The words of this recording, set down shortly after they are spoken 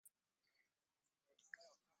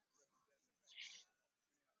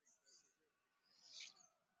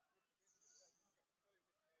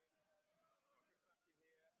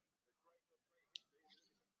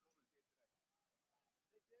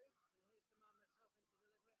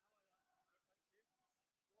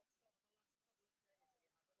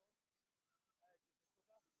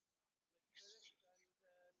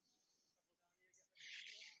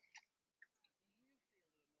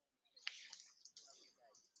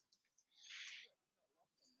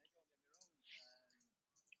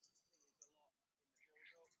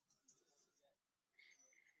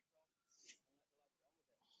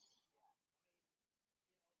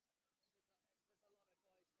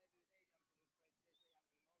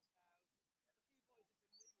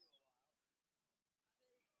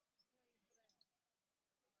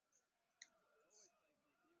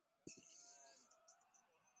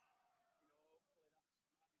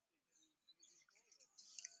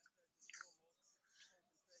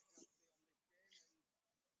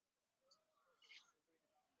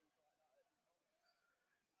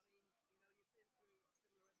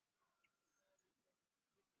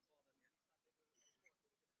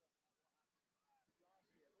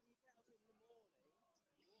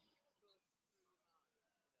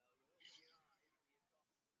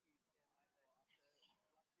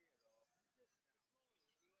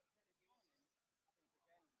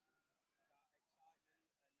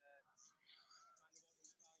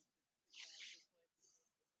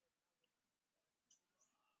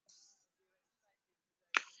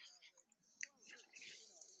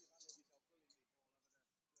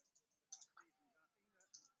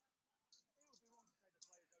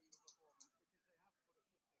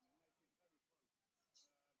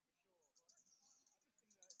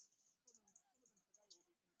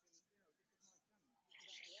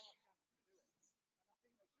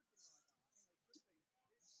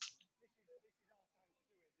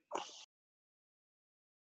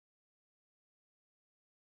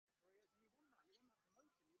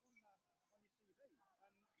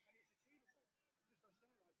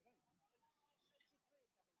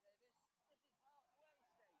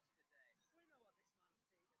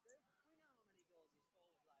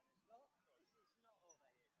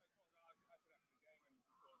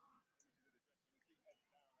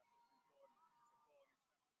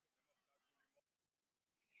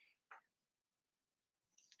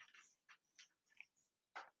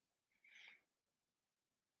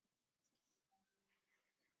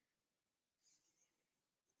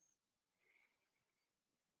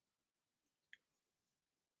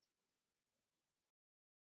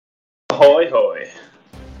Ahoy, hoy.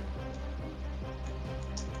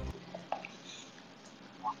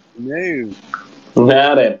 No.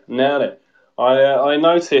 Now then. I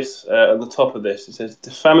notice at the top of this, it says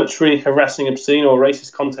defamatory, harassing, obscene, or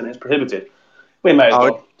racist content is prohibited. We may as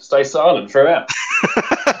well stay silent throughout.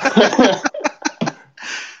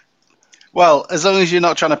 Well, as long as you're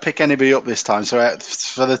not trying to pick anybody up this time. So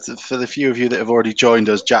for the few of you that have already joined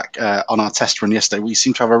us, Jack, on our test run yesterday, we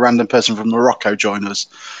seem to have a random person from Morocco join us,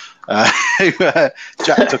 who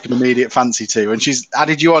Jack took an immediate fancy to. And she's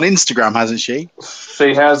added you on Instagram, hasn't she?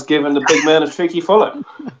 She has given the big man a cheeky follow.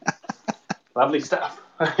 Lovely stuff.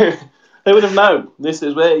 Who would have known? This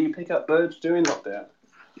is where you pick up birds during lockdown.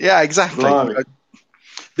 Yeah, exactly. Blimey.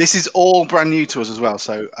 This is all brand new to us as well,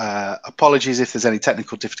 so apologies if there's any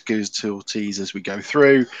technical difficulties as we go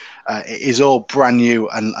through. It is all brand new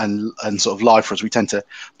and sort of live for us.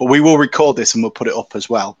 But we will record this and we'll put it up as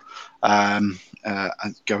well, and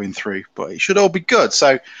going through. But it should all be good.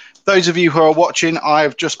 So those of you who are watching,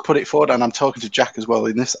 I've just put it forward, and I'm talking to Jack as well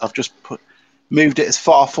in this. I've just moved it as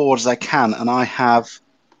far forward as I can, and I have,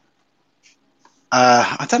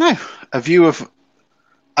 I don't know, a view of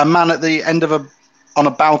a man at the end of on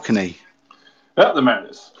a balcony. At the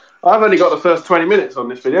madness. I've only got the first 20 minutes on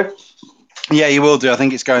this video. Yeah, you will do. I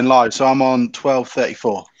think it's going live. So I'm on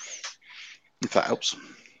 12:34. If that helps.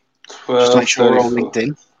 Just to make sure we're all linked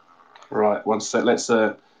in. Right, one sec. Let's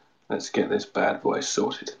get this bad boy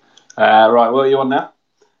sorted. Right, what are you on now?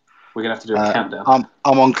 We're gonna have to do a countdown.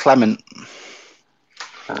 I'm on Clement.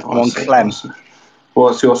 I'm on Clem.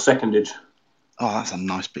 What's your secondage? Oh, that's a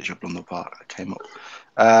nice picture of Blundell Park that came up.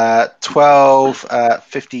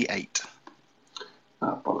 12:58.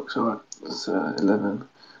 Oh, bollocks, all right. It's 11.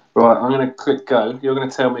 Right, I'm going to click go. You're going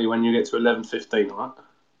to tell me when you get to 11:15, all right?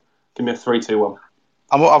 Give me a 3, 2, 1.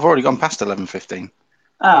 I've already gone past 11:15.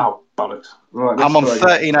 Oh, bollocks. Right, I'm on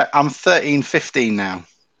 13. I'm 13:15 now.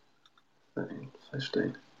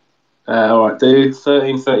 13:15. All right, do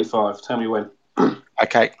 13:35. Tell me when.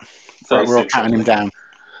 Okay. Right, we're all counting him down.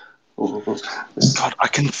 God, I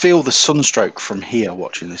can feel the sunstroke from here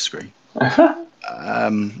watching this screen.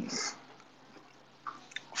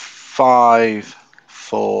 5,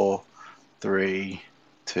 4, 3,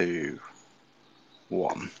 2,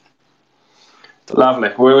 1. Lovely.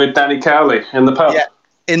 We're with Danny Cowley in the pub. Yeah,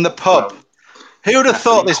 in the pub. Well, who would have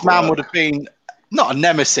thought this man would have been not a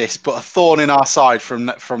nemesis, but a thorn in our side from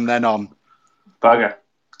then on? Bugger.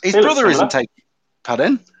 His brother isn't taking.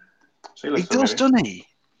 Pardon? He does, doesn't he?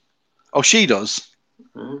 Oh, she does.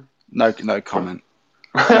 Mm. No comment.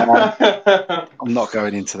 I'm not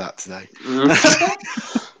going into that today.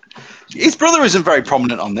 His brother isn't very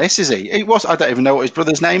prominent on this, is he? I don't even know what his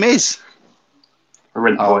brother's name is.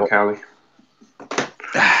 Rent boy Cowley.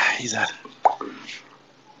 He's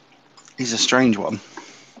a strange one.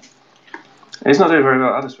 He's not doing very well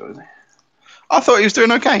at Huddersfield, is he? I thought he was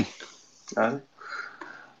doing okay. Oh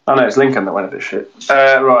no, it's Lincoln that went a bit shit.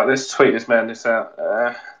 Right, let's tweet this man this out.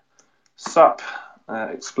 Sup,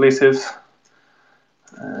 expletives.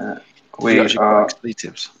 We are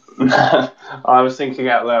expletives. I was thinking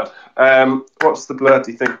out loud. What's the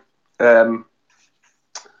bloody thing? What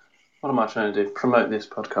am I trying to do? Promote this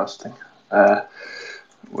podcasting.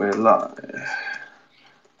 We're live.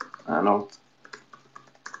 And I'll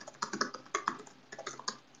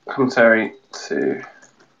commentary to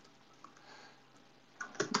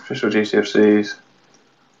official GCFCs.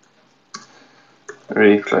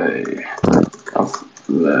 Replay of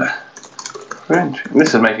the Braintree.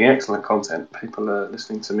 This is making excellent content. People are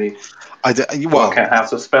listening to me work out how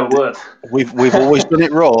to spell words. We've always done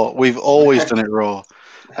it raw. We've always done it raw.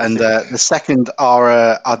 And the second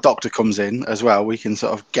our doctor comes in as well, we can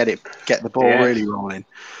sort of get the ball really rolling.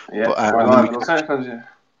 Yeah.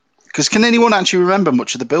 Because can anyone actually remember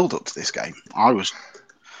much of the build up to this game? I was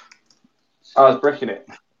bricking it.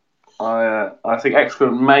 I think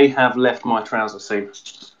excrement may have left my trouser seam.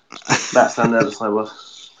 That's how nervous I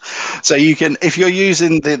was. So you can, if you're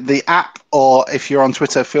using the app or if you're on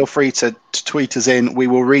Twitter, feel free to tweet us in. We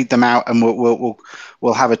will read them out and we'll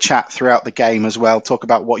have a chat throughout the game as well. Talk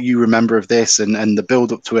about what you remember of this and the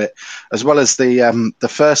build up to it, as well as the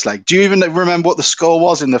first leg. Do you even remember what the score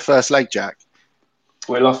was in the first leg, Jack?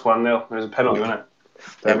 We lost 1-0. There was a penalty, wasn't it?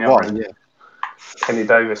 It was, yeah. Kenny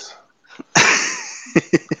Davis.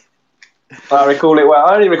 I recall it well.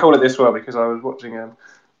 I only recall it this well because I was watching.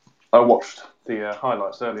 I watched the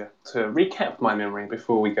highlights earlier to recap my memory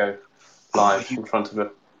before we go live in front of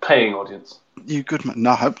a paying audience. You good man?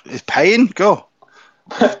 No, it's paying. Go.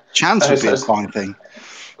 Chance would be a fine thing.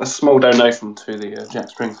 A small donation to the Jack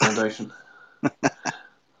Spring Foundation.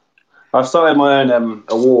 I've started my own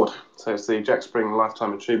award. So it's the Jack Spring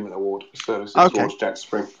Lifetime Achievement Award for services Okay. towards Jack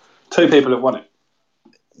Spring. 2 people have won it.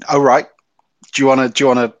 All right. Do you want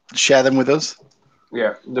to share them with us?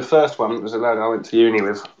 Yeah, the first one was a lad I went to uni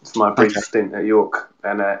with for my brief Okay. stint at York,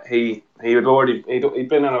 and he had already he'd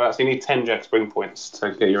been on about, so you need 10 Jack Spring points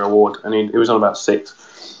to get your award, and he was on about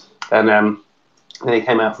 6, and then he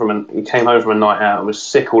came home from a night out and was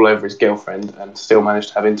sick all over his girlfriend, and still managed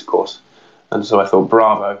to have intercourse, and so I thought,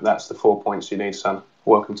 bravo, that's the 4 points you need, son.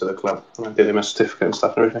 Welcome to the club. And I did him a certificate and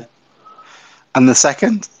stuff and everything. And the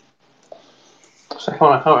second? Second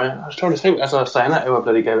one, I can't remember. I was trying to think as I was saying that who I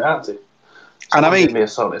bloody gave it out to. And I Someone mean, did me a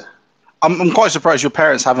solid. I'm quite surprised your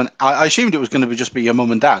parents haven't. I assumed it was going to just be your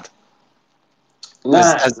mum and dad,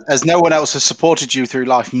 Nah, as no one else has supported you through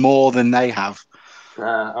life more than they have.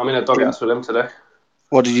 I'm in a doghouse with him today.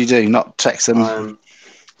 What did you do? Not text them?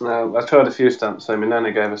 No, I tried a few stunts. So my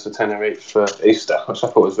nana gave us a tenner each for Easter, which I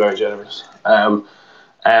thought was very generous.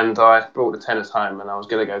 And I brought the tenors home, and I was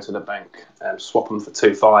going to go to the bank and swap them for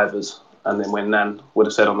 2 fivers. And then when Nan would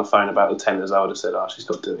have said on the phone about the tenors, I would have said, "Oh, she's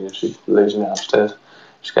not doing it. She's losing it upstairs."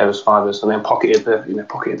 She gave us fivers, and then pocketed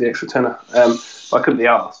the extra tenner. I couldn't be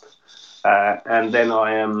asked. And then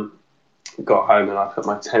I got home and I put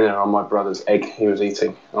my tenner on my brother's egg he was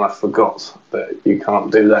eating, and I forgot that you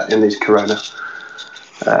can't do that in these Corona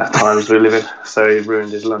times we live in. So he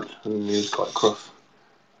ruined his lunch, and he was quite cross.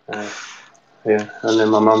 Yeah, and then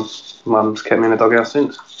my mum's kept me in a doghouse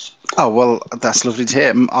since. Oh well, that's lovely to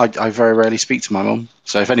hear. I very rarely speak to my mum,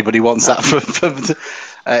 so if anybody wants that,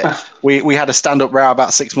 we had a stand-up row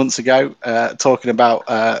about 6 months ago, talking about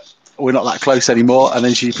we're not that close anymore, and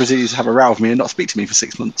then she proceeded to have a row with me and not speak to me for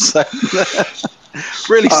 6 months. So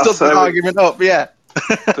really stood the argument up. Yeah.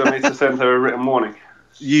 Do you want me to send her a written warning?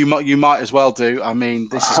 You might as well do. I mean,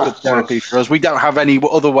 this is good therapy for us. We don't have any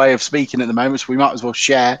other way of speaking at the moment, so we might as well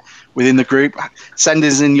share within the group. Send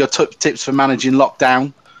us in your tips for managing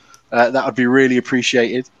lockdown. That would be really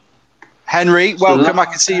appreciated. Henry, welcome. I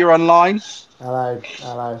can see you're online. Hello.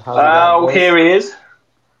 How's it going, boys? Here he is.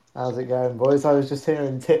 How's it going, boys? I was just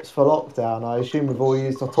hearing tips for lockdown. I assume we've all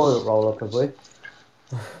used a toilet roll-up, have we?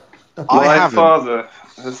 My father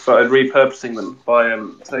has started repurposing them by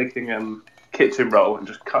taking kitchen roll and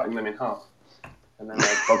just cutting them in half, and then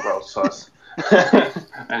they're bog roll size,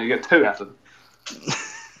 and you get 2 out of them.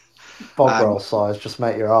 Bog roll size, just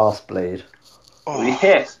make your ass bleed. Oh.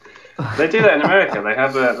 Yes, they do that in America.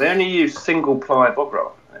 They only use single ply bog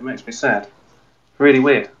roll. It makes me sad. Really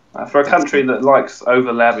weird. For a country that likes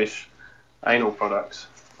over lavish anal products,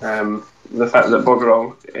 the fact that bog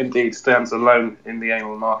roll indeed stands alone in the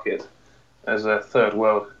anal market as a third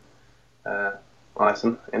world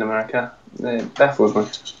item in America, it baffles me.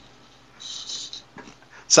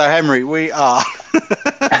 So Henry, we are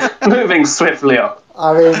moving swiftly up.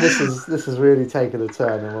 I mean, this is really taking a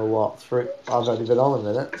turn, and we're what? I've only been on a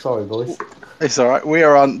minute. Sorry, boys. It's all right. We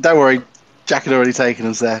are on. Don't worry, Jack had already taken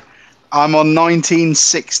us there. I'm on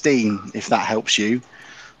 1916, if that helps you.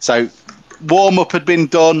 So warm up had been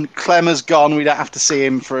done. Clemmer's gone. We don't have to see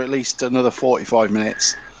him for at least another 45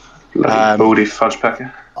 minutes. Baldy fudge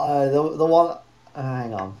packer. The one.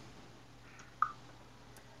 Hang on.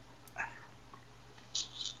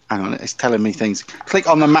 Hang on, it's telling me things. Click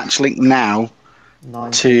on the match link now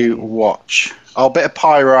 19. to watch. Oh, a bit of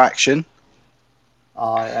pyro action.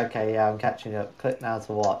 Oh, okay, yeah, I'm catching up. Click now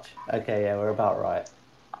to watch. Okay, yeah, we're about right.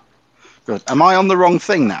 Good. Am I on the wrong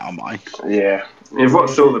thing now, am I? Yeah. You've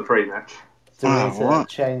watched all the pre-match. Do we need to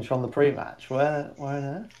change from the pre-match? Where on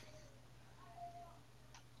earth?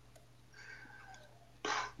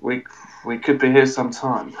 We could be here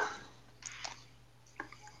sometime.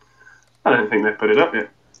 I don't think they've put it up yet.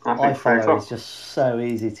 I follow is just so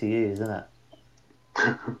easy to use, isn't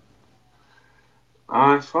it?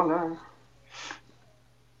 I follow.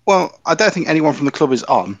 Well, I don't think anyone from the club is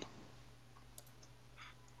on.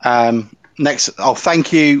 Next,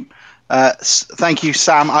 thank you,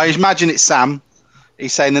 Sam. I imagine it's Sam.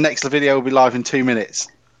 He's saying the next video will be live in 2 minutes.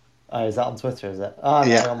 Oh, is that on Twitter? Is it? Oh,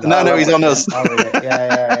 yeah. No, he's on us. I'll read it.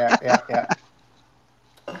 Yeah.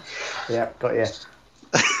 Yeah, got you.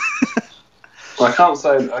 I can't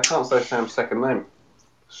say Sam's second name.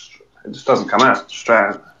 It just doesn't come out.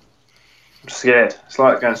 Strand. I'm scared. It's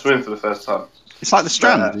like going swimming for the first time. It's like the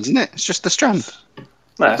Strand, isn't it? It's just the Strand.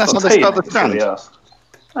 No, that's not the Strand.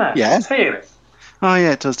 No, yeah. It's it. Oh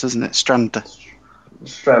yeah, it does, doesn't it? Strand.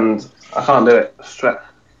 Strand. I can't do it.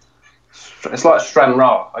 It's like Strand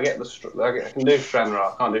Ra. I can do Strand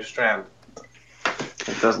Ra. I can't do Strand.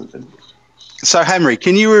 It doesn't. So Henry,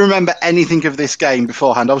 can you remember anything of this game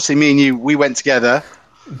beforehand? Obviously, me and you, we went together.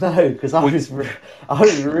 No, because I was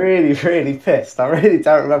really, really pissed. I really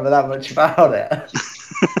don't remember that much about it.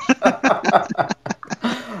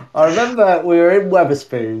 I remember we were in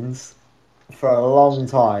Weatherspoons for a long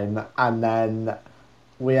time, and then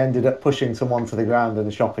we ended up pushing someone to the ground in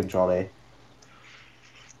a shopping trolley.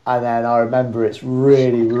 And then I remember it's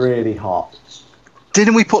really, really hot.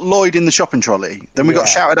 Didn't we put Lloyd in the shopping trolley? Then we got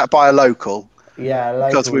Yeah, shouted at by a local yeah.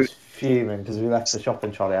 because Local was fuming because we left the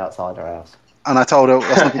shopping trolley outside our house. and I told her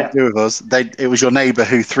that's nothing to do with us. It was your neighbour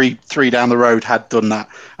who three down the road had done that,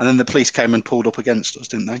 and then the police came and pulled up against us,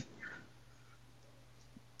 didn't they?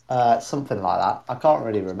 Something like that. I can't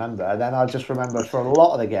really remember. And then I just remember for a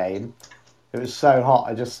lot of the game, it was so hot.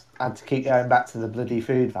 I just had to keep going back to the bloody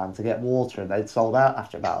food van to get water, and they'd sold out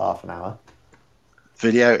after about half an hour.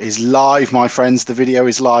 Video is live, my friends. The video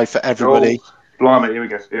is live for everybody. Oh, blimey! Here we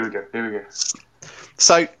go. Here we go. Here we go.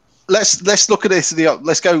 So let's look at this.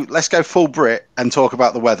 Let's go full Brit and talk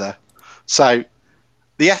about the weather. So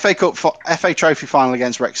the FA Trophy final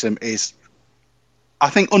against Wrexham is, I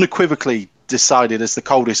think, unequivocally decided as the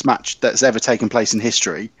coldest match that's ever taken place in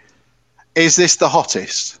history. Is this the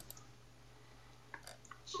hottest?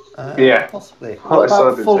 Yeah. Possibly. What Hottest about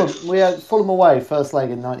I've been Fulham? to. We had Fulham away, first leg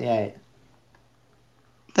in '98.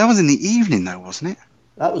 That was in the evening, though, wasn't it?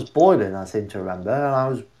 That was boiling, I seem to remember, and I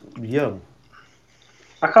was young.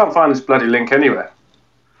 I can't find this bloody link anywhere.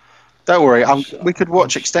 Don't worry, we could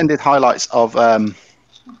watch I'm extended highlights of. I've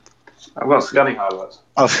got Scunny highlights.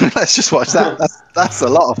 Let's just watch that. That's a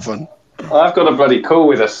lot of fun. I've got a bloody call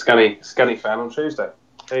with a Scunny fan on Tuesday.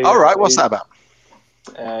 All right, what's that about?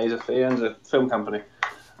 He owns a film company,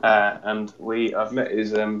 and I've met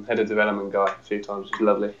his head of development guy a few times. He's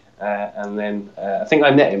lovely. And then I think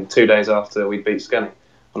I met him 2 days after we beat Scunny,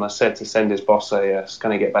 and I said to send his boss a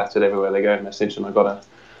Scunny get battered everywhere they go message, and I got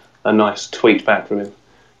a nice tweet back from him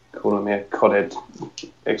calling me a codhead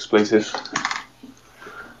expletive.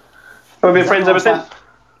 Have we been friends ever since?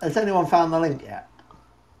 Has anyone found the link yet?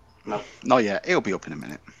 No. Not yet. It'll be up in a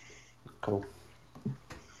minute. Cool.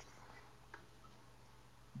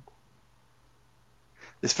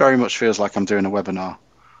 This very much feels like I'm doing a webinar.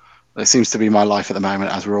 It seems to be my life at the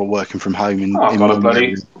moment as we're all working from home. I've got a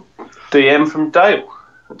bloody DM from Dale.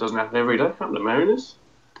 It doesn't happen every day. From the Mariners.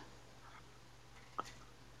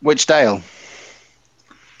 Which Dale?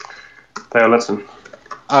 Dale Letson.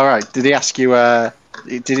 All right. Did he ask you?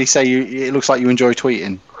 Did he say it looks like you enjoy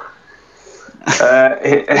tweeting?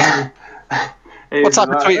 What type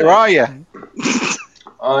of tweeter are you?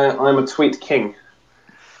 I'm a tweet king.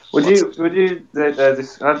 Would you?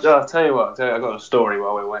 I'll tell you what. I got a story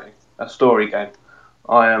while we're waiting. A story game.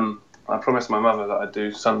 I promised my mother that I'd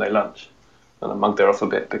do Sunday lunch, and I mugged her off a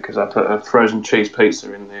bit because I put a frozen cheese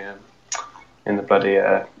pizza in the bloody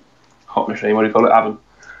hot machine. What do you call it? Oven.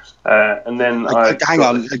 And then hang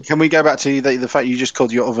on. Can we go back to the fact you just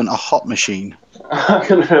called your oven a hot machine? I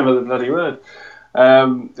couldn't remember the bloody word.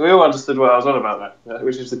 We all understood what I was on about, though,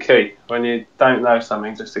 which is the key. When you don't know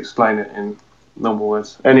something, just explain it in normal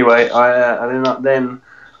words. Anyway, I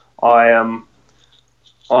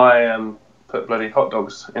put bloody hot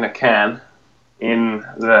dogs in a can in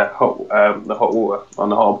the hot water on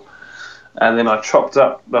the hob, and then I chopped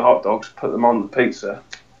up the hot dogs, put them on the pizza,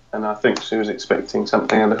 and I think she was expecting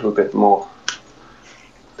something a little bit more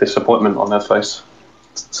disappointment on her face.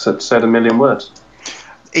 Said a million words.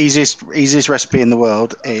 Easiest recipe in the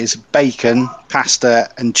world is bacon, pasta,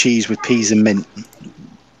 and cheese with peas and mint.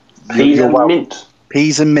 Mint.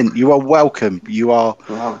 Peas and mint. You are welcome.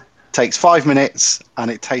 Wow. Takes 5 minutes and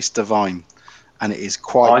it tastes divine, and it is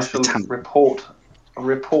quite. I shall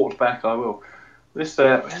report back. I will. Where's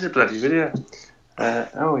the bloody video?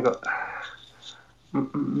 We got.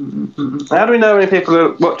 How do we know how many people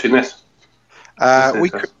are watching this?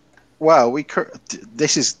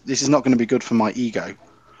 This is not going to be good for my ego,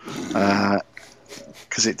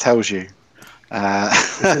 because it tells you.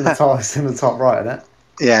 It's in the top. It's in the top right, isn't it?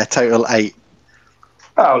 Yeah, total 8.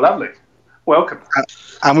 Oh, lovely. Welcome.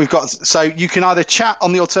 And we've got, so you can either chat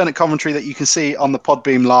on the alternate commentary that you can see on the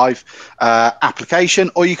Podbeam Live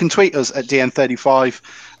application, or you can tweet us at DN35.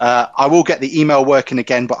 I will get the email working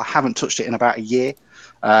again, but I haven't touched it in about a year.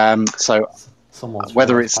 So someone's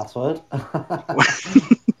whether it's password.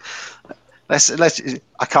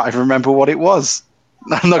 I can't even remember what it was.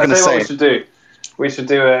 I'm not going to say it. We should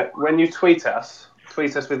do when you tweet us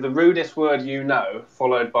with the rudest word you know,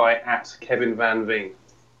 followed by @Kevin Van Veen.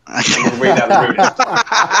 And we'll read out the rudest.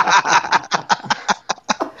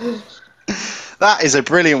 That is a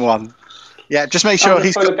brilliant one. Yeah, just make sure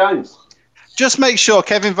he's full of guns. Just make sure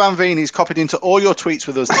Kevin Van Veen is copied into all your tweets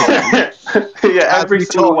with us today. Yeah, every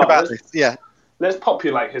single one. About this. Yeah. Let's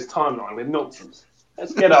populate his timeline with nonsense.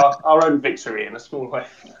 Let's get our own victory in a small way.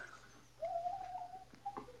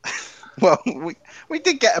 Well, we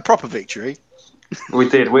did get a proper victory. We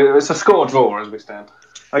did. It's a score draw as we stand.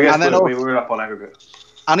 I guess we were up on aggregate.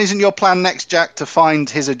 And isn't your plan next, Jack, to find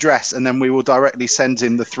his address and then we will directly send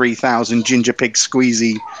him the 3,000 ginger pig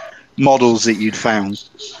squeezy models that you'd found?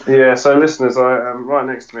 Yeah, so listeners, I right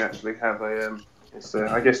next to me actually have a.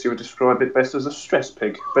 I guess you would describe it best as a stress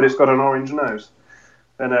pig, but it's got an orange nose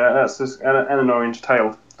and an orange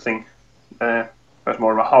tail thing. That's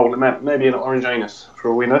more of a hole, maybe an orange anus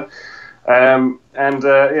for all we know. We Too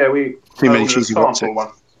many ordered a cheesy sample Wotsits. one.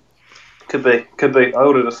 Could be. I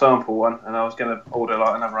ordered a sample one, and I was going to order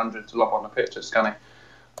like another 100 to lob on the pitch at Scunny,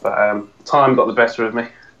 but time got the better of me,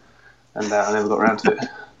 and I never got around to it.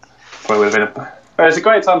 Probably would have been it's a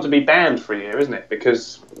great time to be banned for a year, isn't it?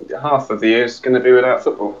 Because half of the year is going to be without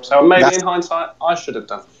football. So maybe in hindsight, I should have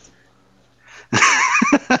done.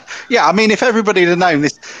 Yeah, I mean, if everybody had known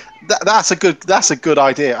this, that's a good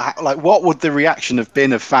idea. Like, what would the reaction have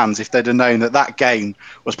been of fans if they'd have known that game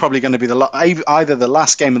was probably going to be either the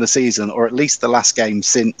last game of the season or at least the last game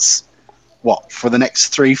since for the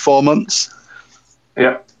next 3-4 months?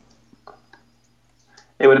 Yeah,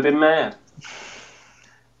 it would have been mad.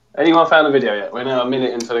 Anyone found the video yet? We're now a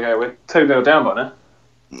minute into the game. We're 2-0 down by now.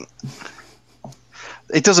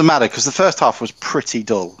 It doesn't matter because the first half was pretty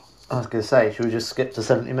dull. I was going to say, should we just skip to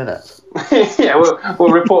 70 minutes? Yeah,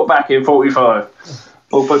 we'll report back in 45.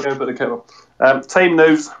 We'll put the kettle. Team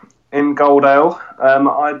news in Goldale.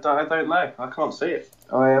 I don't know. I can't see it.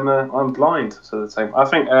 I'm blind to the team. I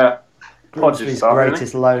think Braintree's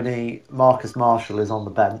greatest loanee, Marcus Marshall, is on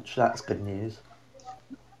the bench. That's good news.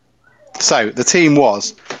 So the team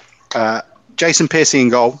was Jason Piercy in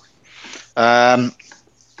goal, John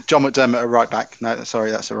McDermott at right back. No, sorry,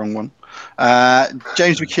 that's the wrong one.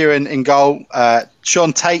 James McEwen in goal,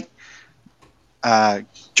 Sean Tate,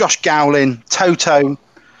 Josh Gowlin, Toto,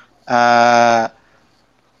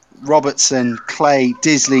 Robertson, Clay,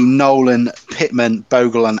 Disley, Nolan, Pittman,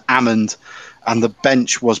 Bogle and Ammond. And the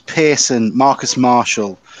bench was Pearson, Marcus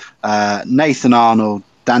Marshall, Nathan Arnold,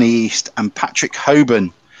 Danny East and Patrick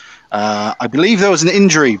Hoban. I believe there was an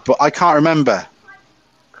injury, but I can't remember.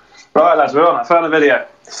 Right, lads, we're on. I found the video.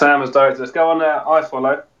 Sam has directed us. Go on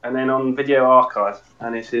iFollow and then on Video Archive,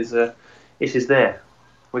 and it is there.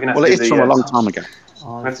 We're going to have to do it's from a long time ago.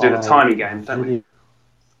 We have to do the timey game, don't we?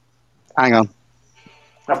 Hang on.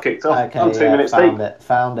 I've kicked off. Okay, I'm 2 minutes deep.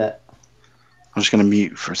 Found it. I'm just going to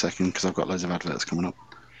mute for a second because I've got loads of adverts coming up.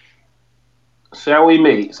 Shall we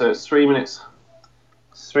meet? So it's 3 minutes.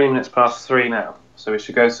 3 minutes past 3 now. So we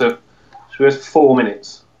should go to 4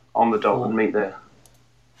 minutes on the dot and meet there.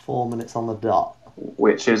 4 minutes on the dot.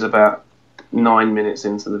 Which is about 9 minutes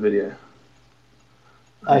into the video.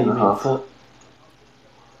 Oh, you mean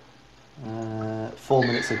 4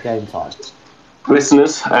 minutes of game time?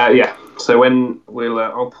 Listeners, yeah. So when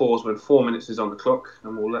I'll pause when 4 minutes is on the clock,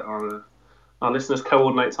 and we'll let our listeners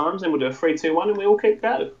coordinate times, and we'll do a 3, 2, 1, and we all kick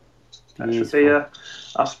go. That should be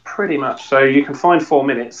us pretty much. So you can find 4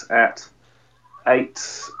 minutes at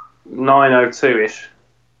 9:02 ish,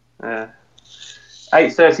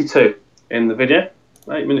 8:32 in the video.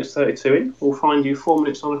 8 minutes 32 in. We'll find you 4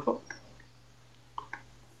 minutes on the clock.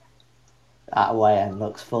 That away end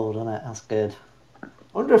looks full, doesn't it? That's good. I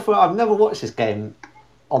wonder if I've never watched this game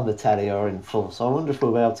on the telly or in full, so I wonder if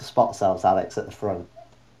we'll be able to spot ourselves, Alex, at the front.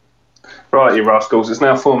 Right, you rascals. It's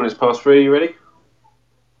now 4 minutes past 3. You ready?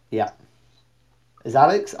 Yeah. Is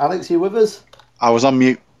Alex, you with us? I was on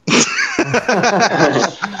mute.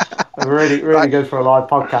 really good for a live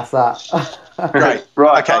podcast, that. Right.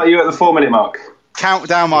 Okay. Are you at the 4 minute mark? Count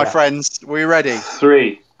down, my friends. We ready?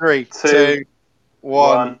 3, 2,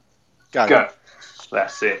 1, go.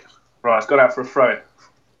 That's it. Right, it's got out for a throw.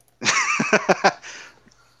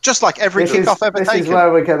 Just like every kickoff ever taken.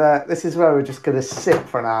 This is where we're just gonna sit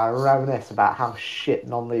for an hour and reminisce about how shit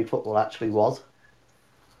non-league football actually was.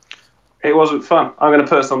 It wasn't fun. I'm going to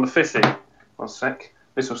put us on the fishing. 1 sec.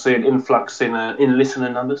 This will see an influx in listener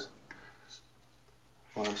numbers.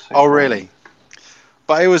 1 sec. Oh, really?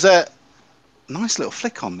 But it was a nice little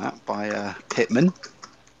flick on that by Pittman.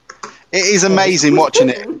 It is amazing watching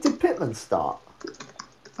it. Did Pittman start?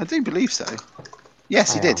 I do believe so.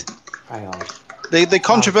 Yes, he did. Hang on. The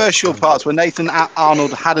controversial parts where Nathan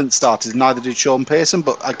Arnold hadn't started, neither did Sean Pearson,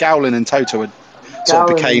 but Gowlin and Toto had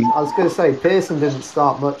sort of became... I was going to say, Pearson didn't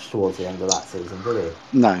start much towards the end of that season, did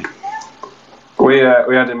he? No. We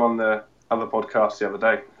had him on the other podcast the other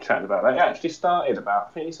day, chatting about that. He actually started I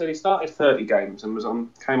think he said he started 30 games and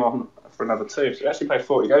came on for another 2. So he actually played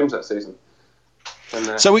 40 games that season.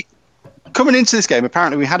 And, so coming into this game,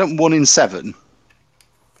 apparently we hadn't won in 7.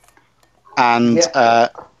 and Yeah.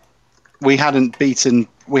 we hadn't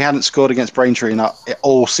scored against Braintree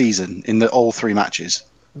all season in all 3 matches.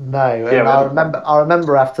 No, Yeah, and I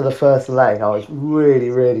remember after the first leg, I was really,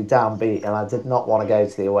 really downbeat, and I did not want to go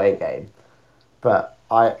to the away game. But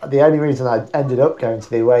the only reason I ended up going to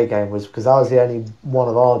the away game was because I was the only one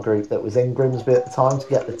of our group that was in Grimsby at the time to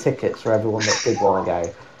get the tickets for everyone that did want to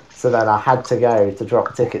go. So then I had to go to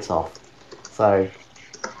drop tickets off. So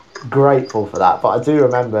grateful for that. But I do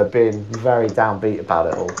remember being very downbeat about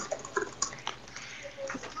it all.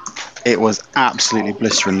 It was absolutely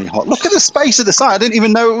blisteringly hot. Look at the space of the site. I didn't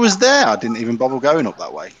even know it was there. I didn't even bother going up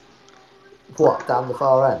that way. What, down the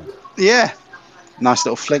far end? Yeah. Nice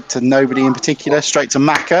little flick to nobody in particular. Straight to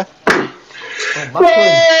Macca. Oh,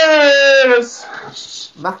 Yes!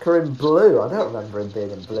 Macca in blue. I don't remember him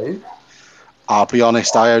being in blue. I'll be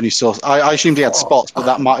honest, I assumed he had spots, but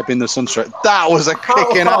that might have been the sunstroke. That was a How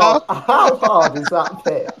kicking hard? out. How hard is that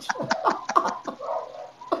pitch?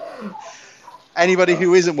 Anybody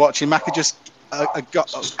who isn't watching, Macca just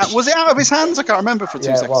was it out of his hands? I can't remember for 2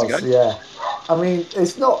 Yeah, it seconds ago. was. Yeah, I mean,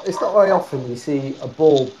 it's not very often you see a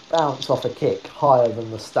ball bounce off a kick higher than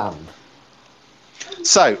the stand.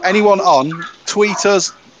 So, anyone on, tweet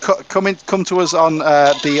us, come to us on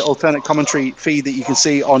the alternate commentary feed that you can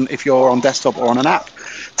see on if you're on desktop or on an app.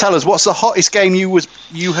 Tell us what's the hottest game you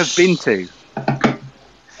have been to. I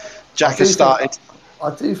Jack has do think started.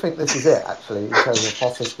 I do think this is it actually in terms of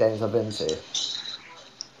hottest games I've been to.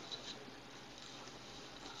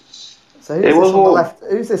 So It who's this was on the warm. left?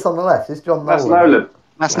 Who's this on the left? It's John That's Nolan. Nolan.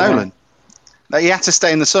 That's Nolan. Now, he had to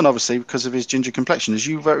stay in the sun, obviously, because of his ginger complexion, as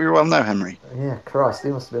you very well know, Henry. Yeah, Christ, he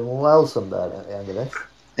must have been well sunburned at the end of this.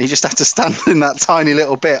 He just had to stand in that tiny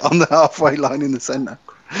little bit on the halfway line in the centre.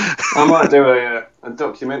 I might do a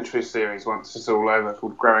documentary series once it's all over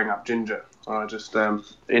called Growing Up Ginger. I just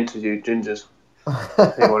interviewed gingers.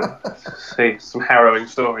 See some harrowing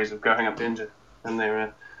stories of growing up ginger and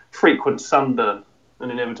their frequent sunburn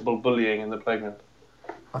and inevitable bullying in the playground.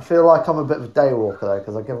 I feel like I'm a bit of a day walker though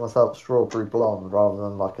because I give myself strawberry blonde rather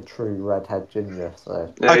than like a true redhead ginger.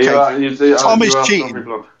 So Yeah, Okay, Tom is you are cheating. strawberry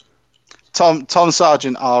blonde. Tom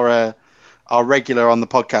Sargent, our regular on the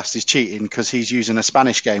podcast, is cheating because he's using a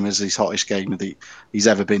Spanish game as his hottest game that he's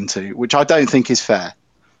ever been to, which I don't think is fair.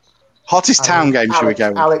 Hottest town game, should we go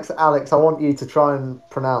with? Alex, I want you to try and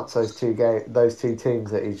pronounce those two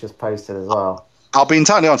teams that he's just posted as well. I'll be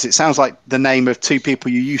entirely honest, it sounds like the name of 2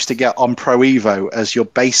 people you used to get on Pro Evo as your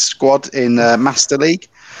base squad in Master League.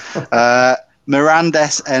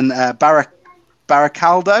 Mirandes and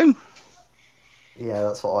Baracaldo. Yeah,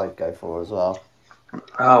 that's what I'd go for as well.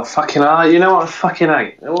 Oh, fucking hell. You know what I fucking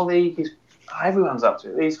hate? All these... Everyone's up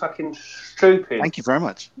to it. These fucking stupid... Thank you very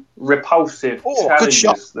much. Repulsive Good shot.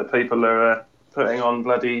 challenges that people are putting on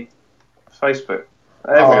bloody Facebook.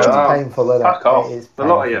 It's painful, isn't fuck it? off. It is A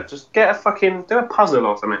lot of you. painful. Just get a fucking... Do a puzzle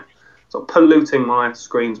or something. Stop polluting my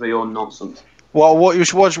screens with your nonsense. Well,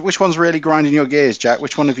 which one's really grinding your gears, Jack?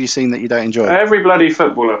 Which one have you seen that you don't enjoy? Every bloody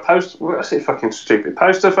footballer that's it fucking stupid.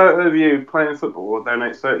 Post a photo of you playing football or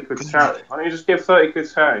donate 30 quid to charity. Why don't you just give 30 quid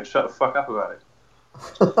to charity and shut the fuck up about it?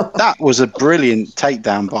 That was a brilliant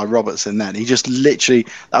takedown by Robertson then. He just literally,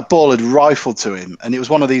 that ball had rifled to him, and it was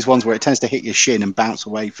one of these ones where it tends to hit your shin and bounce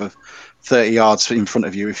away for 30 yards in front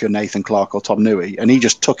of you if you're Nathan Clark or Tom Newey, and he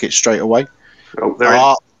just took it straight away.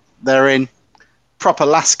 Oh, they're in. Proper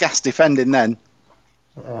last gas defending then.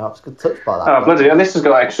 Yeah, it's a good touch by that. Oh, bloody, and this has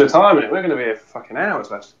got extra time in it. We're going to be here for fucking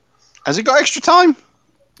hours less. Has it got extra time?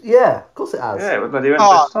 Yeah, of course it has. Yeah, we're bloody went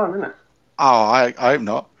this time, isn't it? Oh, I hope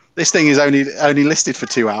not. This thing is only listed for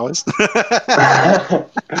 2 hours. Oh,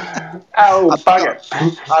 bugger.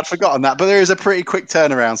 I'd forgotten that, but there is a pretty quick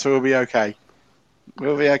turnaround, so we'll be okay.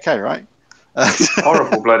 We'll be okay, right?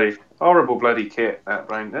 Horrible bloody kit,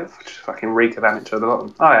 that fucking reek of amateur.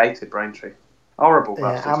 I hated Braintree. Horrible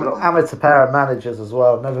bastards. Amateur pair of managers as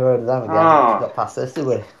well. Never heard of them again. Got past this, did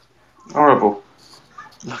we? Horrible.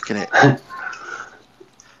 Look at it.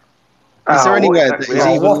 Is there anywhere that is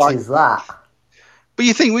even what like... is that? But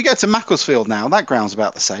you think we go to Macclesfield now? That ground's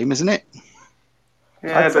about the same, isn't it?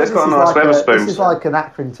 Yeah, but it's got a nice Wetherspoons. This is like an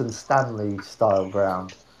Accrington Stanley style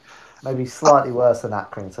ground. Maybe slightly worse than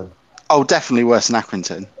Accrington. Oh, definitely worse than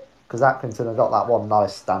Accrington. Because Accrington have got that one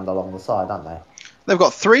nice stand along the side, haven't they? They've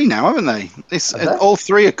got 3 now, haven't they? All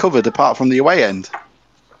 3 are covered apart from the away end.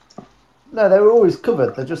 No, they were always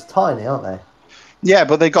covered. They're just tiny, aren't they? Yeah,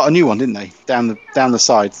 but they got a new one, didn't they? Down the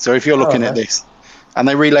side. So if you're looking at this, and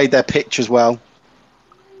they relayed their pitch as well.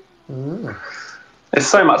 Mm. It's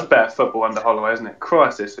so much better football under Holloway, isn't it?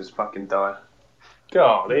 Christ, this is fucking dire.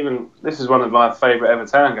 God, even this is one of my favourite ever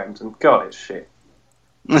town games, and God, it's shit.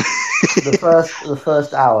 The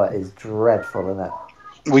first hour is dreadful, isn't it?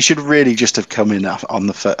 We should really just have come in on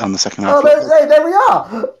the second half. Oh, there we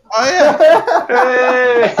are! Oh yeah,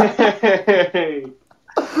 Hey!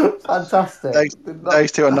 Fantastic.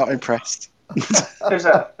 those two are not impressed. There's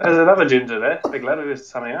another ginger there. Big lad who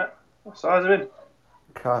is coming out. What size of him?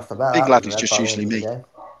 Christ, I bet Big that lad was is red just by the usually end of me. the game.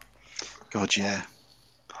 God, yeah.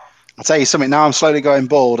 I'll tell you something. Now I'm slowly going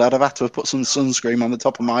bald. I'd have had to have put some sunscreen on the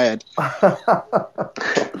top of my head.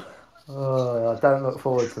 Oh, I don't look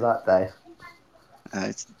forward to that day.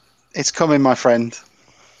 It's coming, my friend.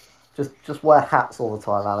 Just wear hats all the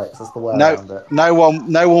time, Alex. That's the way No, around it. no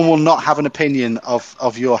one will not have an opinion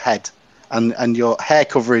of your head and your hair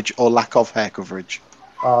coverage or lack of hair coverage.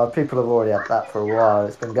 People have already had that for a while.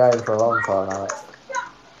 It's been going for a long time, Alex.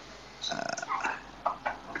 Oh,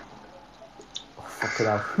 fucking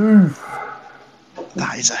hell. Hoof.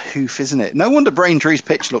 That is a hoof, isn't it? No wonder Braintree's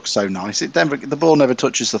pitch looks so nice. The ball never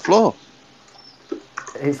touches the floor.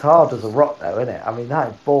 It's hard as a rock, though, isn't it? I mean,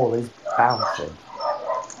 that ball is bouncing.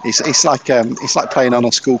 It's like playing on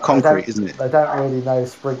a school concrete, isn't it? They don't really know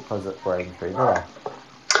sprinklers at Braintree, do they?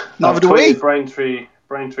 Neither I've do we. tweeted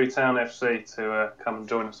Braintree Town FC to come and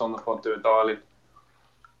join us on the pod, do a dial-in.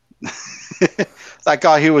 That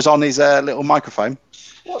guy who was on his little microphone.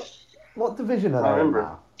 What division are I they in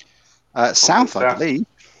remember now? South, I believe.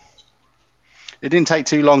 It didn't take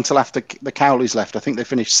too long till after the Cowleys left. I think they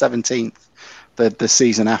finished 17th the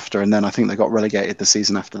season after, and then I think they got relegated the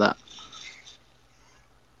season after that.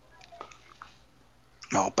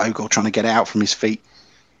 Oh, Bogle trying to get it out from his feet.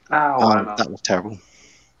 Oh, that was terrible.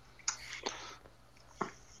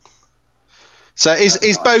 So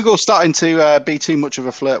is Bogle starting to be too much of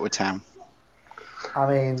a flirt with Town?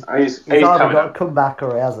 I mean, he's either coming got up. to come back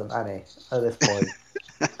or he hasn't, has he, at this point?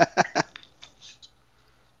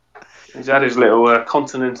 He's had his little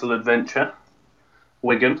continental adventure.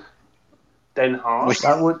 Wigan, Den Haag,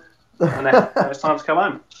 That would. and now it's time to come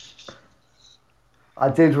home. I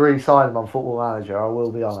did re-sign him on Football Manager. I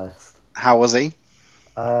will be honest. How was he?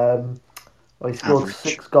 Well, he scored Average.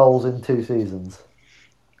 6 goals in 2 seasons,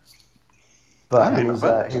 but Oh, he not was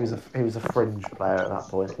bad. he was a fringe player at that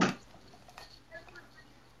point.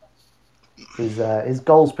 His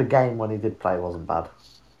goals per game when he did play wasn't bad.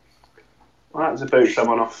 I had to boot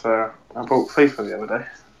someone off. I bought FIFA the other day.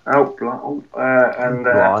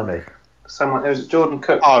 Blimey! Someone. It was Jordan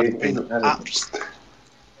Cook. Oh,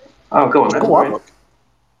 Go on then. Go on.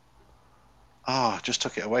 Oh, just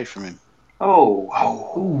took it away from him. Oh.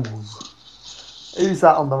 Ooh. Who's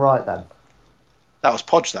that on the right then? That was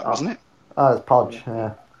Podge, wasn't it? Oh, it's Podge.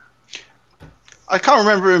 Yeah. I can't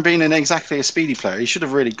remember him being exactly a speedy player. He should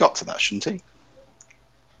have really got to that, shouldn't he?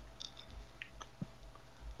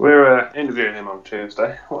 We're interviewing him on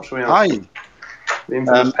Tuesday. What should we Are ask? you? The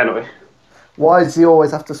infamous penalty. Why does he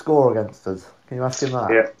always have to score against us? Can you ask him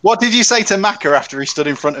that? Yeah. What did you say to Macca after he stood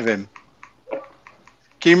in front of him?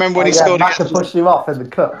 Can you remember when he scored Maka against pushed him off in the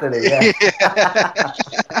cup, didn't he? Yeah.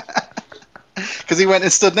 Because he went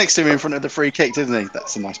and stood next to him in front of the free kick, didn't he?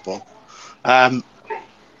 That's a nice ball. And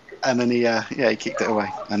then he kicked it away,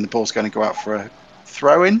 and the ball's going to go out for a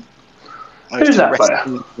throw-in. Who's that player?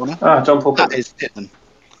 John Paul Pittman. That is Pittman.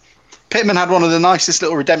 Pittman had one of the nicest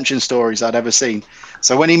little redemption stories I'd ever seen.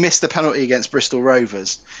 So when he missed the penalty against Bristol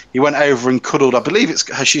Rovers, he went over and cuddled. I believe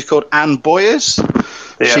she's called Anne Boyers.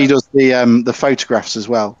 Yeah. She does the photographs as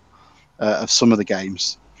well of some of the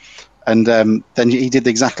games, and then he did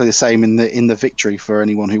exactly the same in the victory for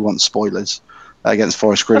anyone who wants spoilers against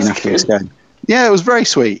Forest Green after this game. Yeah, it was very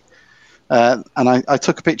sweet. And I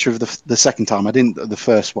took a picture of the second time. I didn't the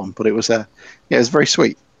first one, but it was it was very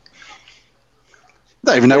sweet. I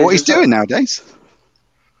don't even know what he's doing nowadays.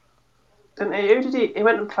 Didn't he? Who did he? He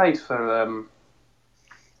went and played for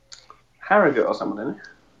Harrogate or something, didn't he?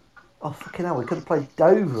 Oh fucking hell! We could have played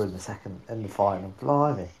Dover in the final.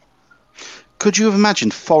 Blimey! Could you have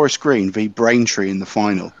imagined Forest Green v Braintree in the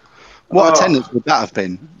final? What attendance would that have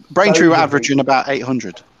been? Braintree were averaging about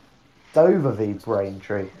 800. Dover v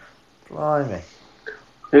Braintree. Blimey!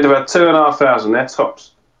 You'd have had 2,500. They're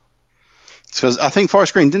tops. Because I think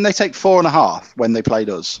Forest Green, didn't they take 4.5 when they played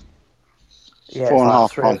us? Yeah,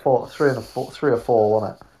 4.5. 3 or 4,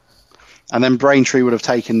 wasn't it? And then Braintree would have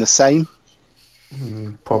taken the same.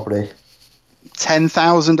 Probably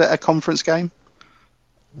 10,000 at a conference game.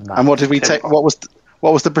 No. And what did we take? What was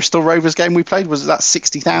the Bristol Rovers game we played? Was that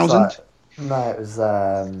 60,000? No, it was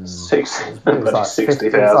 60,000. It was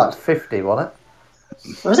like 50, wasn't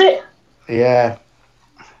it? Was it? Yeah.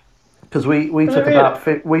 Because we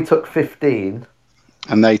took 15,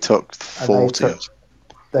 and they took 40.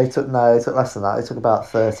 They took less than that. They took about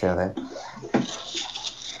 30, I think.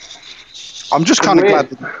 I'm just kind of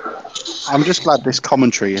glad. I'm just glad this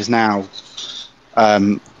commentary has now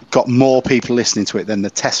got more people listening to it than the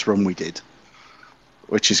test run we did,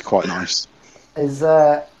 which is quite nice. Is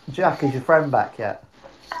Jack, is your friend back yet?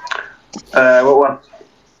 What one?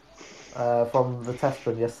 From the test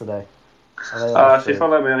run yesterday. She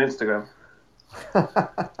followed me on Instagram.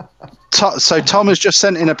 So Tom has just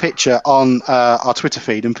sent in a picture on our Twitter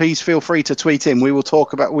feed, and please feel free to tweet in. We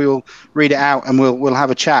will read it out, and we'll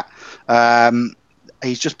have a chat.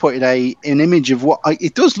 He's just put in an image of what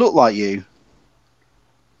it does look like you.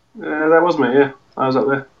 That was me. Yeah, I was up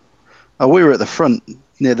there. Oh, we were at the front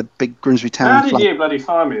near the big Grimsby Town. How did you bloody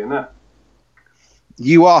find me in that?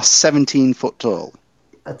 You are 17 foot tall.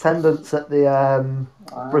 Attendance at the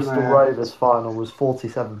Bristol Rovers final was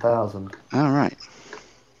 47,000. All right.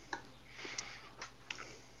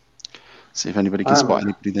 See if anybody can spot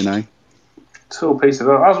anybody they know. Tall piece of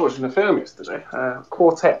art. I was watching a film yesterday.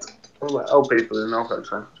 Quartet. All like old people in an old folks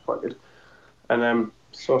home. It's quite good. And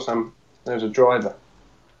saw there was a driver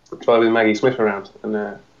driving Maggie Smith around,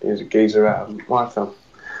 and he was a geezer out of my film.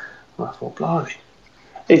 And I thought, blimey,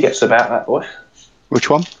 he gets about, that boy. Which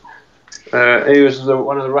one? He was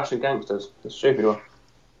one of the Russian gangsters, the stupid one.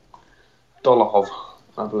 Dolohov,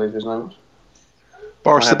 I believe his name was.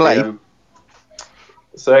 Boris the Blade?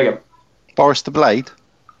 Say again. Boris the Blade?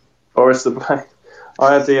 Boris the Blade.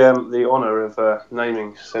 I had the honour of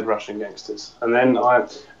naming said Russian gangsters. And then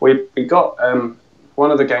we got... one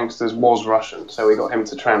of the gangsters was Russian, so we got him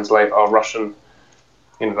to translate our Russian.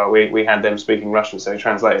 We had them speaking Russian, so he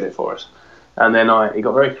translated it for us. And then he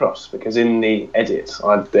got very cross because in the edit,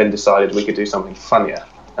 I then decided we could do something funnier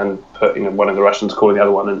and put one of the Russians calling the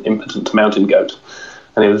other one an impotent mountain goat,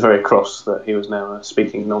 and he was very cross that he was now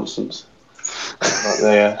speaking nonsense.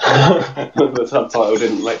 But the subtitle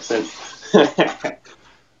didn't make sense.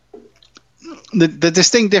 The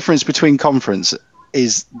distinct difference between conference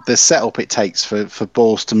is the setup it takes for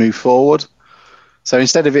balls to move forward. So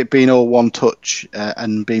instead of it being all one touch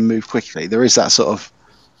and being moved quickly, there is that sort of,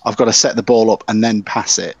 I've got to set the ball up and then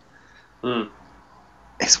pass it. Mm.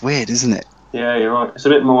 It's weird, isn't it? Yeah, you're right. It's a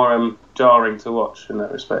bit more jarring to watch in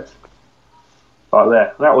that respect.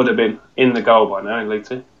 Like that would have been in the goal by now in League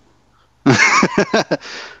Two.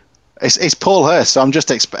 It's Paul Hurst, so I'm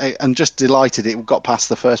just delighted it got past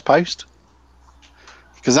the first post.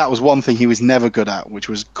 Because that was one thing he was never good at, which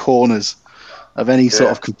was corners of any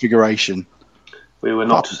sort of configuration. We were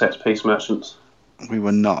not set piece merchants. We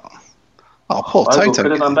were not. Oh, poor Toto.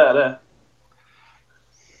 Could have done better there.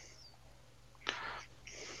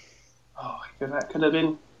 Oh, that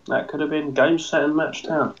could have been game, set, and match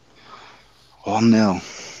down.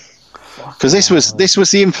 1-0. Because this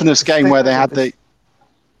was the infamous game where they had the.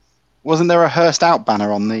 Wasn't there a Hurst out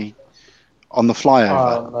banner on the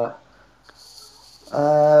flyover?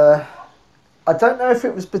 I don't know if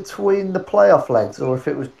it was between the playoff legs or if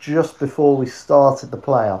it was just before we started the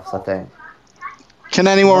playoffs, I think. Can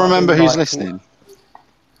anyone remember who's listening?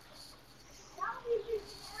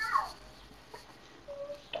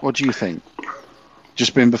 What do you think?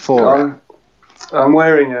 Just been before it? I'm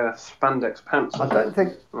wearing spandex pants. I don't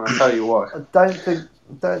think... I'll tell you why.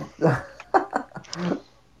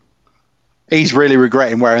 He's really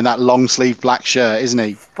regretting wearing that long sleeve black shirt, isn't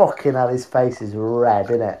he? Fucking hell, his face is red,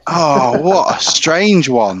 isn't it? Oh, what a strange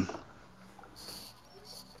one.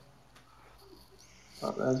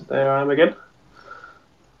 There I am again.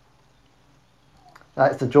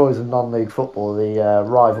 That's the joys of non-league football. The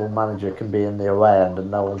rival manager can be in the away end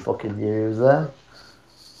and no one fucking knew he was there.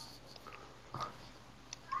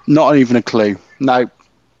 Not even a clue. No.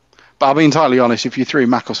 But I'll be entirely honest, if you threw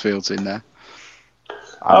Macclesfields in there.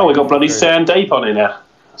 We got bloody Sandeep on in there.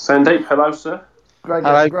 Sandeep, hello, sir.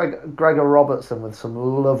 Gregor Robertson with some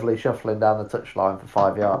lovely shuffling down the touchline for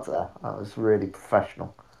 5 yards there. That was really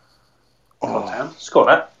professional. Oh, score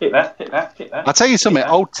that. Hit that. I'll tell you something,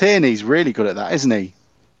 old Tierney's really good at that, isn't he?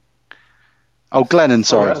 Oh, Glennon,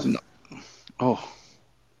 sorry.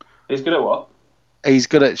 He's good at what? He's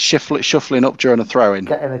good at shuffling up during a throw-in.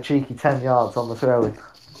 Getting a cheeky 10 yards on the throw-in.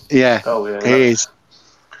 Yeah, he is.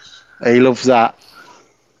 He loves that.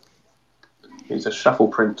 He's a shuffle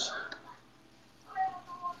prince.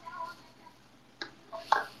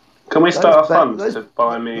 Can we start our funds to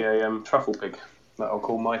buy me a truffle pig that I'll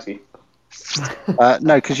call Mighty?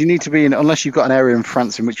 No, because you need to be in, unless you've got an area in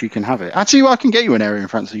France in which you can have it. Actually, I can get you an area in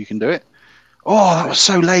France so you can do it. Oh, that was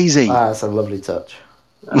so lazy. That's a lovely touch.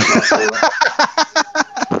 That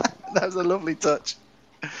was a lovely touch.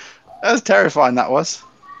 That was terrifying, that was.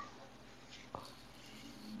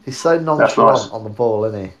 He's so nonchalant on the ball,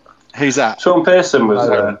 isn't he? Who's that? Sean Pearson was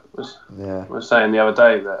saying the other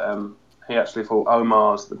day that he actually thought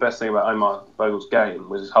the best thing about Omar Bogle's game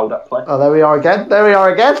was his hold-up play. Oh, there we are again.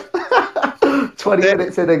 20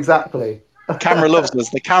 minutes in exactly. Camera loves us.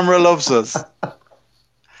 The camera loves us.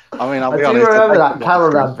 I mean, I'll I be do honest. remember that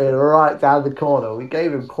cameraman being right down the corner. We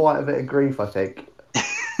gave him quite a bit of grief, I think.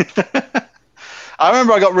 I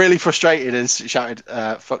remember I got really frustrated and shouted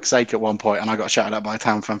 "fuck's sake" at one point, and I got shouted at by a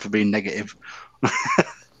town fan for being negative.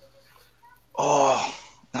 Oh,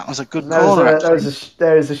 that was a good corner. There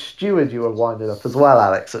was a steward you were winding up as well,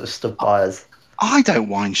 Alex, that was stood by us. I don't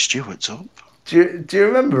wind stewards up. Do you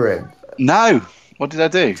remember him? No. What did I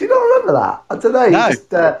do? Do you not remember that? I don't know. No. You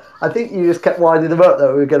just, I think you just kept winding him up that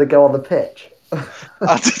we were going to go on the pitch.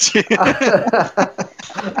 Oh, did you?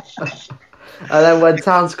 And then when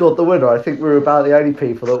Town scored the winner, I think we were about the only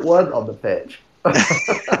people that weren't on the pitch.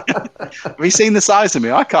 Have you seen the size of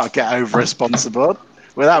me? I can't get over a sponsor board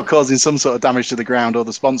without causing some sort of damage to the ground or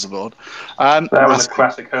the sponsor board. That was a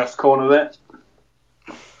classic Hurst corner there.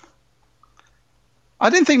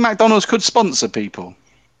 I didn't think McDonald's could sponsor people.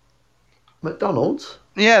 McDonald's?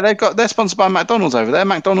 Yeah, they're sponsored by McDonald's over there.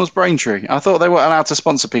 McDonald's Braintree. I thought they weren't allowed to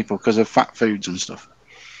sponsor people because of fat foods and stuff.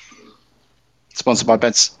 Sponsored by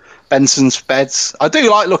Benson's Beds. I do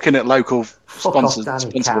like looking at local sponsors. Fuck off,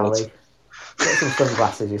 Danny Cowley. Get some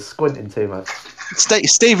sunglasses. You're squinting too much.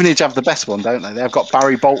 Stevenage have the best one, don't they? They've got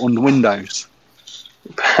Barry Bolton windows.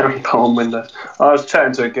 Barry Bolton windows. I was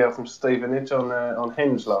chatting to a girl from Stevenage on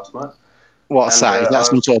Hinge last night. What's that? Is that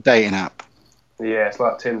some sort of dating app? Yeah, it's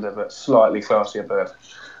like Tinder, but slightly classier bird.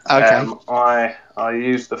 Okay. I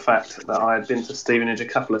used the fact that I had been to Stevenage a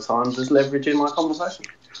couple of times as leverage in my conversation.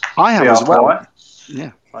 I have as well.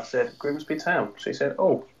 Yeah. I said, Grimsby Town. She said,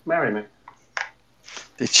 oh, marry me.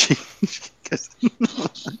 Did she?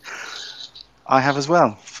 I have as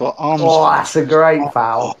well. For arms. Oh, that's a great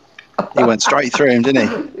foul. He went straight through him,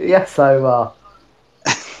 didn't he? Yes, Omar.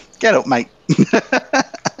 Get up, mate.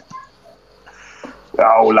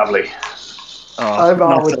 Oh, lovely.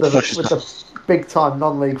 Omar with the big-time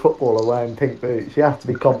non-league footballer wearing pink boots. You have to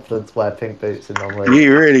be confident to wear pink boots in non-league.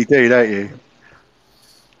 You really do, don't you?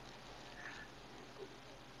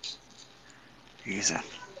 He's a...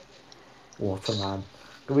 What a man.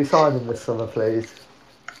 Can we sign him this summer, please?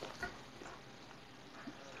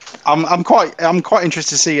 I'm quite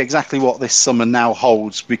interested to see exactly what this summer now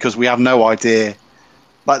holds, because we have no idea.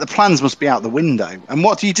 Like, the plans must be out the window. And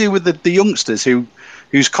what do you do with the youngsters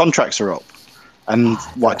whose contracts are up? And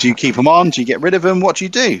what do you keep them on? Do you get rid of them? What do you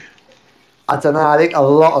do? I don't know. I think a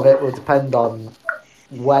lot of it will depend on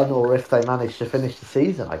when or if they manage to finish the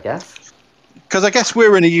season, I guess. Because I guess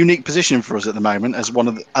we're in a unique position for us at the moment as one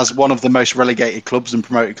of the most relegated clubs and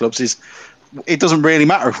promoted clubs. It doesn't really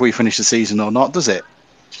matter if we finish the season or not, does it?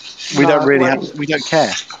 We don't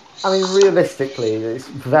care. I mean, realistically, it's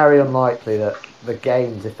very unlikely that the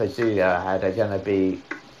games, if they do go ahead, are going to be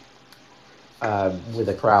with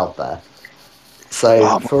a crowd there.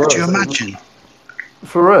 So could you imagine?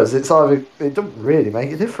 For us, it doesn't really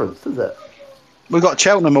make a difference, does it? We've got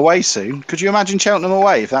Cheltenham away soon. Could you imagine Cheltenham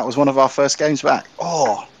away if that was one of our first games back?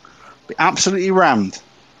 Oh, be absolutely rammed.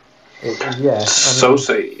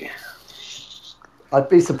 Saucy. I'd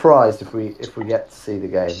be surprised if we get to see the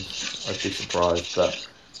games. I'd be surprised, but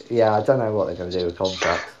yeah, I don't know what they're going to do with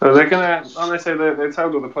contracts. So they're going to, they say they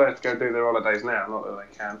told all the players to go do their holidays now. Not that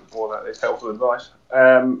they can, or that it's helpful advice.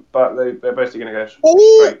 But they're basically going to go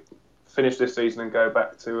straight, finish this season and go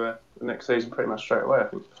back to the next season pretty much straight away, I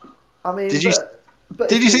think. I mean, did you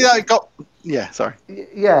see that it got? Yeah, sorry.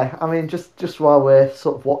 Yeah, I mean, just while we're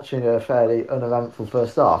sort of watching a fairly uneventful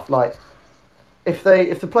first half, like if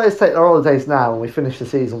the players take their holidays now and we finish the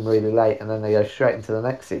season really late and then they go straight into the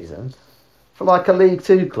next season, for like a League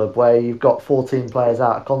Two club where you've got 14 players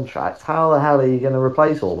out of contract, how the hell are you going to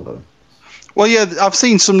replace all of them? Well, yeah, I've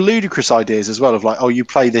seen some ludicrous ideas as well of like, you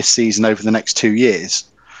play this season over the next 2 years.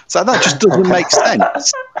 So that just doesn't make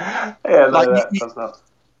sense. Yeah, that does not.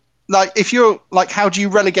 Like, if you're like, how do you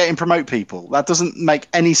relegate and promote people? That doesn't make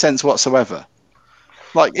any sense whatsoever.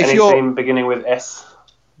 Like, if any team beginning with S,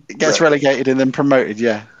 it gets relegated and then promoted.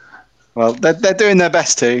 Yeah. Well, they're doing their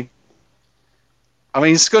best to. I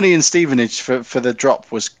mean, Scunny and Stevenage for the drop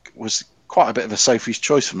was quite a bit of a Sophie's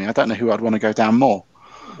choice for me. I don't know who I'd want to go down more.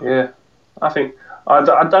 Yeah, I think I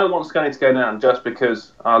don't want Scunny to go down just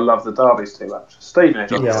because I love the derbies too much.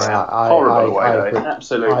 Stevenage, horrible away day,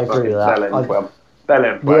 absolute fucking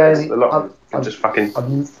bell-end players. A lot of them can just fucking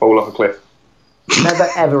fall off a cliff. Never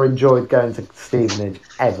ever enjoyed going to Stevenage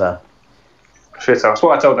ever. Shit, that's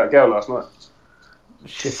what I told that girl last night.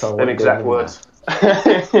 Shithole. Them exact words.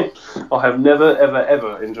 I have never, ever,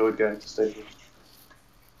 ever enjoyed going to Stevenage.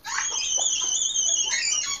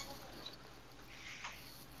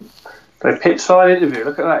 The pitch side interview.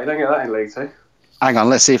 Look at that. You don't get that in League Two. Hang on,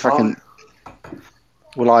 let's see if I can.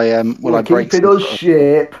 Will I We're break keeping some us sort of-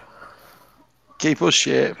 shape. keep us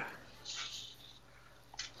shape?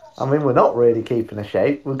 I mean, we're not really keeping a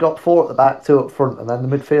shape. We've got 4 at the back, 2 up front, and then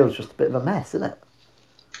the midfield's just a bit of a mess, isn't it?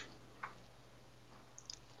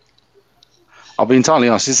 I'll be entirely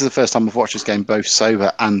honest. This is the first time I've watched this game both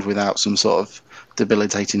sober and without some sort of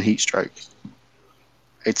debilitating heat stroke.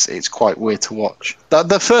 It's quite weird to watch.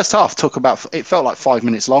 The first half took about. It felt like 5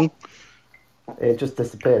 minutes long. It just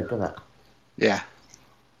disappeared, didn't it? Yeah.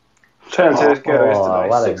 Turn to this girl yesterday.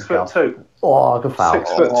 well 6'2". Oh, good foul.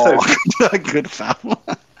 6'2". Good foul.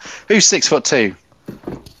 Who's 6'2"?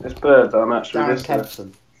 This bird that I'm actually Darren listening.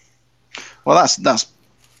 Kempson. Well, that's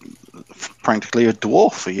practically a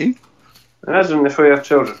dwarf for you. Imagine if we have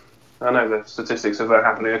children. I know the statistics of that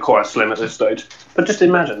happening are quite slim at this stage, but just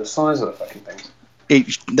imagine the size of the fucking things.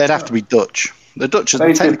 They'd have to be Dutch. The Dutch are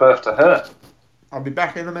They give birth to her. I'll be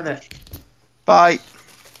back in a minute. Bye.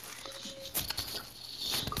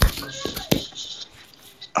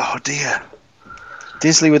 Oh dear.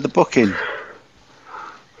 Disley with the booking.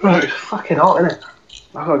 Right, it's fucking hot, isn't it?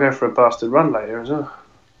 I've got to go for a bastard run later as well.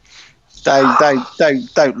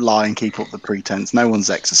 Don't lie and keep up the pretense. No one's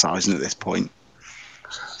exercising at this point.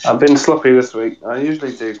 I've been sloppy this week. I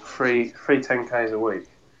usually do three 10Ks a week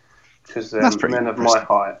because That's pretty men of my impressive.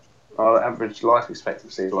 height, our average life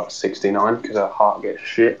expectancy is like 69 because our heart gets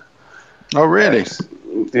shit. Oh really?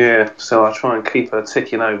 Yeah, so I try and keep her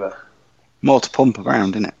ticking over. More to pump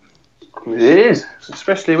around, isn't it? It is,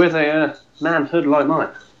 especially with a manhood like mine.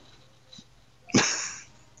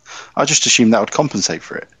 I just assumed that would compensate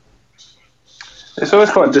for it. It's always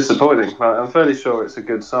quite disappointing. Like, I'm fairly sure it's a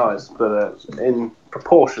good size, but in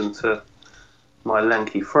proportion to my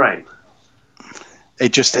lanky frame,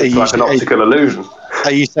 It's like an optical illusion.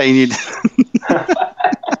 Are you saying you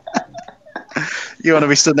you want to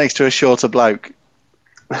be stood next to a shorter bloke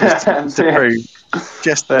just to prove,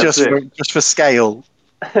 just for scale?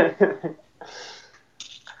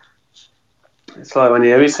 It's like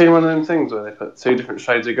have you seen one of them things where they put 2 different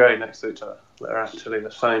shades of grey next to each other? They're actually the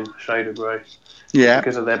same shade of grey. Yeah.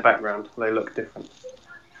 Because of their background, they look different.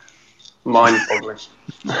 Mind-boggling.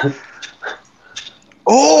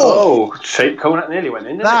 Oh, cheap call, that nearly went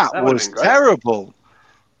in, didn't That it? That would have was been great. terrible.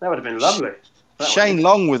 That would have been lovely. Shane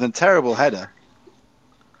Long with a terrible header.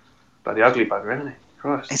 Bloody ugly bugger, isn't he?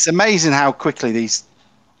 Christ. It's amazing how quickly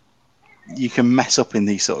you can mess up in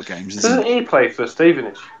these sort of games, isn't Doesn't it? he play for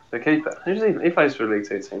Stevenage, the keeper? Who's he? He plays for a League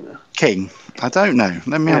Two team now. King. I don't know.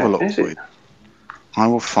 Let me have a look is for it? you. I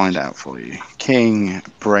will find out for you. King,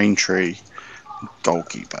 Braintree,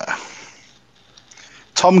 goalkeeper.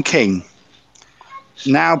 Tom King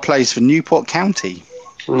now plays for Newport County.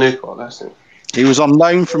 Newport, that's it. He was on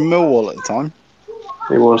loan from Millwall at the time.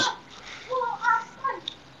 He was.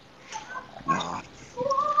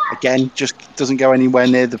 Again, just doesn't go anywhere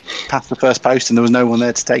near past the first post, and there was no one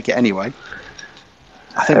there to take it anyway.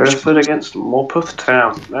 I think Hereford against Morpeth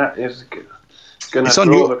Town. That is going to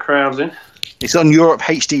draw the crowds in. It's on Europe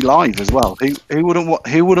HD Live as well. Who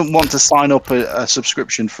wouldn't want to sign up a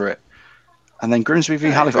subscription for it? And then Grimsby v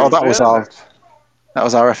Halifax. Oh, that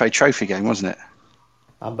was our FA Trophy game, wasn't it?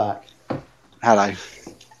 I'm back. Hello.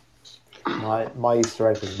 My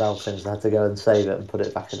Easter egg was melting, so I had to go and save it and put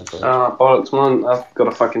it back in the fridge. Bollocks, man! I've got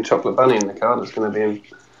a fucking chocolate bunny in the car that's going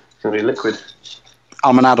to be liquid.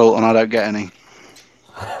 I'm an adult and I don't get any.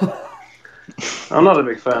 I'm not a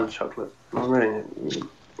big fan of chocolate. I'm really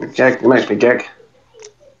it makes me gag.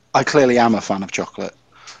 I clearly am a fan of chocolate.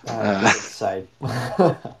 Same.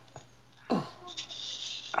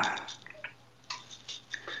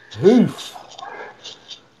 Hoof.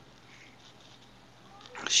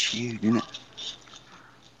 It's huge, isn't it?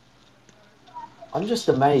 I'm just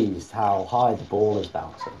amazed how high the ball is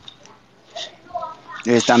bouncing.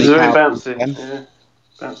 Here's Danny It's very Cowley bouncy. again. Yeah,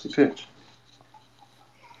 bouncy pitch.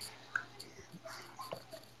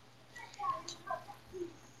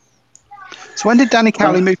 So when did Danny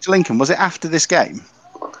Cowley move to Lincoln? Was it after this game?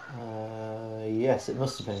 Yes, it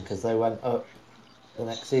must have been, because they went up the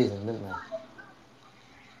next season, didn't they?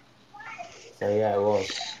 So yeah, it was.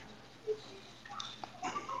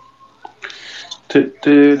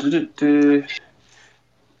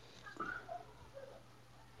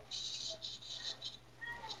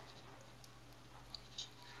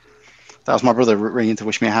 That was my brother ringing to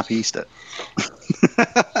wish me a happy Easter.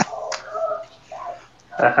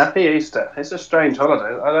 A happy Easter. It's a strange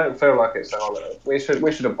holiday. I don't feel like it's a holiday. We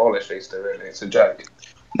should abolish Easter, really. It's a joke.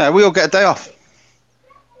 No, we all get a day off.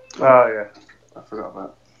 Oh, yeah. I forgot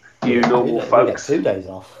about that. You normal folks. We get 2 days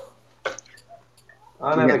off.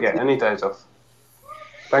 I never get any days off.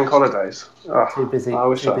 Bank holidays. Oh, Too busy. I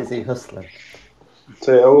wish Too I. busy hustling.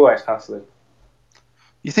 So always hustling.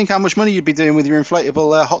 You think how much money you'd be doing with your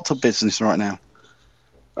inflatable hot tub business right now?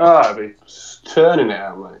 Oh, I'd be churning it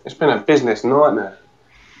out, mate. It's been a business nightmare.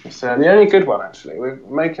 It's the only good one, actually. We're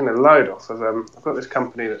making a load off of. I've got this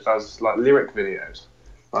company that does like lyric videos,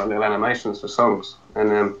 like little animations for songs,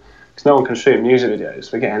 and because no one can shoot music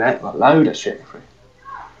videos, we're getting a load of shit for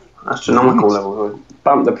astronomical Nice. level. We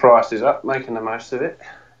bump the prices up, making the most of it,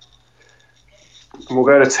 and we'll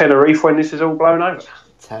go to Tenerife when this is all blown over.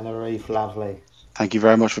 Tenerife, lovely. Thank you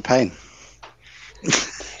very much for paying.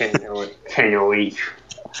 Tenerife.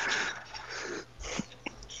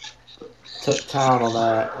 Took town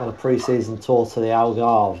on a pre-season tour to the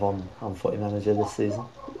Algarve on Footy Manager this season.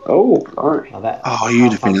 Oh, blimey. I bet Oh,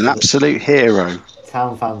 you'd have been an absolute hero.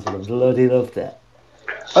 town fans would have bloody loved it.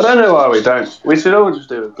 I don't know why we don't. We should all just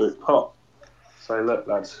do a group pot. So look,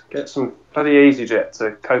 lads, get some bloody EasyJet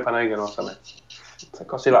to Copenhagen or something. It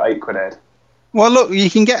costs you like £8 head. Well, look, you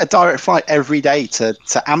can get a direct flight every day to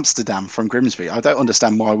Amsterdam from Grimsby. I don't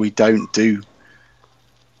understand why we don't do.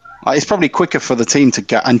 Like, it's probably quicker for the team to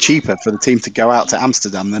go and cheaper for the team to go out to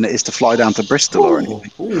Amsterdam than it is to fly down to Bristol or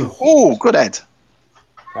anything. Oh, good Ed.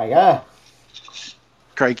 There you go.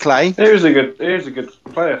 Craig Clay. He was a good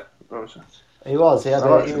player. He was. He had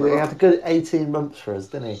I he liked him. had a good 18 months for us,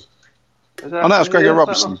 didn't he? Oh, no, that was Gregor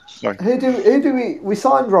Robertson. Sorry. Who do we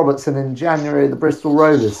signed Robertson in January of the Bristol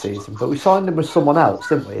Rovers season, but we signed him with someone else,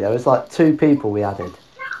 didn't we? There was like 2 people we added.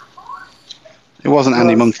 It wasn't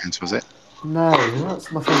Andy Monkhouse, was it? No,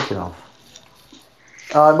 what's am I thinking of?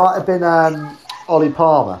 It might have been Ollie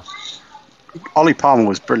Palmer. Ollie Palmer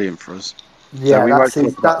was brilliant for us. Yeah, So we won't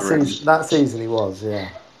talk about the rest. that season he was, yeah.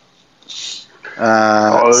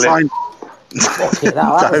 Signed. Fucking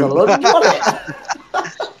hell, that was a lunge, wasn't it?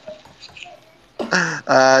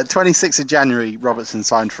 26th of January, Robertson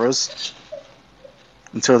signed for us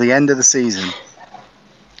until the end of the season.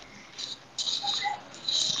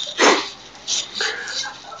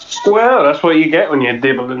 Well, that's what you get when you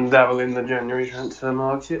dibble and dabble in the January transfer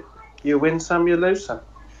market. You win some, you lose some.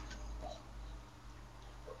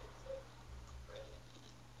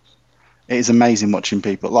 It is amazing watching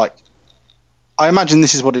people. Like, I imagine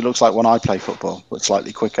this is what it looks like when I play football, but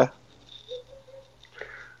slightly quicker.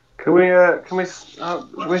 We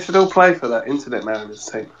should all play for that Internet Mariners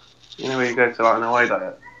team. You know where you go to like an away day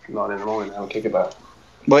at 9 in the morning and have a kick about.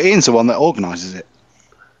 Well, Ian's the one that organises it.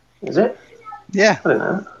 Is it? Yeah. I didn't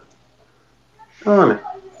know that. Oh,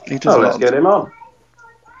 He does let's get him on.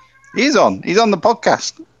 He's on. He's on the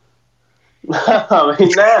podcast. I mean,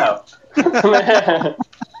 now.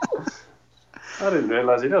 I didn't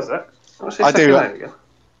realise he does that. What's his second name again?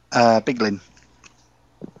 Biglin.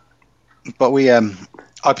 But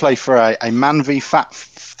I play for a man v fat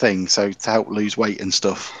thing, so to help lose weight and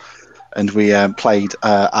stuff. And we played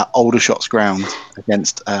at Aldershot's ground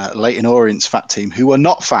against Leighton Orient's fat team, who were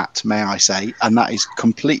not fat, may I say, and that is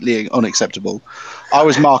completely unacceptable. I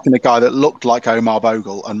was marking a guy that looked like Omar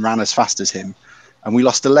Bogle and ran as fast as him, and we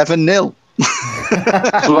lost 11-0.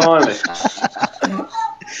 Blimey.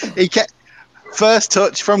 He kept first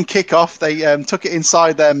touch from kickoff. They took it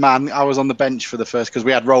inside their man. I was on the bench for the first because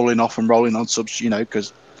we had rolling off and rolling on subs,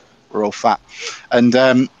 because we're all fat,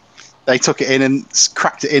 and they took it in and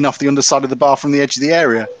cracked it in off the underside of the bar from the edge of the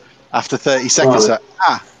area after 30 seconds. So,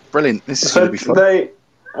 brilliant! This is going to be fun. They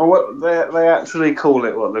actually call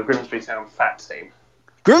it what, the Grimsby Town Fat Team.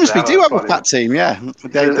 Grimsby do have a fat team, yeah. Is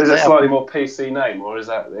it a slightly more PC name, or is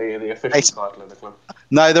that the official title of the club?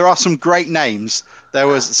 No, there are some great names.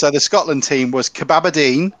 The Scotland team was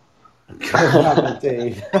Kebabadeen.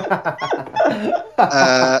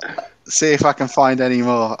 See if I can find any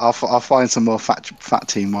more. I'll find some more fat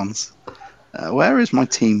team ones. Where is my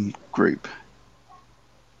team group?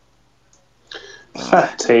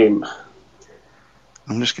 Fat team.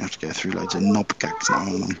 I'm just going to have to go through loads of knob gags now.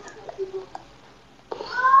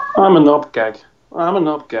 I'm a knob gag. What's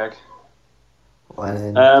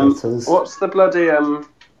the bloody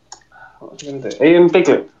what was I going to do? Ian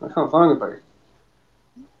Biglin. I can't find the buddy.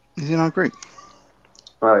 Is he in our group?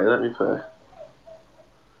 Right, let me put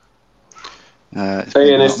it.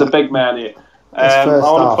 Ian is the big man here. I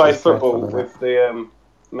want to play football with the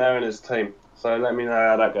Mariners team, so let me know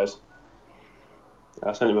how that goes.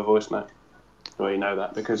 I'll send him a voice note. Well, you know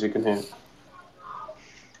that because you can hear it.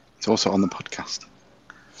 It's also on the podcast.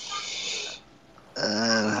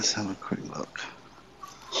 Let's have a quick look.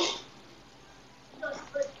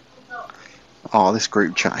 Oh, this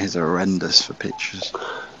group chat is horrendous for pictures.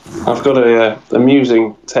 I've got a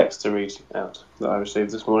amusing text to read out that I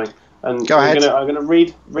received this morning. And Go ahead. I'm going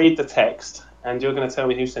to read the text, and you're going to tell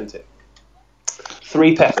me who sent it.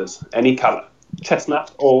 3 peppers, any colour,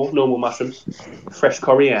 chestnut or normal mushrooms, fresh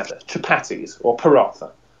coriander, chapatis or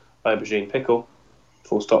paratha, aubergine pickle,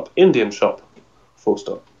 full stop, Indian shop, full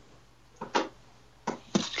stop.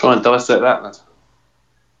 Try and dissect that, lad.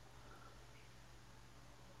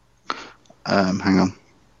 Hang on.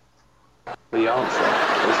 The answer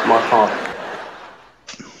is my father.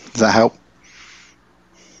 Does that help?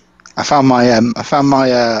 I found my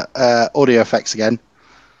audio effects again.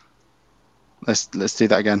 Let's do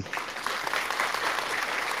that again.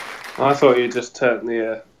 I thought you just turned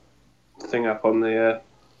the thing up on the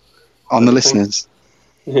listeners.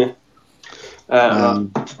 Yeah.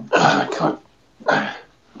 Um, Right. A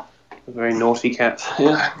very naughty cat.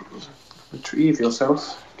 Yeah. Retrieve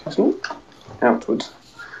yourself, Castle. Outwards.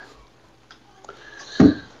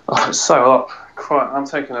 Oh, it's so hot. Quite. I'm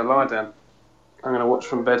taking a lie down. I'm going to watch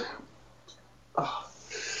from bed. Oh.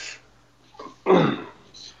 I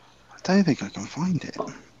don't think I can find it.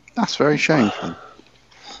 That's very shameful.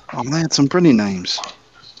 Oh, they had some brilliant names.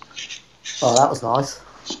 Oh, that was nice.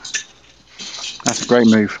 That's a great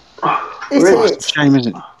move. Is Really? it? Shame,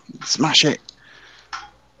 isn't it? Smash it.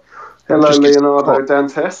 Hello, Just gets Leonardo caught.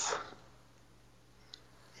 Dantes.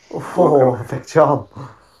 Oh, Big John.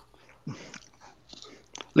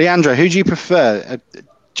 Leandro, who do you prefer?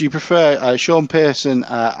 Do you prefer Sean Pearson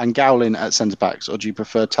and Gowlin at centre backs, or do you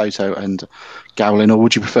prefer Toto and Gowlin, or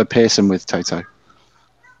would you prefer Pearson with Toto?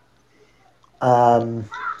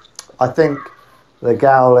 I think the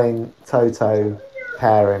Gowling Toto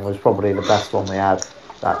pairing was probably the best one we had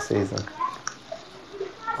that season.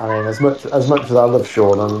 I mean, as much as I love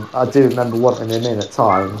Sean, and I do remember wanting him in at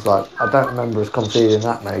times, like I don't remember us conceding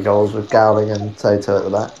that many goals with Gowling and Toto at the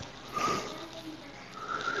back.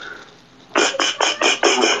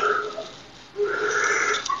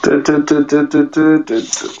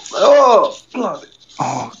 Oh, bloody.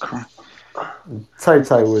 Oh, crap.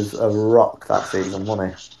 Toto was a rock that season,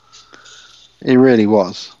 wasn't he? He really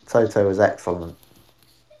was. Toto was excellent.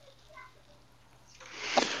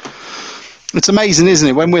 It's amazing, isn't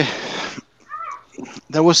it?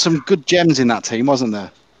 There was some good gems in that team, wasn't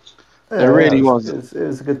there? There really was. It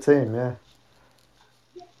was a good team, yeah.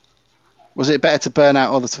 Was it better to burn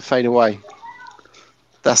out or to fade away?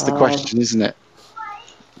 That's the question, isn't it?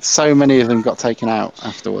 So many of them got taken out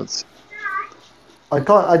afterwards.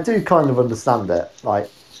 I do kind of understand it. Like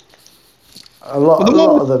a lot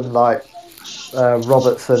of them, like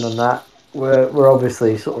Robertson and that, were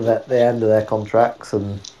obviously sort of at the end of their contracts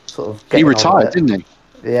and sort of He getting on a retired, bit. didn't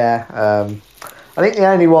he? Yeah. I think the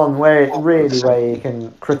only one where you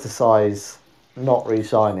can criticise not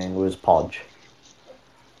re-signing was Podge.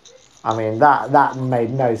 I mean that made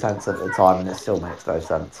no sense at the time, and it still makes no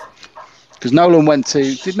sense. Because Nolan went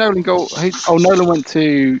to. Did Nolan go? Nolan went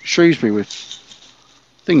to Shrewsbury with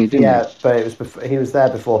Thingy, didn't he? Yeah, but it was he was there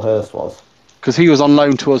before Hurst was. Because he was on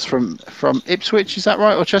loan to us from Ipswich, is that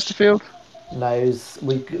right, or Chesterfield? No,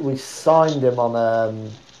 we signed him on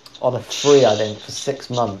a free, I think, for 6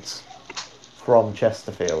 months from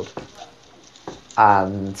Chesterfield,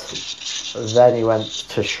 and then he went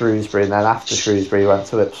to Shrewsbury, and then after Shrewsbury, he went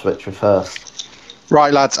to Ipswich with Hurst.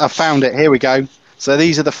 Right, lads, I found it. Here we go. So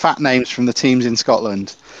these are the fat names from the teams in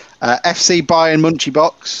Scotland: FC Bayern Munchie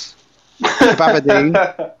Box, Kebabadine,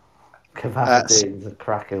 Kebabadine's a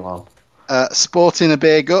cracking one. Sporting a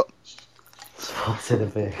Beer Gut, Spotted a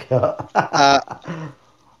big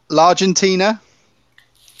L'Argentina,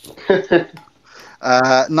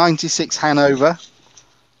 96 Hanover,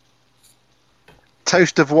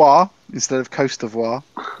 Toast d'Ivoire instead of Coast d'Ivoire,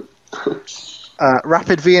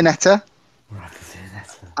 Rapid Viennetta,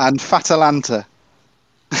 and Fatalanta.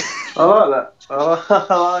 I like that.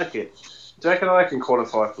 I like it. Do you reckon I can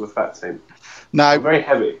qualify for the fat team? No, I'm very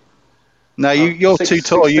heavy. no, you're too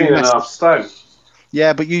tall. 16 and a half stone.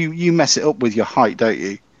 Yeah, but you mess it up with your height, don't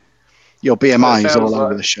you? Your BMI is all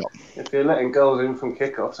over the shop. If you're letting goals in from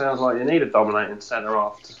kickoff, sounds like you need a dominating centre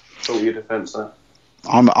half to sort your defence out.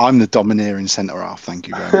 I'm the domineering centre half. Thank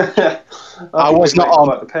you very much. I was not on.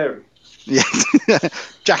 Quite the pairing. Yeah,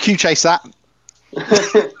 Jack, you chase that.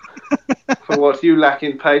 For what you lack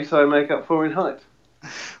in pace, I make up for in height.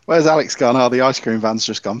 Where's Alex gone? Oh, the ice cream van's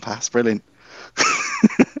just gone past. Brilliant.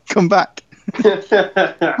 Come back. Yeah,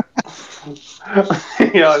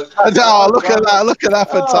 look at that! Look at that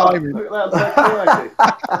for timing. Look at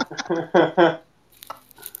that.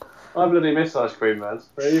 I bloody miss ice cream vans.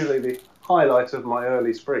 They're usually the highlight of my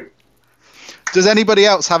early spring. Does anybody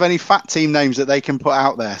else have any fat team names that they can put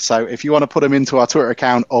out there? So if you want to put them into our Twitter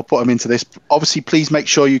account or put them into this, obviously please make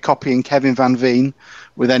sure you copy in Kevin Van Veen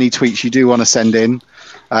with any tweets you do want to send in.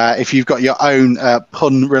 If you've got your own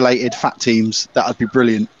pun-related fat teams, that would be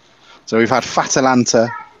brilliant. So we've had Fatalanta,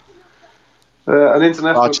 An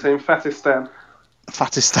international Argent- team, Fatistan.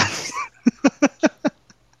 Fatistan.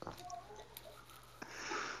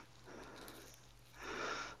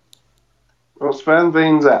 What's Van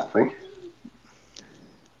Veen's at, I think?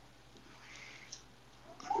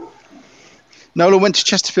 Nolan went to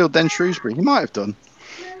Chesterfield, then Shrewsbury. He might have done.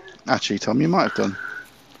 Actually, Tom, you might have done.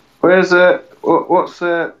 Where's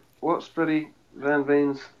what's bloody Van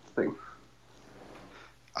Veen's thing?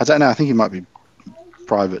 I don't know. I think he might be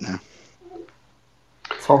private now.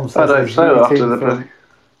 Tom I says don't so after the bloody.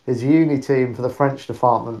 his uni team for the French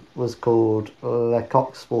department was called Le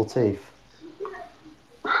Coq Sportif.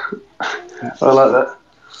 I like that.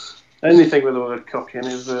 Anything with the word cock in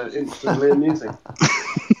is instantly amusing.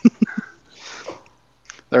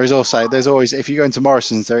 There's always, if you go into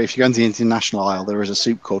Morrison's, if you go into the international aisle, there is a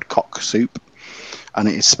soup called cock soup, and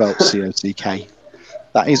it is spelt COCK.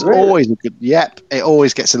 That is Really? always a good. Yep, it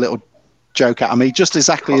always gets a little joke out of me, just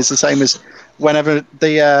exactly as the same as whenever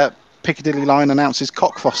the Piccadilly line announces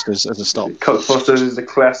Cockfosters as a stop. Cockfosters is the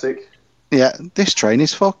classic. Yeah, this train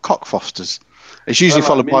is for Cockfosters. It's usually I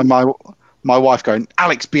like followed by my wife going,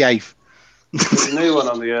 Alex, behave. There's a new one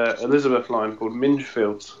on the Elizabeth line called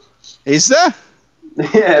Mingefields. Is there?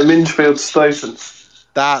 Yeah, Mingefield Station.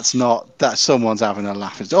 That's someone's having a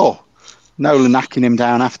laugh. It's, Nolan knacking him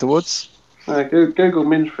down afterwards. Google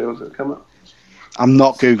Mingefields, it'll come up. I'm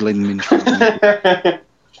not Googling Mingefield.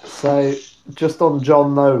 So, just on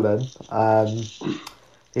John Nolan,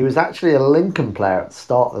 he was actually a Lincoln player at the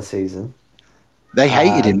start of the season. They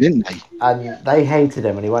hated him, didn't they? And they hated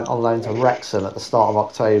him, and he went on loan to Wrexham at the start of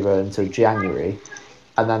October until January.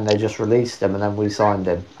 And then they just released him, and then we signed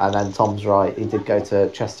him. And then Tom's right, he did go to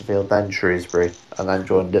Chesterfield, then Shrewsbury, and then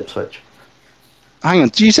joined Ipswich. Hang on,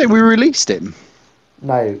 did you say we released him?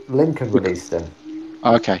 No, Lincoln released him.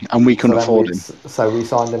 Okay, and we couldn't afford him. So we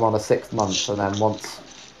signed him on a 6 month, and then once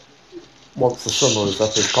the summer was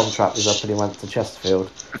up, his contract was up, and he went to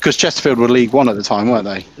Chesterfield. Because Chesterfield were League One at the time, weren't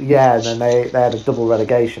they? Yeah, and then they had a double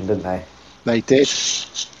relegation, didn't they? They did.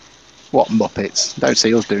 What muppets? Don't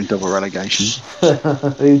see us doing double relegation.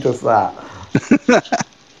 Who does that?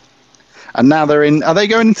 And now they're in. Are they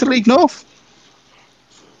going into League North?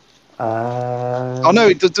 Oh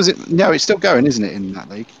no, does it? No, it's still going, isn't it, in that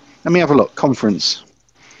league? Let me have a look. Conference,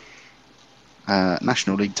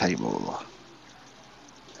 National League table.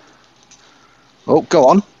 Oh, go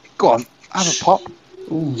on, have a pop.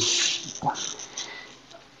 Ooh.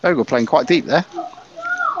 Bogle playing quite deep there,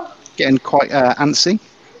 getting quite antsy.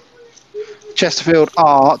 Chesterfield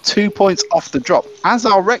are 2 points off the drop, as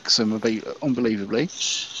are Wrexham, unbelievably.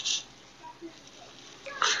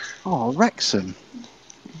 Oh, Wrexham.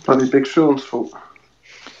 Bloody Big Sean's fault.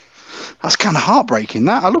 That's kind of heartbreaking,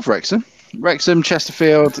 that. I love Wrexham. Wrexham,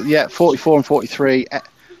 Chesterfield, 44 and 43.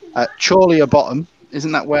 Chorley are bottom.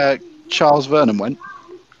 Isn't that where Charles Vernon went?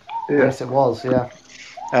 Yeah. Yes, it was, yeah.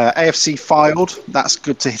 AFC filed. That's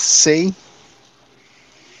good to see.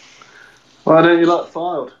 Why don't you like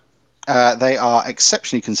filed? They are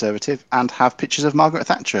exceptionally conservative and have pictures of Margaret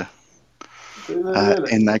Thatcher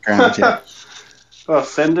Really? in their ground, yeah. Well,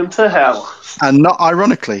 send them to hell. And not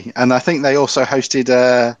ironically, and I think they also hosted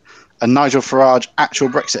a Nigel Farage actual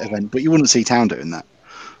Brexit event, but you wouldn't see Town doing that.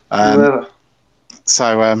 Never.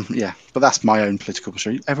 So, but that's my own political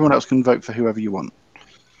position. Everyone else can vote for whoever you want.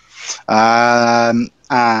 And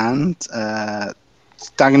Dagenham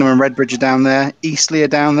and Redbridge are down there. Eastleigh are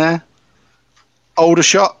down there.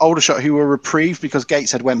 Aldershot, who were reprieved because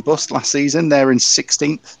Gateshead went bust last season. They're in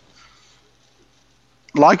 16th.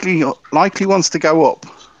 Likely wants to go up.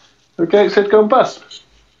 The Gateshead gone bust.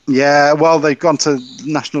 Yeah, well, they've gone to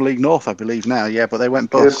National League North, I believe, now. Yeah, but they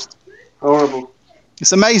went bust. Yes. Horrible.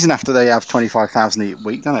 It's amazing after they have 25,000 a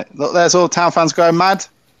week, doesn't it? Look, there's all the Town fans going mad.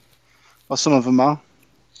 Well, some of them are.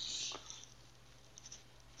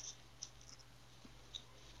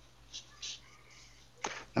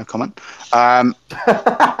 No comment.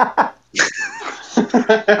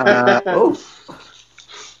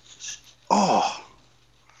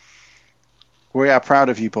 We are proud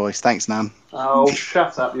of you, boys. Thanks, Nan. Oh,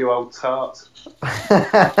 shut up, you old tart.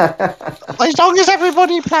 As long as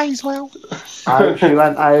everybody plays well. She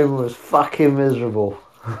went home and was fucking miserable.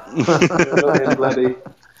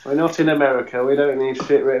 We're not in America. We don't need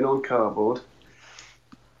shit written on cardboard.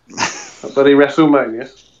 Bloody WrestleMania.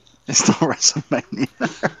 It's not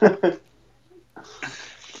WrestleMania.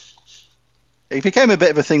 It became a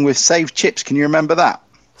bit of a thing with Save Chips. Can you remember that?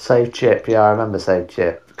 Save Chip, yeah, I remember Save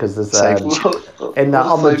Chip because there's Save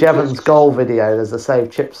on the Jevons goal video. There's a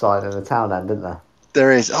Save Chip sign in the town end, isn't there?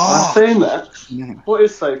 There is. I've seen that. Yeah. What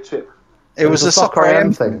is Save Chip? It was a Soccer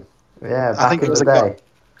AM thing. Yeah, I think back in it was the day.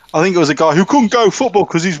 I think it was a guy who couldn't go football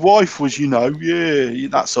because his wife was,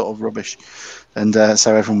 that sort of rubbish. And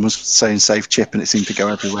so everyone was saying save Chip, and it seemed to go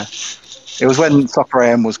everywhere. It was when Soccer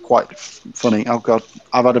AM was quite funny. Oh, God.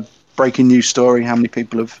 I've had a breaking news story. How many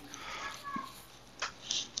people have...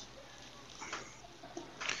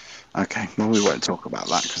 Okay, well, we won't talk about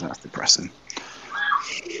that because that's depressing.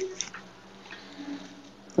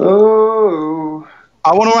 Oh.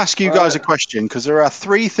 I want to ask you guys a question because there are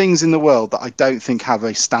 3 things in the world that I don't think have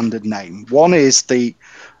a standard name. One is the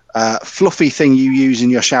fluffy thing you use in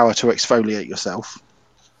your shower to exfoliate yourself.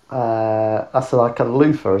 That's like a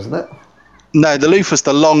loofah, isn't it? No, the loofah's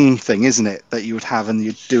the long thing, isn't it? That you would have and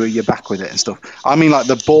you'd do your back with it and stuff. I mean, like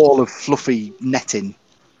the ball of fluffy netting.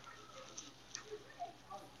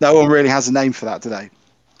 No one really has a name for that, do they?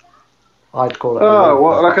 I'd call it a Oh, loofah.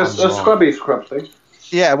 what, like but a I'm wrong. scrubby scrub thing?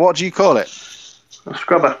 Yeah, what do you call it? A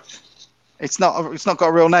scrubber. It's not got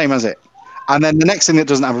a real name, has it? And then the next thing that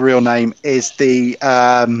doesn't have a real name is the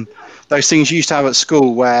those things you used to have at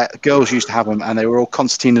school where girls used to have them and they were all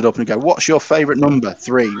concertinaed up and go, "What's your favourite number?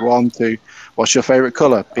 3, 1, 2. What's your favourite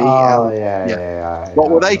colour? Oh, BL." yeah, What I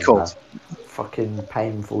were they remember. called? Fucking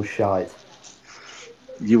painful shite.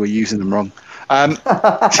 You were using them wrong. And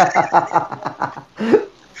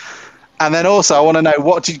then also, I want to know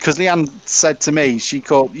because Leanne said to me, she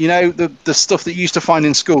called, the stuff that you used to find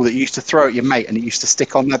in school that you used to throw at your mate and it used to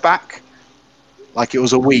stick on their back like it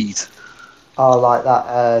was a weed. Oh, like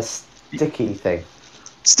that sticky thing.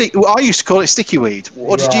 Well, I used to call it sticky weed.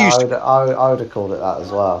 What did you Yeah, use to I would have called it that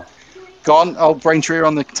as well. go on? Oh, Braintree are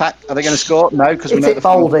on the attack. Are they going to score? No, because we Hit know it, the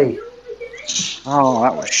final. Baldy. Oh,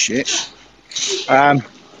 that was shit. God,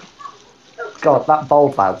 that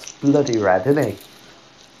bold lad's bloody red, isn't he?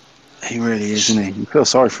 He really is, isn't he? You feel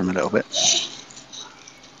sorry for him a little bit.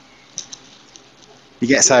 He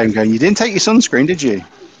gets home going, "You didn't take your sunscreen, did you?"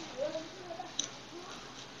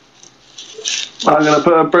 I'm going to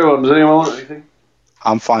put a brew on. Does anyone want anything?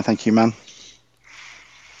 I'm fine, thank you, man.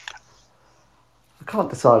 I can't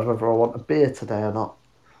decide whether I want a beer today or not.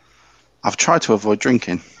 I've tried to avoid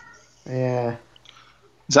drinking. Yeah.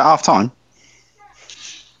 Is that half time?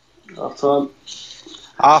 Half time.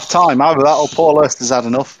 Half time. Either that or Paul Hurst has had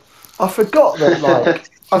enough. I forgot that,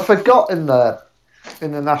 I forgot in the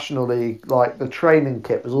National League, the training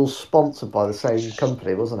kit was all sponsored by the same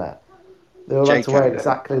company, wasn't it? They were meant to wear Jacob.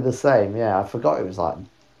 exactly the same. Yeah, I forgot it was like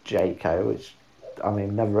Jayco, which, I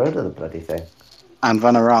mean, never heard of the bloody thing. And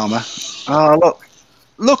Vanarama. Oh,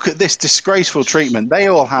 look at this disgraceful treatment. They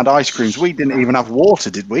all had ice creams. We didn't even have water,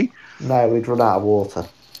 did we? No, we'd run out of water.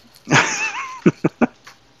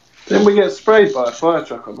 Didn't we get sprayed by a fire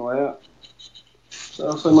truck on the way out? So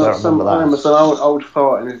I remember some old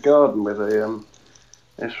fart in his garden with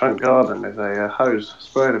his front garden with a hose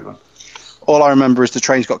sprayed everyone. All I remember is the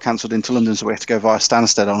trains got cancelled into London, so we had to go via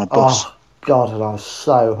Stansted on a bus. Oh, God, and I was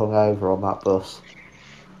so hungover on that bus.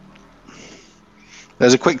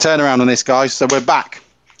 There's a quick turnaround on this, guys, so we're back.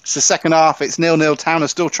 It's the second half. It's 0-0. Town are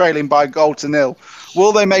still trailing by a goal to 0.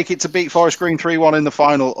 Will they make it to beat Forest Green 3-1 in the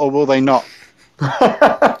final, or will they not? Peter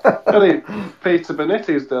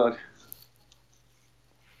Benitti's died.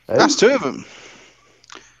 That's 2 of them.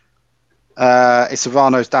 It's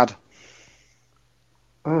Ivano's dad.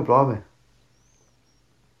 Oh, blimey.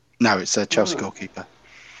 No, it's a Chelsea goalkeeper.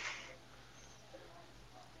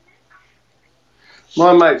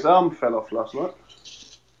 My mate's arm fell off last night.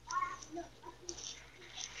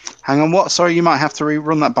 Hang on, what? Sorry, you might have to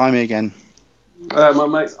rerun that by me again. My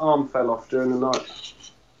mate's arm fell off during the night.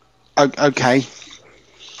 Okay.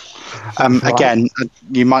 Again,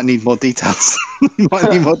 you might need more details.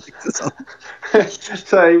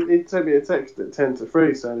 So he sent me a text at 10 to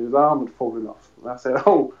 3 saying his arm had fallen off. And I said,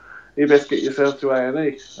 "Oh, you best get yourself to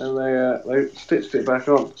A&E." And they stitched it back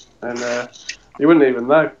on. And you wouldn't even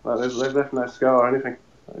know. They've left no scar or anything.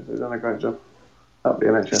 They've done a great job. Up the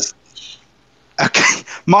NHS. Okay.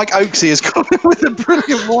 Mike Oaksey has come in with a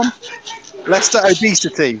brilliant one. Leicester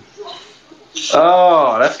obesity.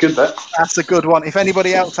 Oh, that's good, That's a good one. If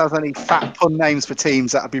anybody else has any fat pun names for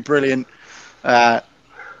teams, that would be brilliant. I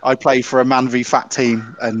play for a Man v Fat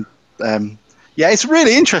team, and it's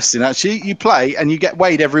really interesting, actually. You play, and you get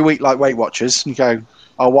weighed every week like Weight Watchers. You go,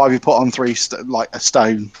 "Oh, why have you put on 3 like a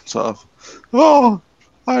stone?" Sort of. Oh,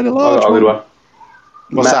 I had a large one. One.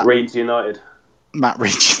 What's that? Reed's United. Matt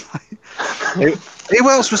Reed. Who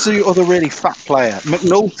else was the other really fat player?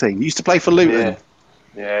 McNulty. He used to play for Luton.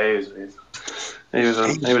 Yeah, he was a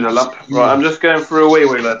lump. Right, I'm just going for a wee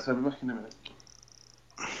lads. I'll be back in a minute.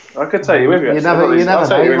 I could take you with you. You never know.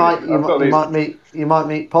 You might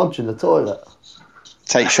meet Podge in the toilet.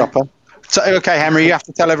 Take shopper. So, okay, Henry, you have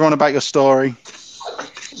to tell everyone about your story.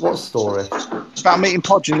 What story? It's about meeting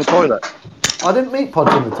Podge in the toilet. I didn't meet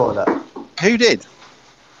Podge in the toilet. Who did?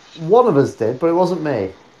 One of us did, but it wasn't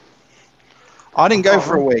me. I didn't go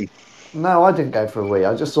for a wee. No, I didn't go for a wee.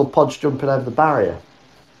 I just saw Podge jumping over the barrier.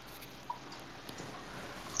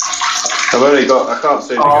 I can't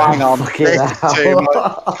see the Hang on. Fucking This is too hell. much.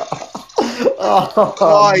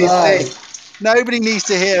 Oh, You no. see, nobody needs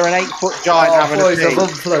to hear an 8-foot giant having a Boys, pee.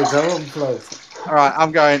 I've unplugged. All right,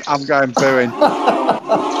 I'm going booing.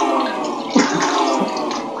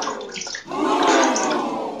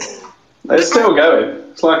 It's still going.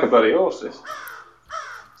 It's like a bloody horse. This.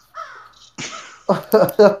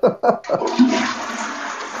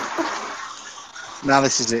 Now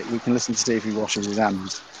this is it. We can listen to see if he washes his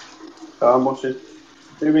hands. I'm watching.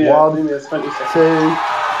 Do me One, a 20 seconds. 2,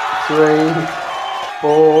 3,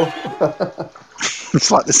 4. It's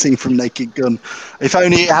like the scene from Naked Gun. If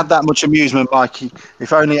only it had that much amusement, Mikey.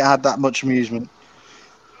 If only it had that much amusement.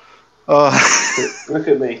 Oh, Look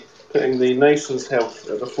at me, putting the nation's health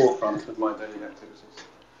at the forefront of my daily activities.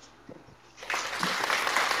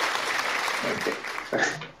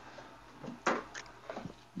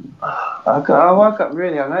 I woke up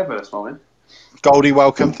really hungover this morning. Goldie,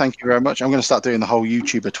 welcome. Thank you very much. I'm going to start doing the whole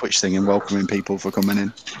YouTuber Twitch thing and welcoming people for coming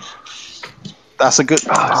in. That's a good...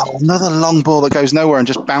 another long ball that goes nowhere and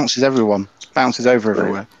just bounces everyone. Bounces over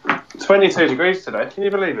everywhere. 22 degrees today. Can you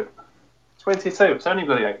believe it? 22. It's only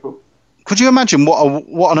bloody April. Could you imagine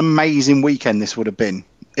what an amazing weekend this would have been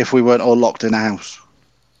if we weren't all locked in a house?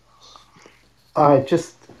 I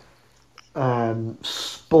just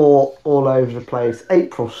sport all over the place.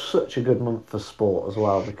 April's such a good month for sport as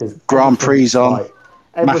well because Grand Prix on,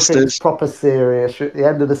 everything's Masters. proper serious. At the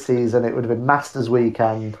end of the season, it would have been Masters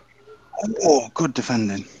weekend. Oh, good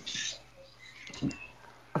defending.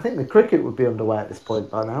 I think the cricket would be underway at this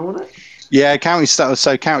point by now, wouldn't it? Yeah, county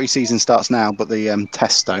season starts now, but the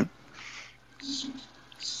tests don't.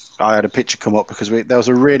 I had a picture come up because there was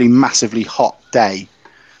a really massively hot day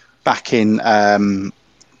back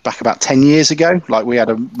about 10 years ago. Like we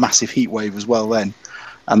had a massive heat wave as well then,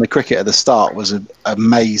 and the cricket at the start was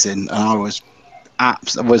amazing. And I was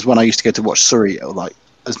when I used to go to watch Surrey like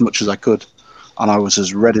as much as I could, and I was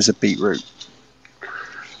as red as a beetroot.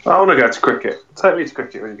 I want to go to cricket. Take me to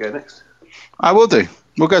cricket when you go next. I will do.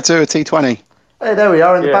 We'll go to a T20. Hey, there we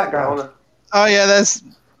are in the background. Oh yeah, there's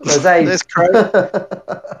Abe. There's Crow.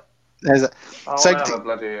 There's a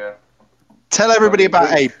bloody. Tell everybody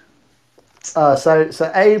about Abe.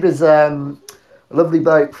 So Abe is a lovely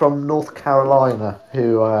bloke from North Carolina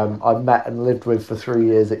who I met and lived with for 3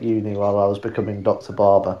 years at uni while I was becoming Dr.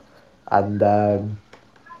 Barber, and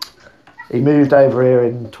he moved over here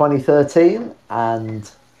in 2013, and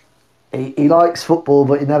he likes football,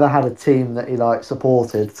 but he never had a team that he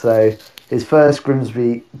supported. So his first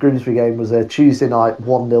Grimsby game was a Tuesday night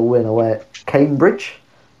 1-0 win away at Cambridge,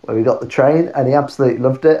 where we got the train, and he absolutely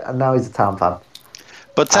loved it, and now he's a town fan.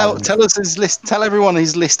 But tell us his list. Tell everyone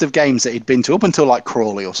his list of games that he'd been to up until like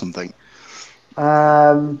Crawley or something.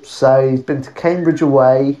 So he's been to Cambridge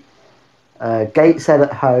away, Gateshead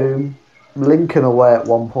at home, Lincoln away at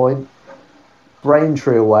one point,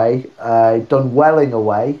 Braintree away. He'd done Welling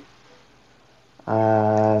away.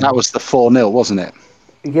 That was the 4-0, wasn't it?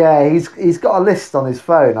 Yeah, he's got a list on his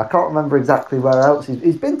phone. I can't remember exactly where else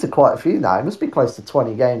he's been to. Quite a few now. He must be close to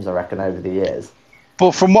 20 games, I reckon, over the years.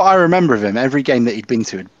 But from what I remember of him, every game that he'd been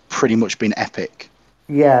to had pretty much been epic.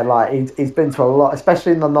 Yeah, he's been to a lot,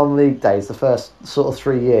 especially in the non-league days, the first sort of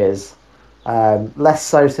 3 years. Less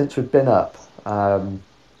so since we've been up. I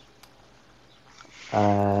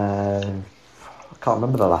can't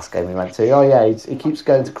remember the last game we went to. Oh yeah, he keeps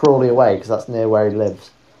going to Crawley away because that's near where he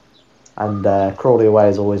lives. And Crawley away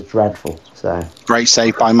is always dreadful. So great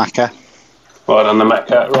save by Macca. Well done, the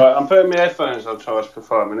Macca. Right, I'm putting my headphones on charge for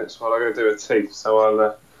 5 minutes while I go do a tea. So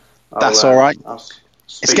I'll that's all right.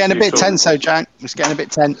 It's getting a bit tense, though, Jack. It's getting a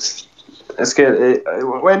bit tense. Let's get it.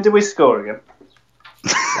 When do we score again?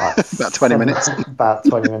 About 20 minutes. About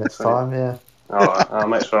 20 minutes time, yeah. All right, I'll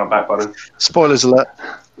make sure I'm back by then. Spoilers alert.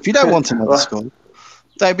 If you don't want to know the score,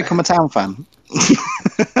 don't become a town fan.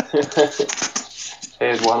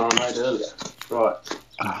 Here's one I made earlier. Right.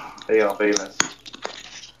 BRB list.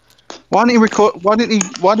 Why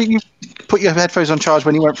didn't you put your headphones on charge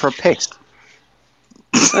when you went for a piss?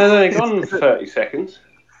 They've only gone 30 seconds.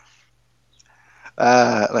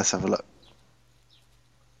 Let's have a look.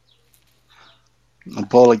 The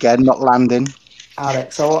ball again, not landing.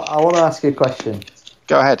 Alex, I want to ask you a question.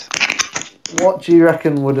 Go ahead. What do you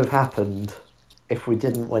reckon would have happened if we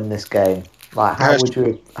didn't win this game? Like,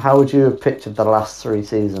 how would you have pictured the last 3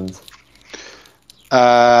 seasons?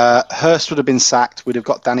 Hurst would have been sacked. We'd have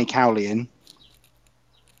got Danny Cowley in.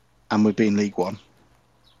 and we'd be in League One.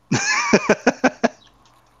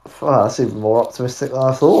 Well, that's even more optimistic than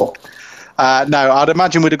I thought. No, I'd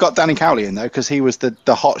imagine we'd have got Danny Cowley in, though, because he was the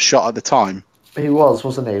hot shot at the time. He was,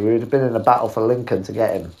 wasn't he? We would have been in a battle for Lincoln to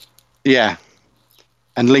get him. Yeah.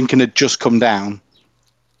 And Lincoln had just come down,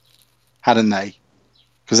 hadn't they?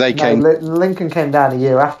 Because they came... Lincoln came down a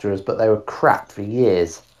year after us, but they were crap for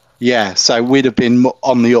years. Yeah, so we'd have been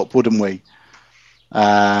on the up, wouldn't we?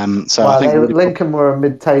 I think Lincoln were a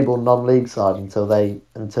mid-table non-league side until the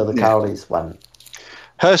Cowleys went.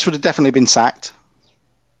 Hurst would have definitely been sacked.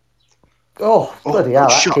 Oh, bloody hell,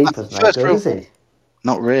 that keeper's no good, is he?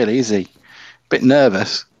 Not really, is he? Bit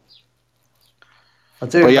nervous. I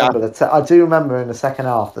do remember in the second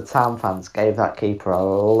half, the town fans gave that keeper a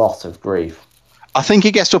lot of grief. I think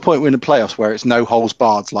it gets to a point in the playoffs where it's no holes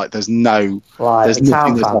barred. Like the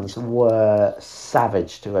town fans were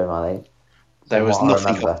savage to him. I think there was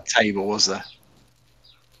nothing on the table, was there?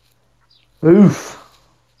 Oof.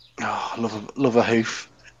 Oh, love a hoof.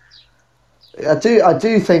 I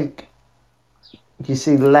do think you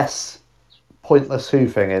see less pointless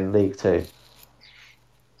hoofing in League Two.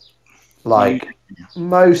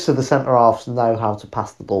 Most of the centre halves know how to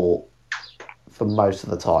pass the ball for most of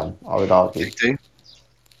the time, I would argue. They do.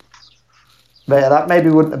 But that maybe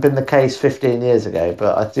wouldn't have been the case 15 years ago,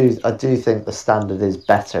 but I do think the standard is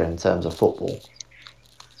better in terms of football.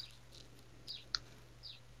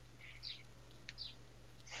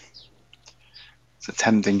 It's a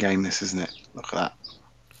tempting game, this, isn't it? Look at that.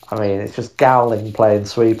 I mean, it's just Gowling playing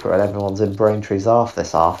sweeper and everyone's in Braintree's half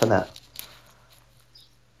this half, isn't it?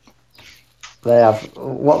 They have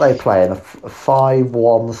what they play in a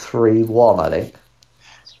 5-1-3-1, I think.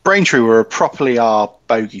 Braintree were properly our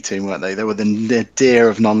bogey team, weren't they? They were the nadir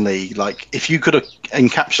of non-league. Like, if you could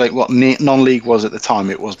encapsulate what non-league was at the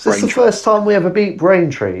time, it was Braintree. Is this the first time we ever beat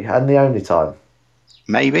Braintree and the only time?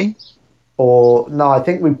 Maybe. Or, no, I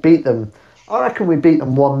think we beat them. I reckon we beat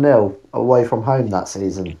them 1-0 away from home that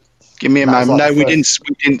season. Give me a moment. No, we didn't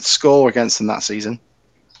score against them that season.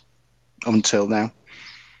 Until now.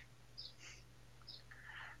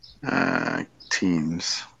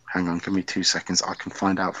 Teams. Hang on, give me 2 seconds. I can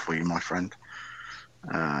find out for you, my friend.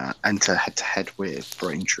 Enter head-to-head with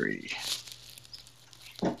Braintree.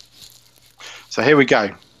 So here we go.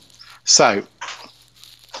 So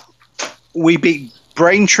we beat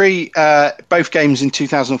Braintree both games in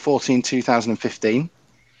 2014, 2015.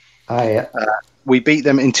 Oh, yeah. We beat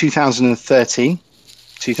them in 2013,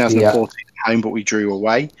 2014 at home, but we drew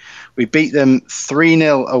away. We beat them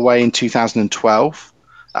 3-0 away in 2012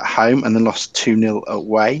 at home and then lost 2-0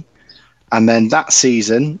 away. And then that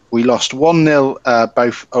season, we lost 1-0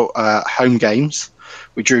 both home games.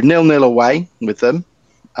 We drew 0-0 away with them.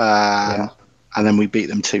 And then we beat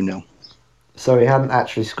them 2-0. So we hadn't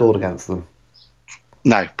actually scored against them?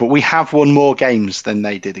 No, but we have won more games than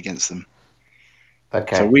they did against them.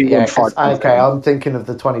 Okay. So we won 5. Okay, I'm thinking of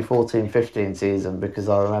the 2014-15 season because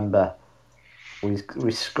I remember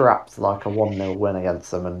we scrapped like a 1-0 win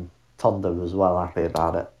against them and Tonda was well happy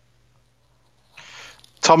about it.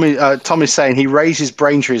 Tom is saying he raises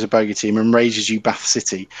Braintree as a bogey team and raises you Bath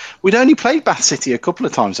City. We'd only played Bath City a couple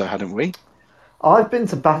of times though, hadn't we? I've been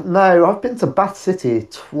to Bath City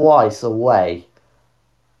twice away.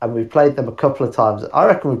 And we played them a couple of times. I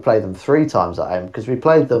reckon we played them 3 times at home because we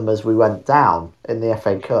played them as we went down in the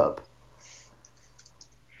FA Cup.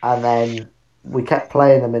 And then we kept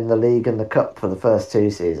playing them in the league and the cup for the first 2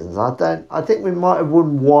 seasons. I think we might have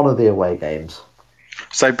won one of the away games.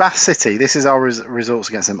 So Bath City, this is our results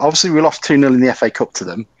against them. Obviously, we lost 2-0 in the FA Cup to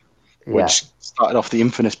them, which started off the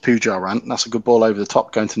infamous Pujar rant. That's a good ball over the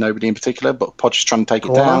top, going to nobody in particular, but Podge is trying to take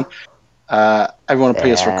it down. Everyone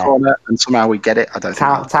appeals for a corner, and somehow we get it. I don't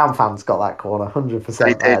think Town fans got that corner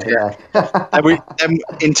 100%. Didn't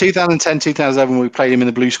they? In 2010, 2011, we played him in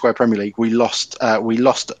the Blue Square Premier League. We lost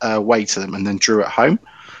away to them and then drew at home.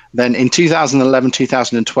 Then in 2011,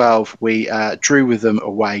 2012, we drew with them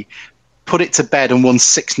away, put it to bed and won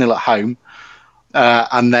 6-0 at home,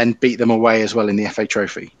 and then beat them away as well in the FA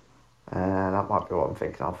Trophy. That might be what I'm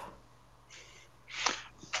thinking of.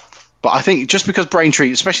 But I think just because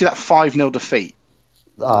Braintree, especially that 5-0 defeat.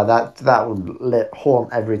 That would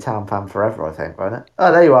haunt every town fan forever, I think, won't it?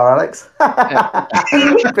 Oh, there you are, Alex. Yeah.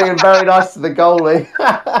 Being very nice to the goalie.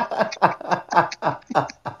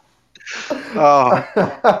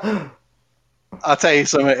 I'll tell you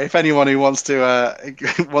something. If anyone who wants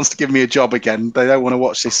to give me a job again, they don't want to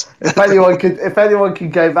watch this. If anyone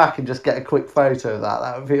could go back and just get a quick photo of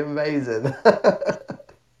that would be amazing.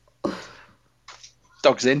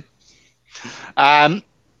 Dog's in.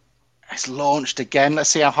 It's launched again. Let's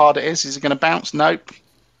see how hard it is. Is it going to bounce? Nope.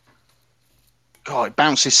 God, it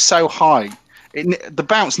bounces so high. The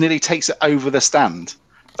bounce nearly takes it over the stand.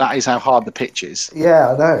 That is how hard the pitch is.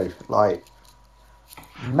 Yeah, I know. Like,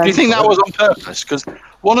 Do you think that mental, was isn't on purpose? Because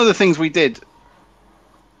one of the things we did,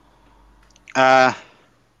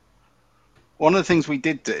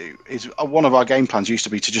 do is one of our game plans used to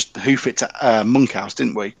be to just hoof it to Monkhouse,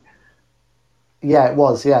 didn't we? Yeah, it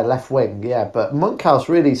was. Yeah, left wing. Yeah, but Monkhouse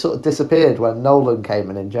really sort of disappeared when Nolan came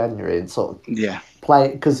in January and sort of Yeah,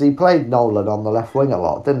 played because he played Nolan on the left wing a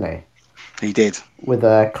lot, didn't he? he did. With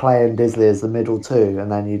Clay and Disley as the middle two,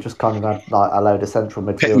 and then you just kind of had like a load of central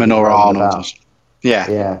Pittman midfielders or roaming Arnold. about.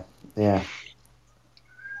 Yeah. Yeah, yeah.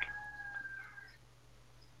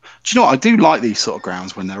 Do you know what? I do like these sort of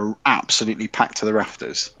grounds when they're absolutely packed to the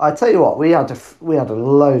rafters. I tell you what, we had a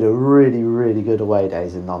load of really really good away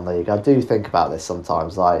days in non-league. I do think about this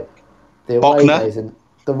sometimes. Like the away Bogner, days in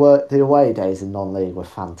the away days in non-league were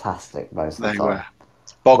fantastic most of they the time. were.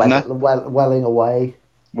 Bogner, Welling away,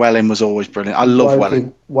 Welling was always brilliant. I love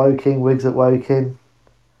Welling. Woking, Wigs at Woking.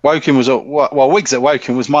 Woking was Wigs at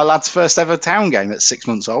Woking was my lad's first ever town game at 6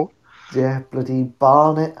 months old. Yeah, bloody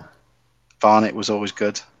Barnet, Barnet was always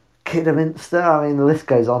good. Kidderminster. I mean, the list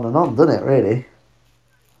goes on and on, doesn't it? Really.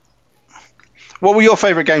 What were your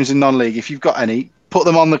favourite games in non-league? If you've got any, put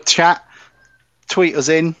them on the chat. Tweet us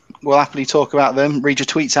in. We'll happily talk about them. Read your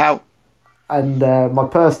tweets out. And my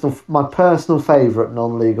personal favourite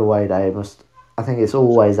non-league away day I think it's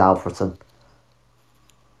always Alfreton.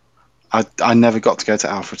 I never got to go to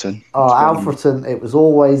Alfreton. Oh, Alfreton! It was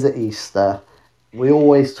always at Easter. We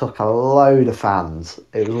always took a load of fans.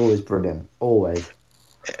 It was always brilliant. Always.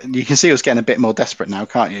 You can see us getting a bit more desperate now,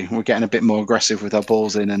 can't you? We're getting a bit more aggressive with our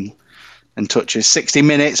balls in and touches. 60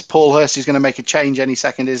 minutes. Paul Hurst is going to make a change any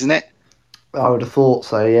second, isn't it? I would have thought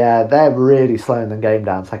so. Yeah, they're really slowing the game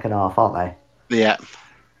down second half, aren't they? Yeah.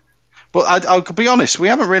 But I'll be honest, we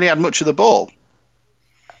haven't really had much of the ball.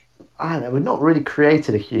 I don't know. We've not really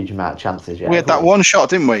created a huge amount of chances yet. We had that one shot,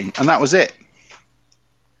 didn't we? And that was it.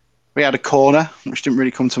 We had a corner, which didn't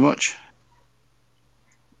really come to much.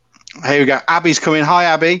 Here we go. Abby's coming. Hi,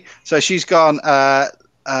 Abby. So she's gone.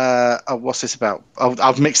 What's this about?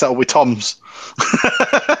 I've mixed that up with Tom's.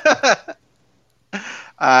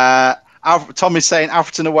 Tom is saying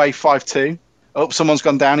Alfreton away 5-2. Oh, someone's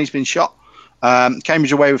gone down. He's been shot.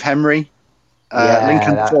 Cambridge away with Henry.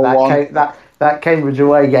 Lincoln 4-1. That Cambridge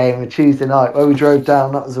away game on Tuesday night where we drove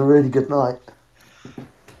down. That was a really good night.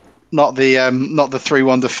 Not the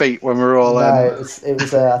 3-1 defeat when we were all. No, it was.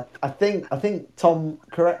 I think Tom.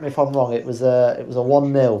 Correct me if I'm wrong. It was a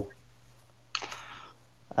 1-0.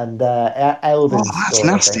 And Eldon. Oh, that's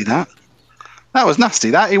scored, nasty. That was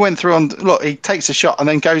nasty. That he went through on. Look, he takes a shot and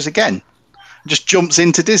then goes again. Just jumps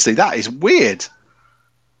into Disley. That is weird.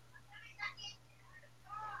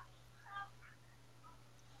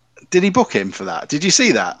 Did he book him for that? Did you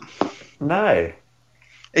see that? No.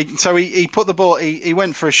 So he put the ball. He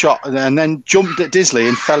went for a shot and then jumped at Disley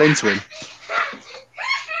and fell into him.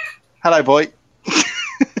 Hello, boy.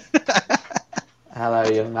 Hello,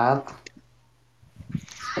 young man.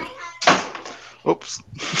 Oops.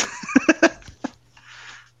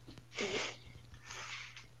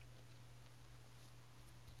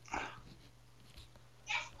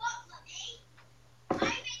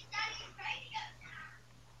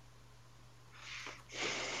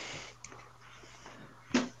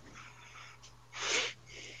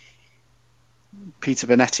 Peter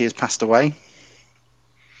Bonetti has passed away.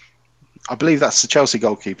 I believe that's the Chelsea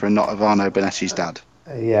goalkeeper and not Ivano Bonetti's dad.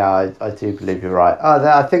 Yeah, I do believe you're right. Oh,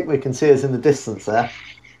 I think we can see us in the distance there.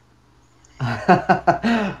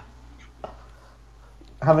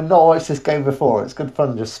 Having not watched this game before, it's good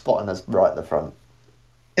fun just spotting us right at the front.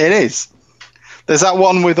 It is. There's that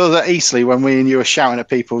one with us at Eastleigh when we and you were shouting at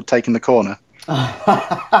people taking the corner.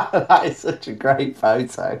 That is such a great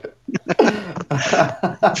photo.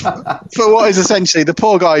 For what is essentially the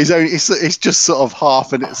poor guy is only it's just sort of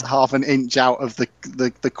half an inch out of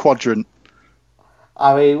the quadrant.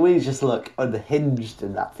 I mean, we just look unhinged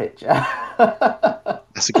in that picture.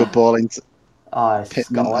 That's a good ball into. Oh, it's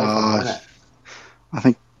just got away from him, isn't it? I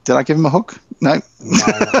think. Did I give him a hug? No. No,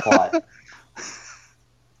 not quite.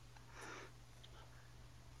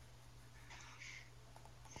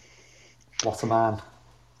 What a man.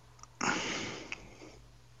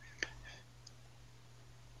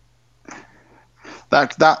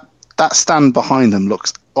 That stand behind them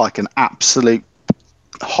looks like an absolute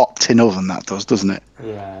hot tin oven. That does, doesn't it?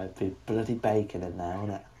 Yeah, it'd be bloody bacon in there,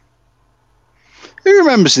 wouldn't it? Who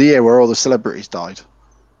remembers the year where all the celebrities died?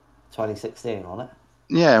 2016, wasn't it?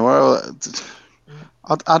 Yeah, well,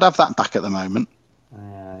 I'd have that back at the moment.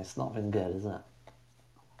 Yeah, it's not been good, is it?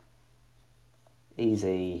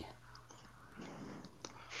 Easy.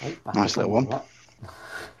 Oh, Nice little one.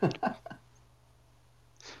 That.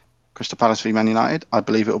 Crystal Palace v Man United. I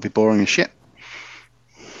believe it will be boring as shit.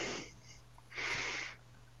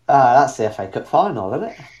 That's the FA Cup final, isn't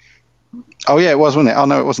it? Oh yeah, it was, wasn't it? Oh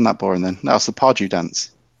no, it wasn't that boring then. That was the Pardew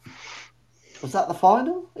dance. Was that the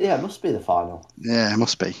final? Yeah, it must be the final. Yeah, it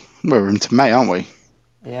must be. We're into May, aren't we?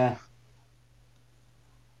 Yeah.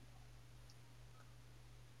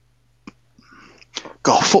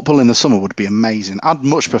 God, football in the summer would be amazing. I'd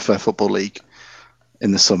much prefer Football League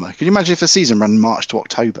in the summer. Could you imagine if the season ran March to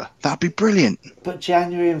October? That'd be brilliant. But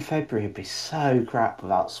January and February would be so crap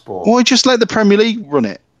without sport. Or just let the Premier League run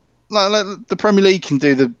it. Like the Premier League can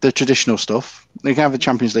do the traditional stuff. They can have the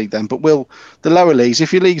Champions League then, but the lower leagues,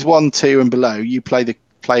 if your league's 1, 2 and below, you play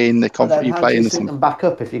in the But then you how do play you in the sync summer. them back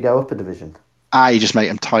up if you go up a division? You just make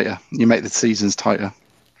them tighter. You make the seasons tighter.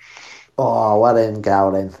 Oh, well in,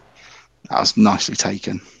 Gowling. That was nicely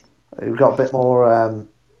taken. We've got a bit more Well,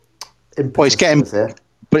 impetus to us here.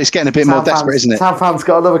 but it's getting a bit more desperate, isn't it? Sam fans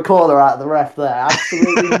got another corner out of the ref there.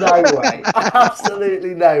 Absolutely no way.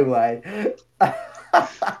 Absolutely no way.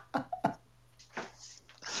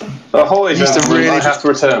 Ahoy, gentlemen, I have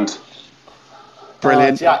returned.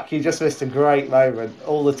 Brilliant. Jack, you just missed a great moment.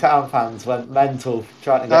 All the town fans went mental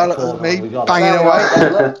trying to get the corner when we got banging it.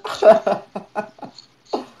 away.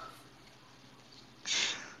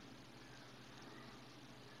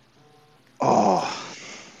 Oh,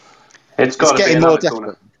 it's got to be getting more another corner.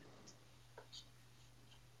 desperate.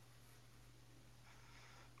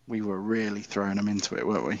 We were really throwing them into it,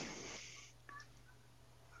 weren't we?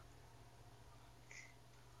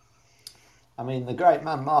 I mean, the great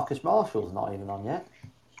man Marcus Marshall's not even on yet.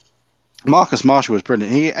 Marcus Marshall was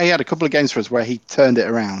brilliant. He had a couple of games for us where he turned it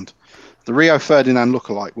around. The Rio Ferdinand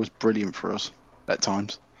lookalike was brilliant for us at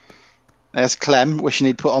times. There's Clem wishing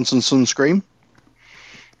he'd put on some sunscreen.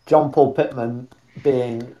 John Paul Pittman,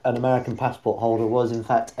 being an American passport holder, was in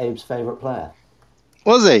fact Abe's favourite player.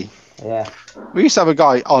 Was he? Yeah. We used to have a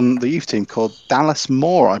guy on the youth team called Dallas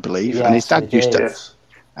Moore, I believe, Yes, and his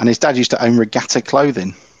dad used to own Regatta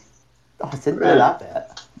Clothing. Oh, I didn't know that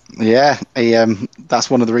bit. Yeah, that's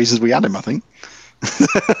one of the reasons we had him, I think.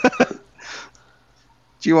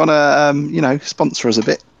 Do you want to, sponsor us a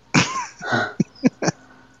bit?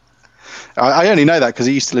 I only know that because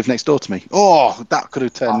he used to live next door to me. Oh, that could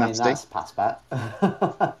have turned nasty. That's pass back.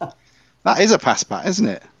 That is a pass back, isn't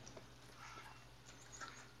it?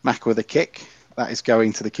 Mac with a kick. That is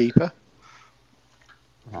going to the keeper.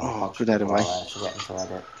 Good head away. To get into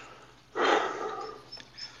edit.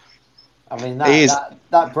 I mean,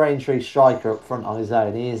 that Braintree striker up front on his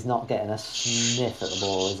own, he is not getting a sniff at the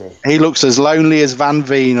ball, is he? He looks as lonely as Van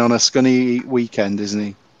Veen on a scunny weekend, isn't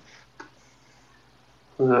he?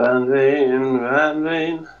 Van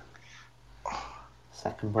Veen.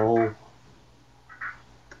 Second ball.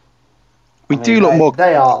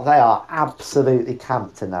 They are absolutely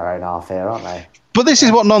camped in their own half here, aren't they? But this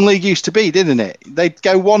is what non-league used to be, didn't it? They'd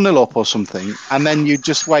go 1-0 up or something, and then you'd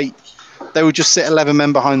just wait. They would just sit 11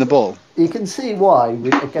 men behind the ball. You can see why,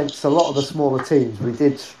 against a lot of the smaller teams, we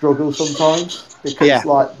did struggle sometimes. Because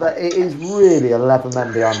it is really 11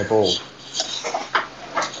 men behind the ball.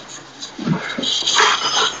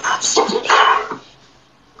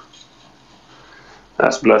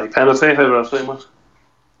 That's a bloody penalty, whoever I've seen one.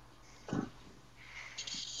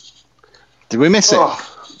 Did we miss it?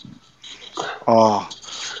 Oh.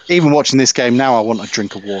 Even watching this game now, I want a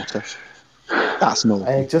drink of water. That's normal.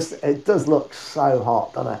 It does look so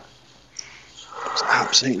hot, doesn't it? It's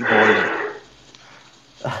absolutely boiling.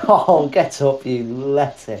 Oh, get up, you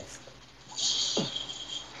lettuce.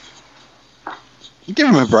 Give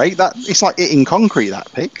him a break. It's like hitting concrete,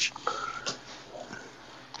 that pitch.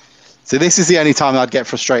 So this is the only time I'd get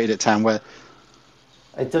frustrated at town where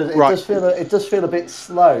it does feel a bit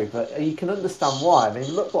slow, but you can understand why. I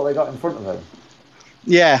mean, look what they got in front of them.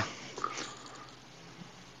 Yeah.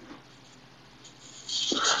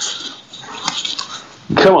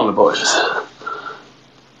 Come on, the boys.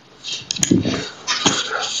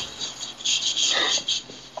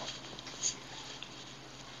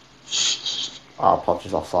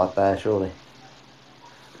 Podger's offside there, surely.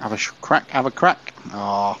 Have a crack.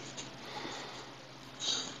 Oh.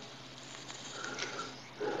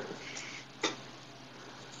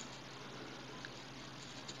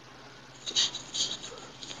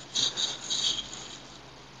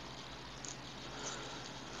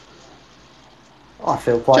 I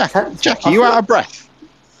feel quite tempted. Jack, are you out of breath?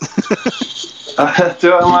 I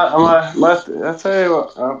tell you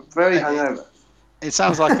what, I'm very hungover. It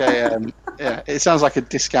sounds like a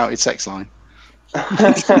discounted sex line.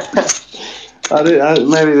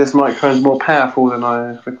 Maybe this microphone's more powerful than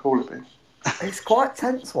I recall it being. It's quite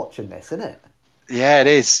tense watching this, isn't it? Yeah, it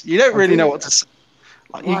is. You don't I really know do. what to say.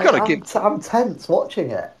 Like, you've got Like to give, I'm tense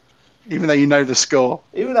watching it, even though you know the score.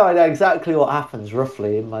 even though I know exactly what happens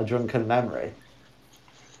roughly in my drunken memory.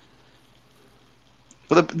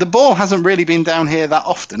 But the ball hasn't really been down here that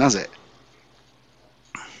often, has it?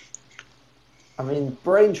 I mean,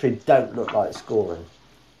 Braintree don't look like scoring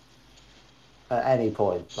at any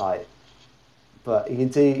point. Like, but you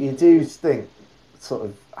do think sort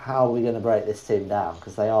of how are we going to break this team down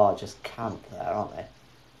because they are just camp there, aren't they?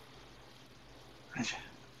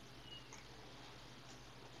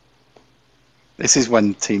 This is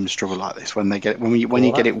when teams struggle like this, when you get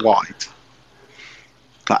Corner, it wide.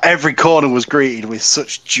 Like, every corner was greeted with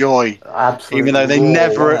such joy, even absolute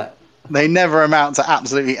though raw, wasn't it? they never amount to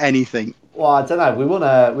absolutely anything. Well, I don't know. We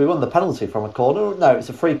won the penalty from a corner. No, it's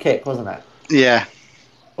a free kick, wasn't it? Yeah,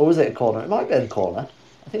 Or was it a corner? It might have been a corner.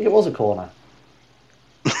 I think it was a corner.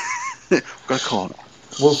 good corner,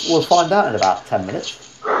 We'll find out in about 10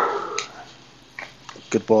 minutes.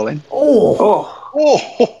 good ball in. Oh,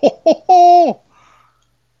 Oh, Oh,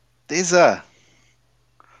 Dizzer.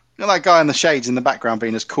 Look at that guy in the shades in the background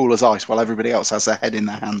being as cool as ice while everybody else has their head in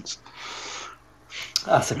their hands.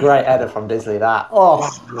 that's a great header from Disley. That. Oh,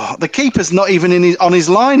 Oh, the keeper's not even on his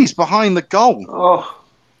line. He's behind the goal. oh,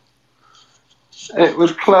 it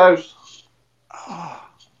was close. Oh,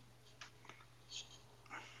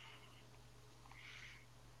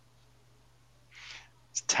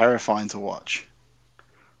 it's terrifying to watch.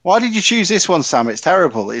 Why did you choose this one, Sam? It's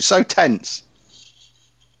terrible. It's so tense.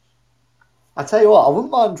 I tell you what, I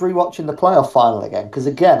wouldn't mind rewatching the playoff final again because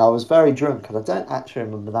again I was very drunk and I don't actually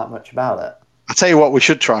remember that much about it. I tell you what, we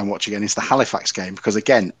should try and watch again. It's the Halifax game because,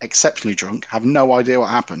 again, exceptionally drunk, have no idea what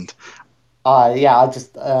happened. Yeah, I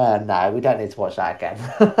just no, we don't need to watch that again.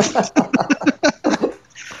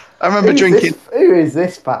 I remember Who's drinking. this? Who is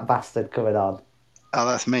this fat bastard coming on? Oh,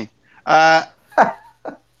 that's me. Uh,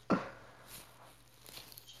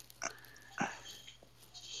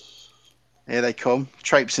 Here they come,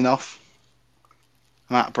 traipsing off.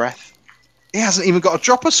 I'm out of breath. He hasn't even got a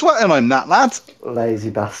drop of sweat on him, that lad. Lazy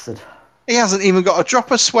bastard. He hasn't even got a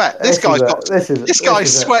drop of sweat. This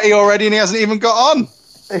Guy's sweaty already, and he hasn't even got on.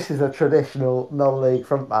 This is a traditional non-league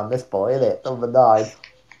frontman. This boy, isn't it? Number 9.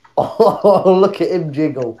 Oh, look at him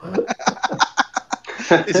jiggle.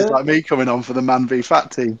 This is like me coming on for the Man v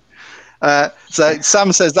Fat team. So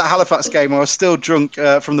Sam says that Halifax game, I was still drunk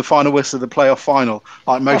from the final whistle of the playoff final,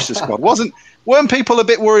 like most of the squad. Weren't people a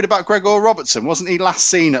bit worried about Gregor Robertson? Wasn't he last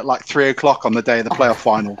seen at like 3 o'clock on the day of the playoff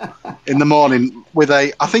final in the morning with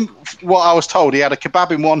I think what I was told, he had a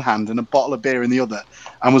kebab in one hand and a bottle of beer in the other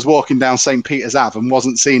and was walking down St. Peter's Ave and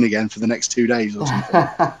wasn't seen again for the next 2 days or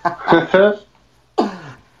something.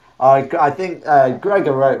 I think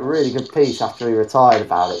Gregor wrote a really good piece after he retired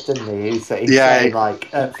about it, didn't he? He's saying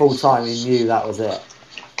like at full time he knew that was it.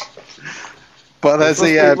 But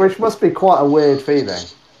Which must be quite a weird feeling.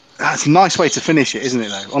 That's a nice way to finish it, isn't it,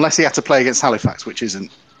 though? Unless he had to play against Halifax, which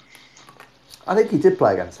isn't. I think he did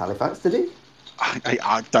play against Halifax, did he?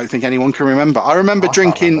 I don't think anyone can remember. I remember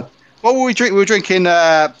drinking. Remember. What were we drinking? We were drinking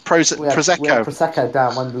Prosecco. We had Prosecco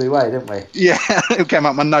down Wembley Way, didn't we? Yeah, it came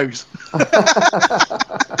out my nose.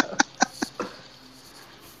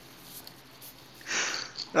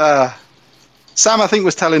 Sam, I think,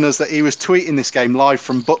 was telling us that he was tweeting this game live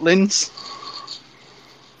from Butlins.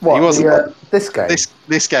 What, he wasn't this game?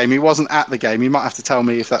 This game, he wasn't at the game. You might have to tell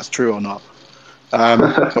me if that's true or not.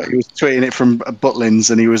 But he was tweeting it from Butlins,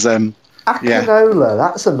 and he was Akinola.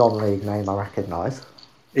 That's a non-league name I recognise.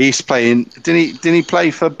 He's playing. Didn't he play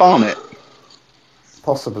for Barnet?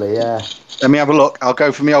 Possibly, yeah. Let me have a look. I'll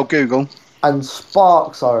go for me old Google. And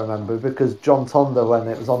Sparks, I remember, because John Tonda, when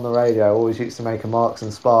it was on the radio, always used to make a Marks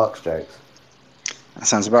and Sparks jokes. That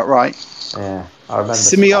sounds about right. Yeah, I remember.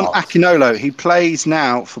 Simeon Akinolo. He plays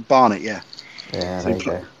now for Barnet. Yeah. Yeah, there you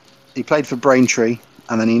go. He played for Braintree,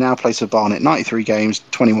 and then he now plays for Barnet. 93 games,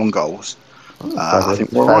 21 goals. I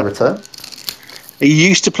think we're right. Return. He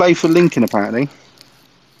used to play for Lincoln, apparently.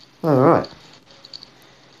 Oh, right.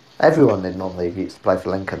 Everyone in non-league used to play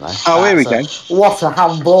for Lincoln, though. Oh, here we go. What a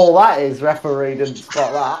handball that is. Referee didn't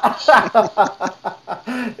spot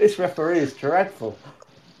that. This referee is dreadful.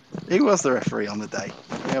 He was the referee on the day.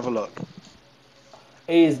 Let me have a look.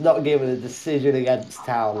 He's not given a decision against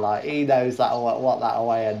Town. Like, he knows what that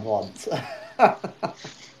away end wants.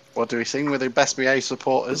 What do we sing with the best behaved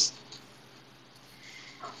supporters?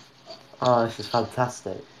 Oh, this is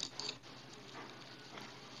fantastic.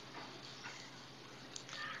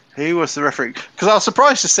 Who was the referee? Because I was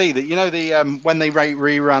surprised to see that, when they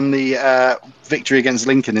reran the victory against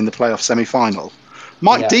Lincoln in the playoff semi-final,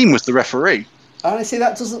 Mike Dean was the referee. Honestly,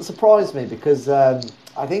 that doesn't surprise me because I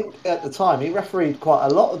think at the time he refereed quite a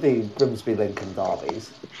lot of the Grimsby Lincoln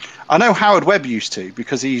derbies. I know Howard Webb used to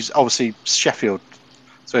because he's obviously Sheffield.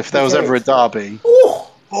 So if there He was ever a did. derby,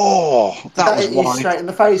 Ooh, did that that was hit you wide. straight in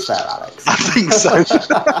the face there, Alex? I think so.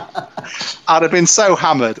 I'd have been so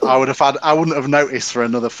hammered, I wouldn't have noticed for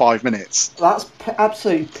another 5 minutes. That's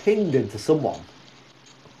absolutely pinged into someone.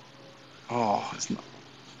 Oh, it's not.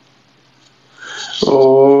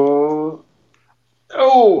 Oh.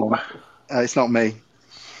 Oh. It's not me.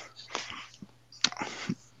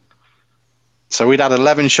 So we'd had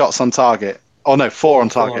 11 shots on target. Oh no, four on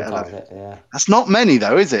Four target. on 11. target, yeah. That's not many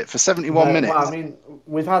though, is it? For 71 No, minutes. well, I mean,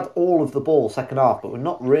 we've had all of the ball second half, but we've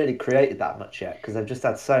not really created that much yet because they've just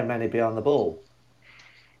had so many beyond the ball.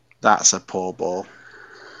 That's a poor ball.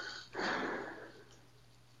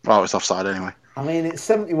 Well, it's offside anyway. I mean, it's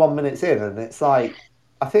 71 minutes in, and it's like,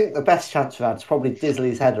 I think the best chance we've had is probably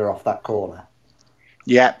Disley's header off that corner.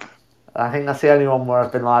 Yep. I think that's the only one where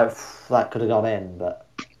I've been like, that could have gone in, but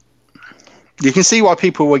You can see why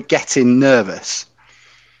people were getting nervous.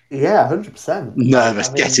 yeah,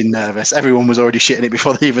 100%. Getting nervous. Everyone was already shitting it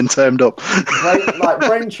before they even turned up.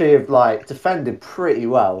 Braintree have like defended pretty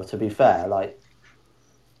well. To be fair, like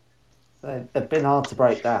they've been hard to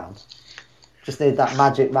break down. Just need that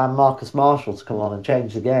magic man Marcus Marshall to come on and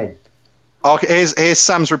change the game. Okay, here's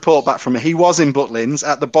Sam's report back from it. He was in Butlins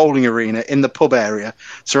at the bowling arena in the pub area,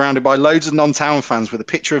 surrounded by loads of non-town fans with a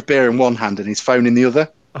pitcher of beer in one hand and his phone in the other.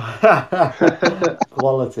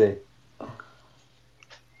 Quality.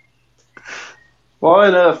 Why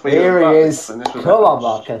on earth were you Here at he Butlins is. when this was Come on,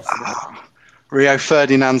 happening? Marcus. Rio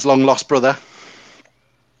Ferdinand's long-lost brother.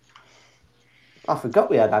 I forgot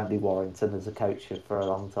we had Andy Warrington as a coach for a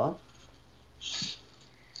long time.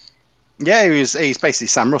 Yeah, he's basically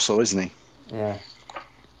Sam Russell, isn't he? Yeah.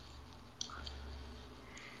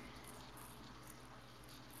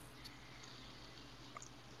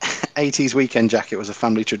 '80s weekend jacket was a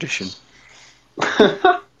family tradition.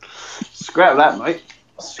 Scrap that, mate.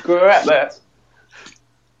 Scrap that.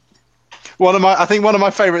 I think one of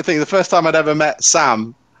my favourite things, the first time I'd ever met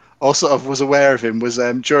Sam, or sort of was aware of him, was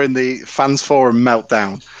during the fans forum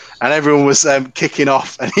meltdown, and everyone was kicking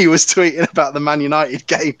off, and he was tweeting about the Man United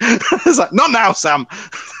game. I was like, "Not now, Sam."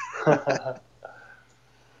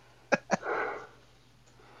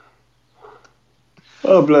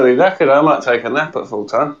 Oh, bloody knackered. I might take a nap at full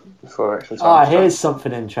time before extra time. Here's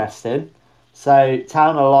something interesting. So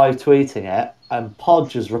Town are live tweeting it, and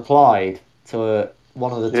Podge has replied to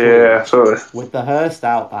one of the tweets sorry. with the Hurst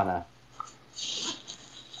out banner,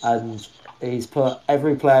 and he's put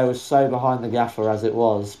every player was so behind the gaffer as it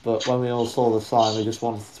was, but when we all saw the sign, we just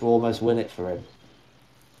wanted to almost win it for him.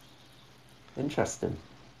 Interesting.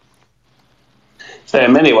 So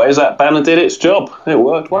in many ways, that banner did its job. It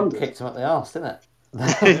worked wonders. Kicked him up the arse, didn't it?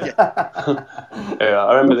 Yeah,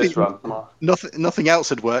 I remember this run. Nothing else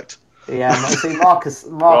had worked. Yeah, see, Marcus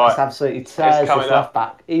right. Absolutely tears this left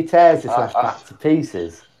back. He tears this left back to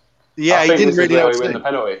pieces. Yeah, he didn't really know where we win the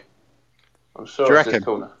penalty. I'm sure. Do you reckon?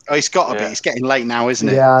 Corner. Oh, he's got to be. It's getting late now, isn't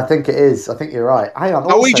it? Yeah, I think it is. I think you're right. Hang on.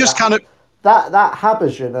 Also, we just kind of that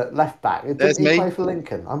Habergen at left back. Didn't he play for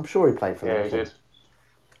Lincoln? I'm sure he played for Lincoln. Yeah, he did.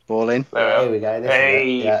 Ball in. Here we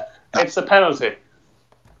go. It's a penalty.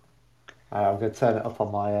 I'm going to turn it up on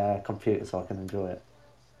my computer so I can enjoy it.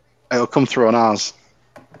 It'll come through on ours.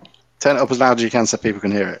 Turn it up as loud as you can so people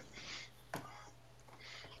can hear it.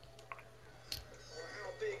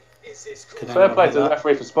 Fair play to the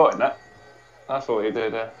referee for spotting that. I thought he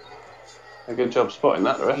did a good job spotting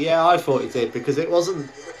that, right? Yeah, I thought he did because it wasn't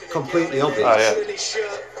completely obvious. Oh,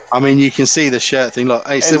 yeah. I mean, you can see the shirt thing. Look,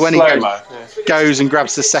 it's when he goes and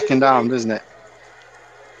grabs the second arm, doesn't it?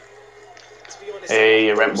 Hey,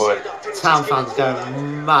 you rent boy. Town fans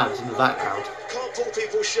going mad in the background. Can't pull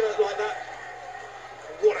people's shirt like that.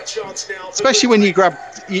 What a chance now. Especially when he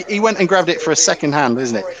went and grabbed it for a second hand,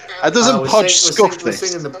 isn't it? Doesn't Podge scuff this?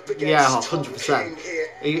 Yeah, 100%.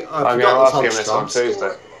 I'm going to ask him this on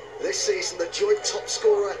Tuesday. This season, the joint top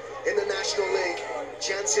scorer in the National League.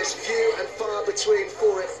 Chances few and far between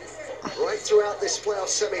for it. Right throughout this playoff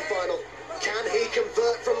semi-final. Can he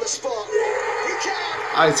convert from the spot? He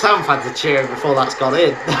can! Town fans are cheering before that's gone in.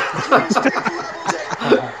 It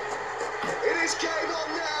is game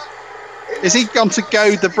on now. Is he gone to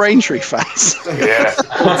goad the Braintree fans? Yeah.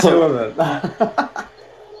 Two of them.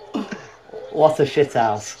 What a shit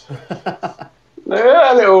house.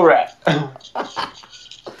 Yeah, a little rat.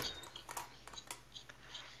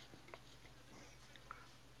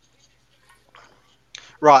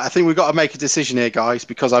 Right, I think we've got to make a decision here, guys,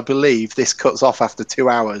 because I believe this cuts off after 2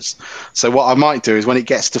 hours. So what I might do is when it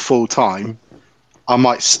gets to full time, I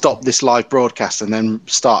might stop this live broadcast and then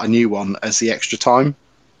start a new one as the extra time.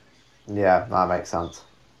 Yeah, that makes sense.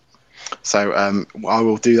 So I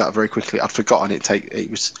will do that very quickly. I'd forgotten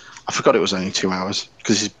I forgot it was only 2 hours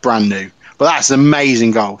because it's brand new. But that's an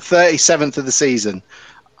amazing goal. 37th of the season.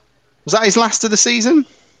 Was that his last of the season?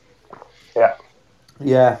 Yeah.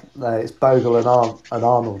 Yeah, no, it's Bogle and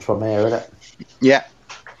Arnold from here, isn't it? Yeah.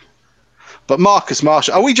 But Marcus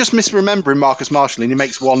Marshall, are we just misremembering Marcus Marshall and he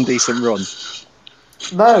makes one decent run?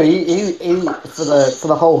 No, he for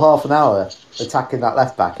the whole half an hour attacking that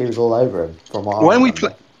left back, he was all over him. From what I When we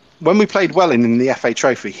remember. when we played well in the FA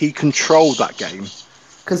Trophy, he controlled that game.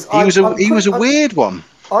 Because He was a weird one.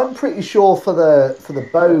 I'm pretty sure for the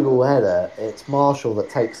Bogle header, it's Marshall that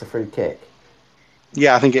takes the free kick.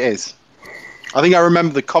 Yeah, I think it is. I think I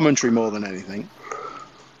remember the commentary more than anything.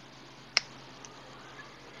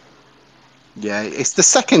 Yeah, it's the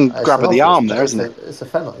second It's grab an of the obvious, arm there, isn't it? It's a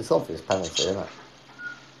penalty. It's obvious penalty, isn't it?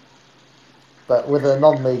 But with a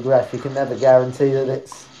non-league ref, you can never guarantee that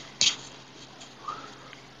it's.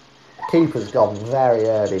 The keeper's gone very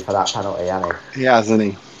early for that penalty, hasn't he? He has,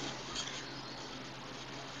 hasn't he?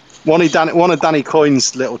 One of Danny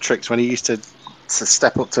Coyne's little tricks when he used to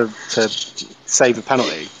step up to save a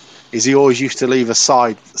penalty is he always used to leave a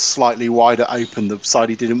side slightly wider open, the side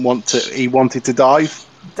he wanted to dive.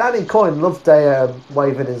 Danny Coyne loved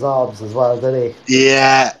waving his arms as well, didn't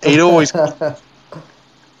Yeah, he? he'd always See,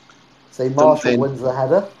 Marshall something. wins the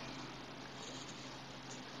header.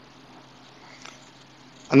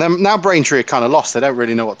 And then now Braintree are kind of lost. They don't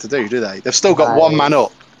really know what to do they? They've still got one man Nice.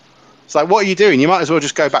 up. It's like, what are you doing? You might as well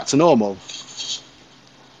just go back to normal.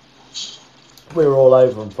 We were all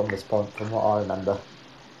over him from this point, from what I remember.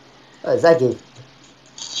 There's Eggy.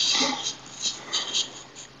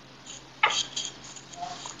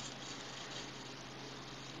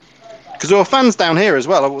 Because there were fans down here as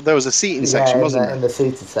well. There was a seating section, Yeah, wasn't there? in the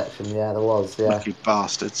seated section, yeah, there was, yeah. Lucky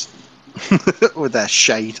bastards. With their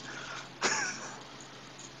shade.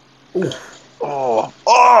 Oof. Oh!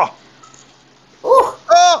 Oh! Oh!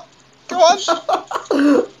 Oh! Go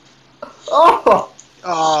on! Oh!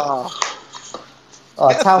 Oh!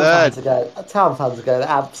 Oh, Town Town fans are going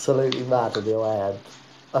absolutely mad in the away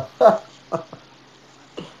end.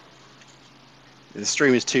 The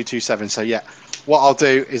stream is 227, so yeah. What I'll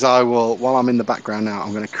do is while I'm in the background now,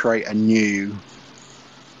 I'm going to create a new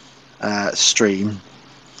stream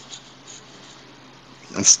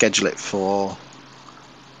and schedule it for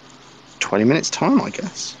 20 minutes time, I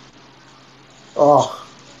guess. Oh,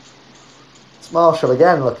 it's Marshall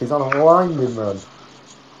again. Look, he's on a winding run.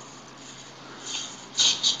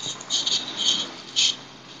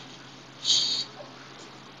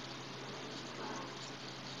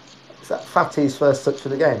 Is that Fatty's first touch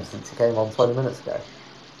of the game since he came on 20 minutes ago?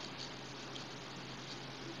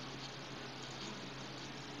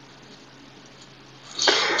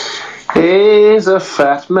 He's a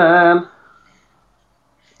fat man.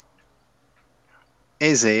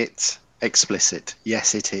 Is it explicit?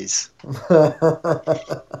 Yes, it is.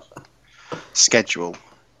 Schedule.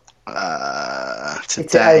 Hit it,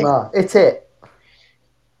 Today. Omar. Hit it.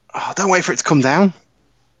 Oh, don't wait for it to come down.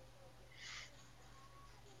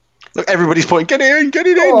 Look, everybody's pointing. Get it in, get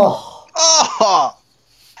it in. Oh.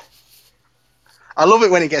 I love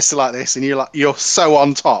it when it gets to like this and you're so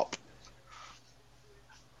on top.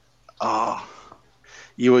 Oh.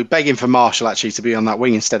 You were begging for Marshall actually to be on that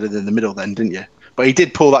wing instead of in the middle then, didn't you? But he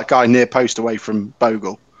did pull that guy near post away from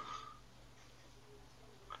Bogle.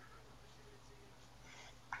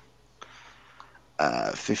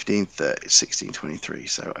 Uh, 15, 30, 16, 23.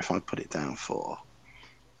 So if I put it down for...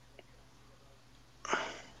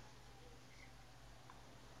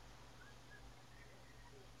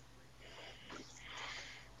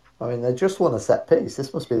 I mean, they just won a set piece.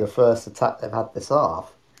 This must be the first attack they've had this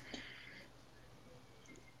half.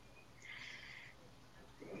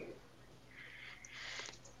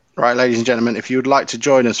 Right, ladies and gentlemen, if you would like to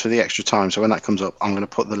join us for the extra time, so when that comes up, I'm going to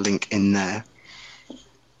put the link in there.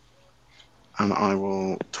 And I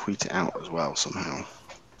will tweet it out as well somehow.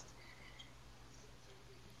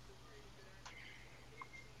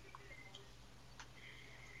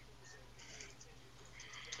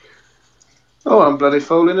 Oh, I'm bloody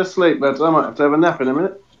falling asleep, lads. I might have to have a nap in a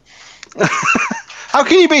minute. How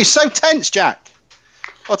can you be so tense, Jack?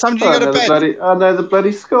 What time did you go to bed? I know the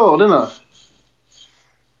bloody score, didn't I?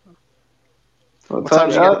 What time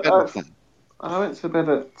did you go to bed last night? I went to bed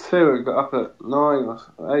at 2 and got up at 9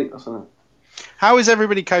 or 8 or something. How is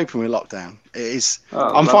everybody coping with lockdown? It is.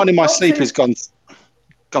 Oh, I'm finding my Not sleep too- has gone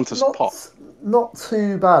to pot. Not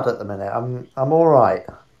too bad at the minute. I'm all right.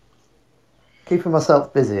 Keeping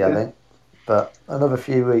myself busy, I think. But another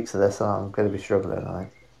few weeks of this, and I'm going to be struggling, I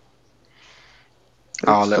think.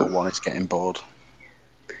 Our little one is getting bored.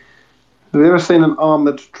 Have you ever seen an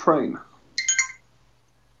armoured train?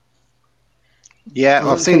 Yeah,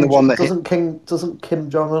 I've seen the one that doesn't Kim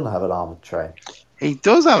Jong Un have an armored train? he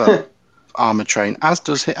does have an armored train, as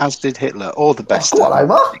did Hitler, or the best. Go on,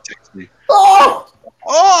 Omar. dictators. Oh,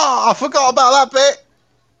 Oh, I forgot about that bit.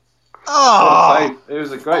 What a Oh, save. It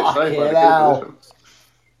was a great save by fucking the keeper. hell. This one.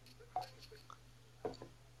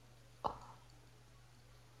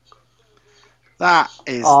 that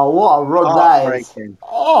is what a run that is! heartbreaking.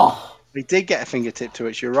 Oh, We did get a fingertip to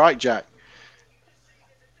it. You're right, Jack.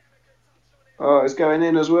 Oh, it's going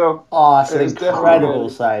in as well. that's an It's definitely incredible going in.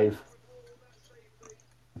 save.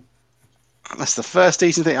 That's the first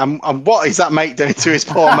decent thing. And what is that mate doing to his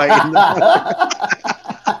poor mate?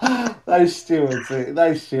 Those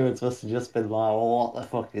stewards must have just been like, well, "What the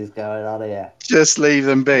fuck is going on here?" Just leave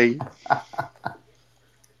them be.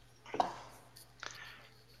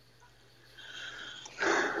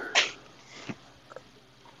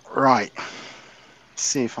 Right. Let's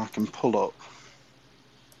see if I can pull up.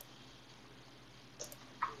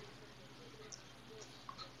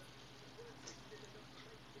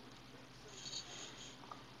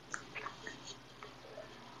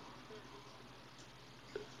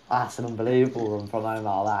 That's an unbelievable run from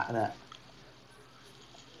Omar, that, isn't it?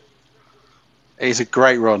 It is a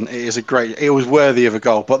great run. It was worthy of a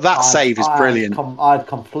goal. But that save is brilliant. I'd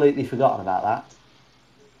completely forgotten about that.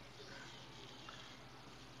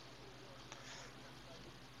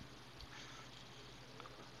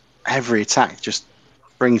 Every attack just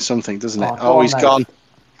brings something, doesn't it? Go on, He's mate. gone.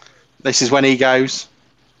 This is when he goes.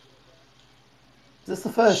 Is this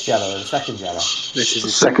the first yellow or the second yellow? This is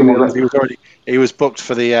his Second second one yellow. because he was booked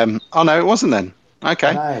for the. Oh no, it wasn't then.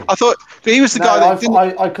 Okay, No. I thought he was the guy that didn't.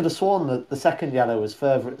 I could have sworn that the second yellow was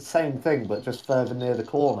further, same thing, but just further near the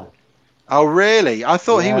corner. Oh really? I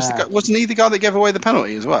thought he was the Yeah. guy. Wasn't he the guy that gave away the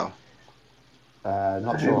penalty as well?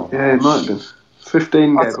 Not sure. Yeah, it might have been.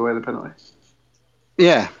 15 gave away the penalty.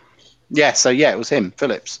 Yeah. Yeah. So yeah, it was him,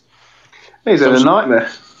 Phillips. He's had a nightmare.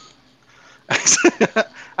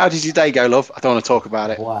 How did your day go, love? I don't want to talk about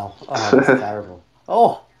it. Wow. Oh, that's terrible.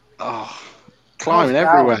 Oh, Oh, climbing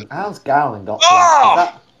everywhere. How's Gowling got Oh!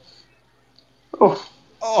 that? Oh,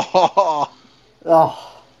 Oh,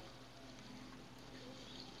 Oh,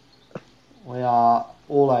 we are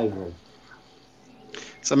all over him.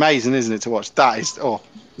 it's amazing, isn't it, to watch? That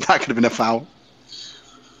could have been a foul.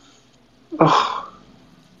 oh.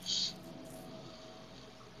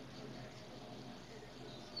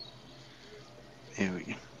 Here we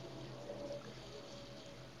go.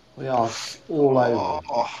 We are all over him.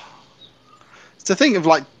 Oh. To think of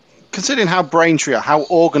considering how Braintree are, how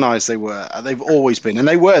organised they were, they've always been, and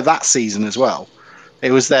they were that season as well.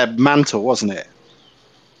 It was their mantle, wasn't it?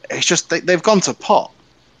 It's just they've gone to pot.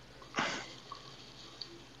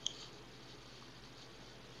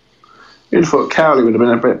 You'd thought Cowley would have been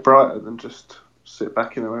a bit brighter than just sit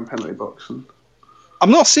back in their own penalty box. And I'm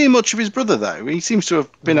not seeing much of his brother though. He seems to have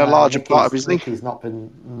been a larger part of his thing. Nicky's not been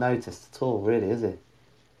noticed at all, really, is he?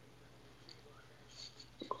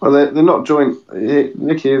 well, they're not joint.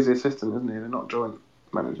 Nicky is the assistant, isn't he? They're not joint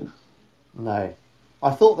managers. No.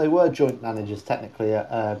 I thought they were joint managers technically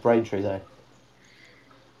at Braintree, though.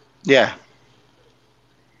 Yeah.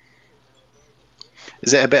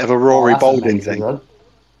 Is it a bit of a Rory that's an Baldwin amazing thing? run.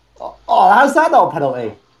 Oh, how's that not a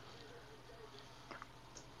penalty?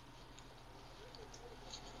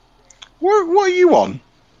 What are you on?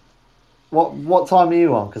 What time are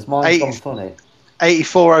you on? Because mine's gone funny.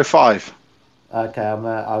 84:05. Okay,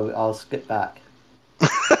 I'll skip back.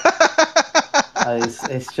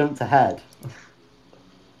 It's jumped ahead.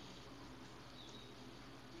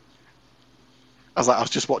 I was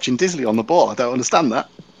just watching Disley on the ball. I don't understand that.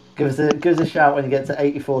 Give us a shout when you get to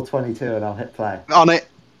 84:22 and I'll hit play. On it.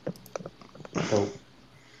 Cool.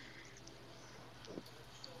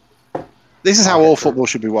 This is how all football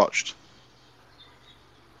should be watched.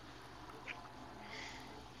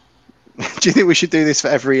 Do you think we should do this for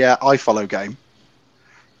every iFollow game?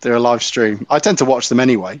 Do a live stream. I tend to watch them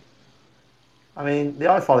anyway. I mean, the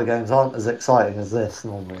iFollow games aren't as exciting as this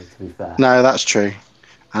normally, to be fair. No, that's true.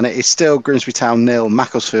 And it is still Grimsby Town 0,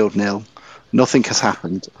 Macclesfield 0. Nothing has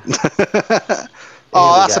happened.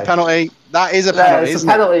 That's a penalty. That is a penalty. It's a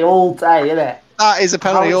penalty all day, isn't it? That is a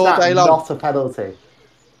penalty all day long. Not a penalty.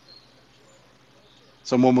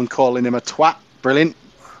 Some woman calling him a twat. Brilliant.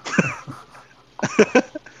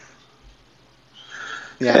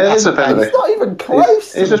 Yeah, it is a penalty. It's not even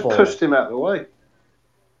close. He's just pushed him out of the way.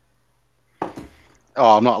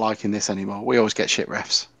 Oh, I'm not liking this anymore. We always get shit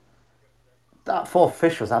refs. That fourth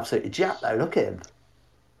fish was absolutely jacked though. Look at him.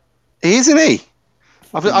 Isn't he?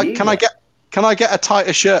 Fucking Can I unit. get a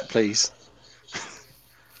tighter shirt, please?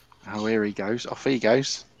 Oh, here he goes. Off he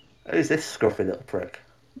goes. Who's this scruffy little prick?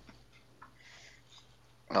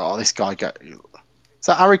 Oh, this guy go. Is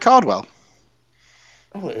that Harry Cardwell?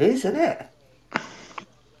 Oh, it is, isn't it?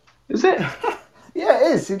 Is it? Yeah,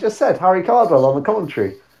 it is. You just said Harry Cardwell on the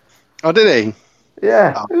commentary. Oh, did he?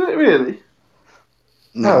 Yeah. Is it really?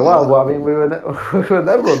 No. Oh well, I mean, we were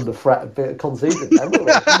never under threat of being conceded then, were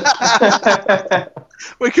we?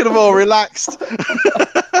 We could have all relaxed.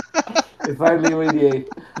 If only we knew.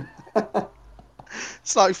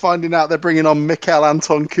 It's like finding out they're bringing on Mikel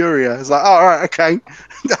Anton Curia. It's like, all right, okay,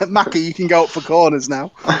 Mackie, you can go up for corners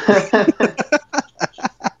now.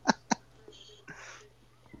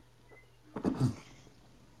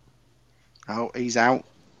 Oh, he's out.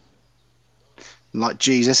 Like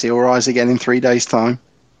Jesus, he'll rise again in 3 days' time.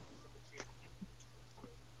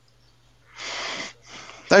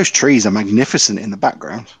 Those trees are magnificent in the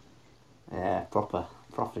background. Yeah, proper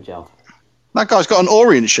job. That guy's got an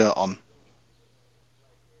Orient shirt on.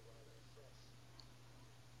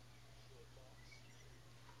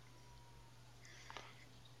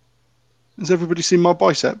 Has everybody seen my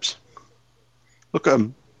biceps? Look at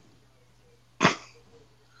them.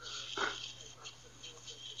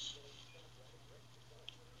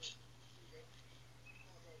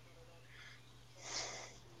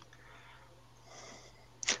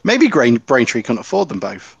 Maybe Braintree couldn't afford them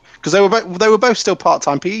both because they were both still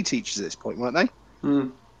part-time PE teachers at this point, weren't they?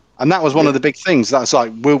 Mm. And that was one of the big things. That's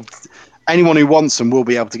like, anyone who wants them will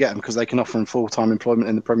be able to get them because they can offer them full-time employment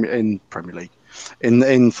in the Premier League,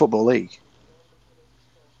 in Football League.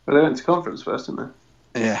 Well, they went to conference first, didn't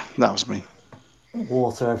they? Yeah, that was me.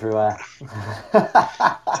 Water everywhere.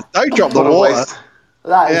 Don't drop the What a water. waste.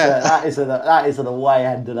 That is an away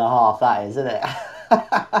end and a half. That is, isn't it?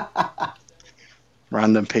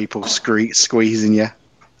 Random people squeezing you.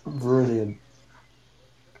 Brilliant.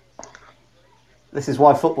 This is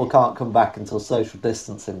why football can't come back until social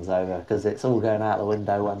distancing's over, because it's all going out the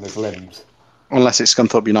window when there's limbs. Unless it's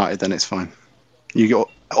Scunthorpe United, then it's fine. You got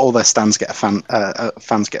all their stands get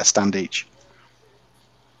fans get a stand each.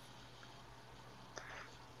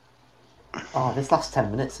 Oh, this last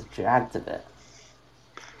 10 minutes have dragged a bit.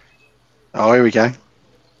 Oh, here we go.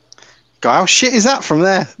 Guy, how shit is that from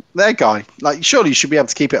there? There, guy. Like, surely you should be able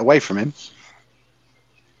to keep it away from him.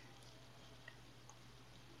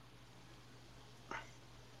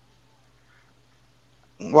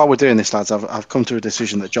 While we're doing this, lads, I've come to a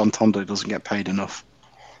decision that John Tondo doesn't get paid enough.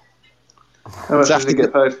 How much does he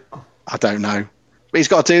get paid? I don't know. But he's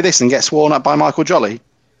got to do this and get sworn at by Michael Jolly.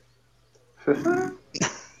 And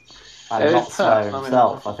Yeah, not it's swear tough.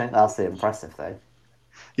 himself. I think that's the impressive thing.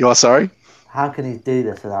 You are sorry? How can he do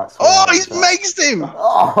this without swearing? Oh, he's himself? maced him!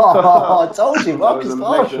 Oh, I told you, Marcus That was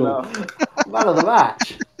Marshall, amazing. man of the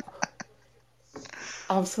match.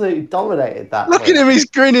 Absolutely dominated that. Look at him, he's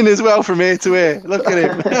grinning as well from ear to ear. Look at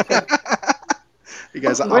him. He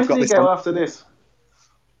goes, Where I've got did he this go on. after this?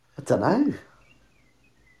 I don't know.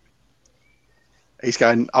 He's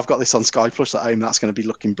going, I've got this on Sky Plus at home. That's going to be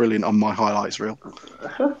looking brilliant on my highlights reel.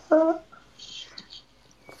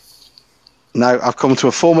 No, I've come to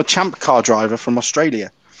a former champ car driver from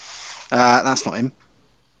Australia. That's not him.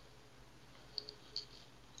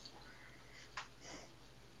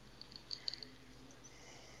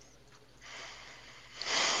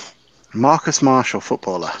 Marcus Marshall,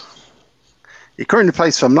 footballer. He currently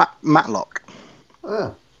plays for Matlock.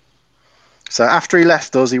 Oh, So after he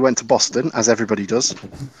left us, he went to Boston, as everybody does.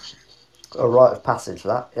 a rite of passage,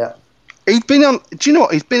 that, yeah. He'd been on. Do you know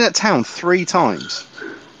what? He's been at town 3 times.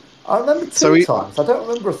 I remember two So times. I don't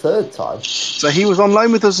remember a third time. So he was on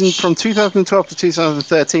loan with us from 2012 to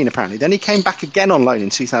 2013, apparently. Then he came back again on loan in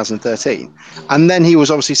 2013. And then he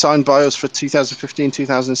was obviously signed by us for 2015,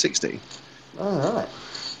 2016. All right.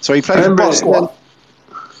 So he played for Remember Boston. What?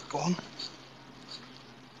 Go on.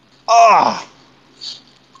 Ah!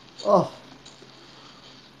 Oh,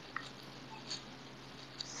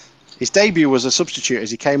 His debut was a substitute as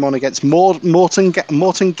he came on against Morton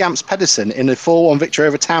Gamps Pedersen in a 4-1 victory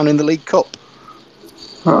over Town in the League Cup.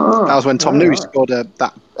 Oh, That was when Tom Newey scored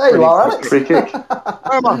that. there you are, Alex. free kick.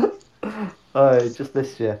 Come on. Oh, just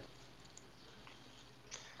this year.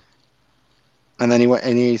 And then he went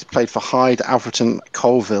and he played for Hyde, Alfreton,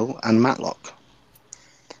 Colville, and Matlock.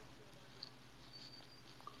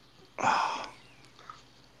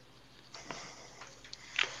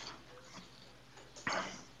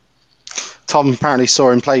 Tom apparently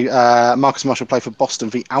saw him play. Marcus Marshall play for Boston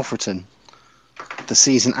v Alfreton the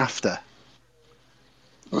season after.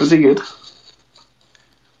 Was he good?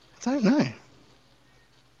 I don't know.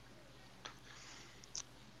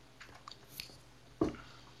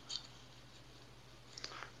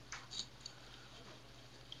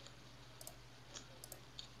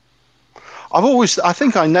 I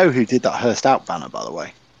think I know who did that Hurst out banner, by the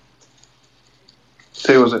way.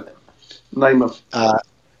 Who was it? Name them.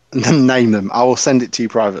 Name them. I will send it to you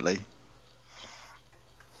privately.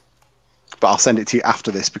 But I'll send it to you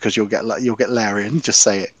after this because you'll get Larry and just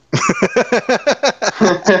say it.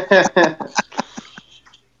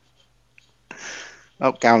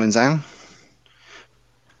 Oh, Gowling's down.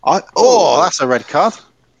 That's a red card.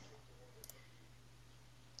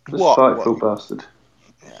 Spiteful bastard.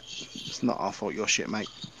 Yeah, it's not our fault. Your shit, mate.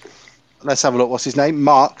 Let's have a look. What's his name?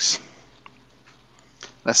 Marks.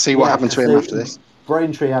 Let's see what happened to him after this.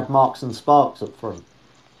 Braintree had Marks and Sparks up front.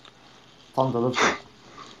 Fonda loved it.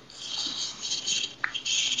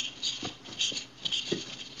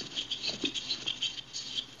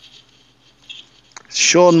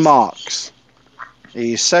 Sean Marks.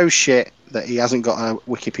 He is so shit that he hasn't got a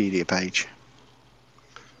Wikipedia page.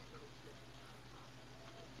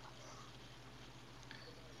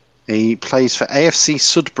 He plays for AFC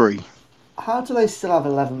Sudbury. How do they still have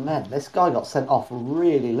 11 men? This guy got sent off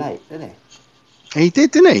really late, didn't he? He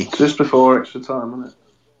did, didn't he? Just before extra time, wasn't it?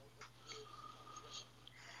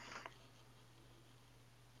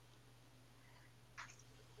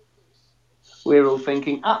 We're all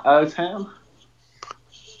thinking, uh-oh, Tam.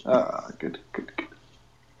 Good.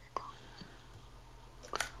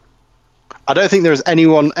 I don't think there's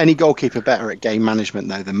any goalkeeper better at game management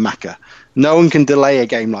though than Macca. No one can delay a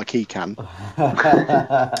game like he can.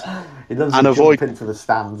 He loves to jump into the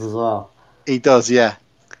stands as well. He does, yeah.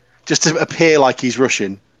 Just to appear like he's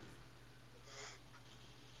rushing.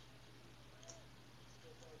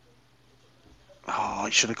 Oh,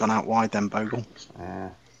 he should have gone out wide then, Bogle. Yeah.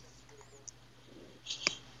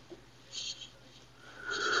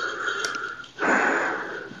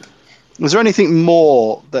 Was there anything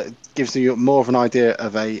more that gives you more of an idea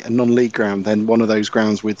of a non-league ground than one of those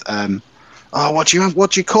grounds with what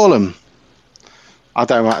do you call them? I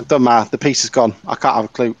don't know. It doesn't matter. The piece is gone. I can't have a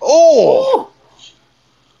clue. Oh!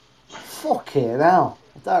 Fucking hell.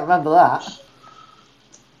 I don't remember that.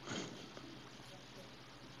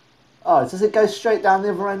 Oh, does it go straight down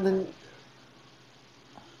the other end and...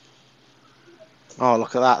 Oh,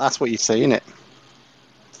 look at that. That's what you see, isn't it?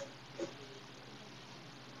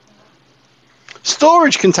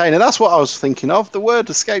 Storage container, that's what I was thinking of. The word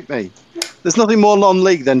escaped me. There's nothing more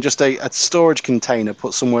non-league than just a storage container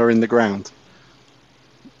put somewhere in the ground.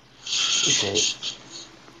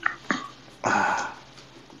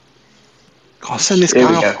 God, send this guy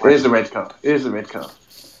off. Here's the red card.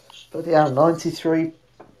 Bloody hell, 93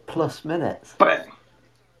 plus minutes. Bang!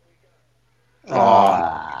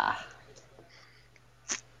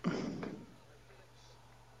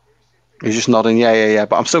 He's just nodding, yeah,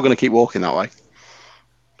 but I'm still going to keep walking that way.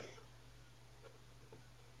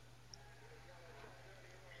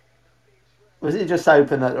 Was it just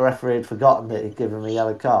hoping that the referee had forgotten that he'd given him a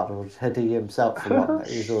yellow card, or had he himself forgotten that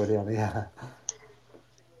he was already on the yellow?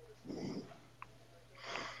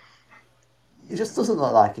 He just doesn't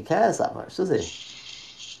look like he cares that much, does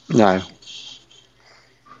he? No.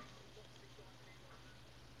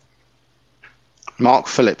 Mark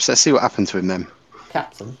Phillips, let's see what happened to him then.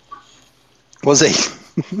 Captain. Was he?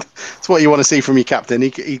 That's what you want to see from your captain.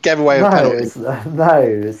 He gave away a penalty.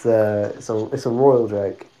 It's a royal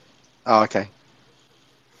joke. Oh, okay.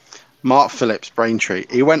 Mark Phillips, Braintree.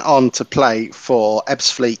 He went on to play for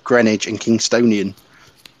Ebbsfleet, Greenwich and Kingstonian.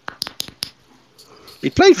 He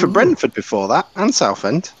played for Brentford before that and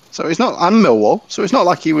Southend. So he's not, and Millwall. So it's not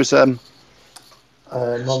like he was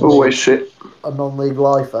always shit. A non-league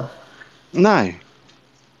lifer. No.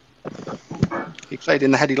 He played in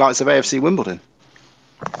the heady lights of AFC Wimbledon.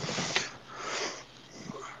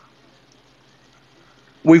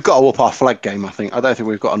 We've got to up our flag game, I think. I don't think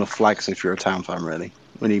we've got enough flags if you're a Town fan, really.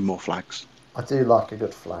 We need more flags. I do like a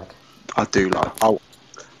good flag. I do like...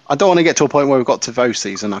 I don't want to get to a point where we've got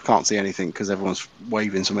Tivosi's and I can't see anything because everyone's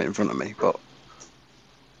waving something in front of me, but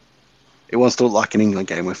it wants to look like an England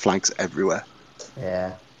game with flags everywhere.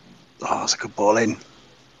 Yeah. Oh, that's a good ball in.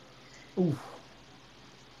 Ooh.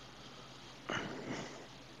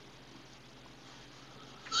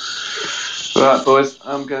 Right, boys,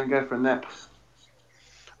 I'm going to go for a nap.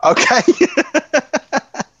 Okay.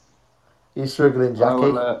 You struggling,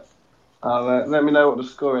 Jackie? I'll let me know what the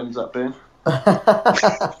score ends up being.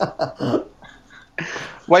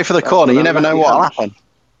 Wait for the corner. You never know what'll happen.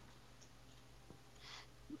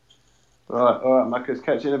 All right, Marcus.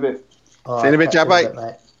 Catch you in a bit. All See you in a bit, Jab, mate.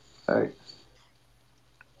 Hey.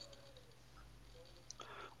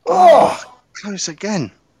 Oh, close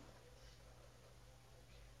again.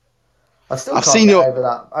 I still can't get over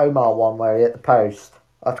that Omar one where he hit the post.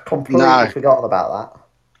 I've completely forgotten about that.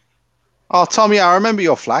 Oh, Tommy, I remember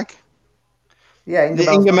your flag. Yeah,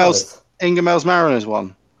 The Ingermel's Mariners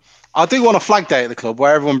one. I do want a flag day at the club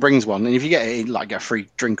where everyone brings one, and if you get it, like get a free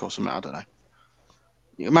drink or something. I don't know.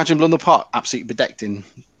 You imagine London Park absolutely bedecked in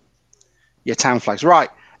your town flags. Right,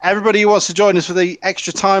 everybody who wants to join us for the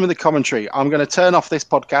extra time of the commentary, I'm going to turn off this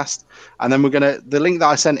podcast, and then the link that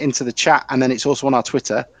I sent into the chat, and then it's also on our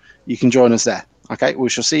Twitter. You can join us there. Okay, we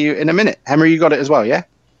shall see you in a minute. Henry, you got it as well, yeah?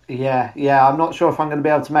 Yeah. I'm not sure if I'm going to be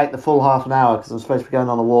able to make the full half an hour because I'm supposed to be going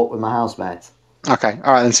on a walk with my housemates. Okay,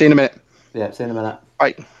 all right, then see you in a minute. Yeah, see you in a minute.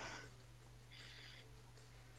 Bye.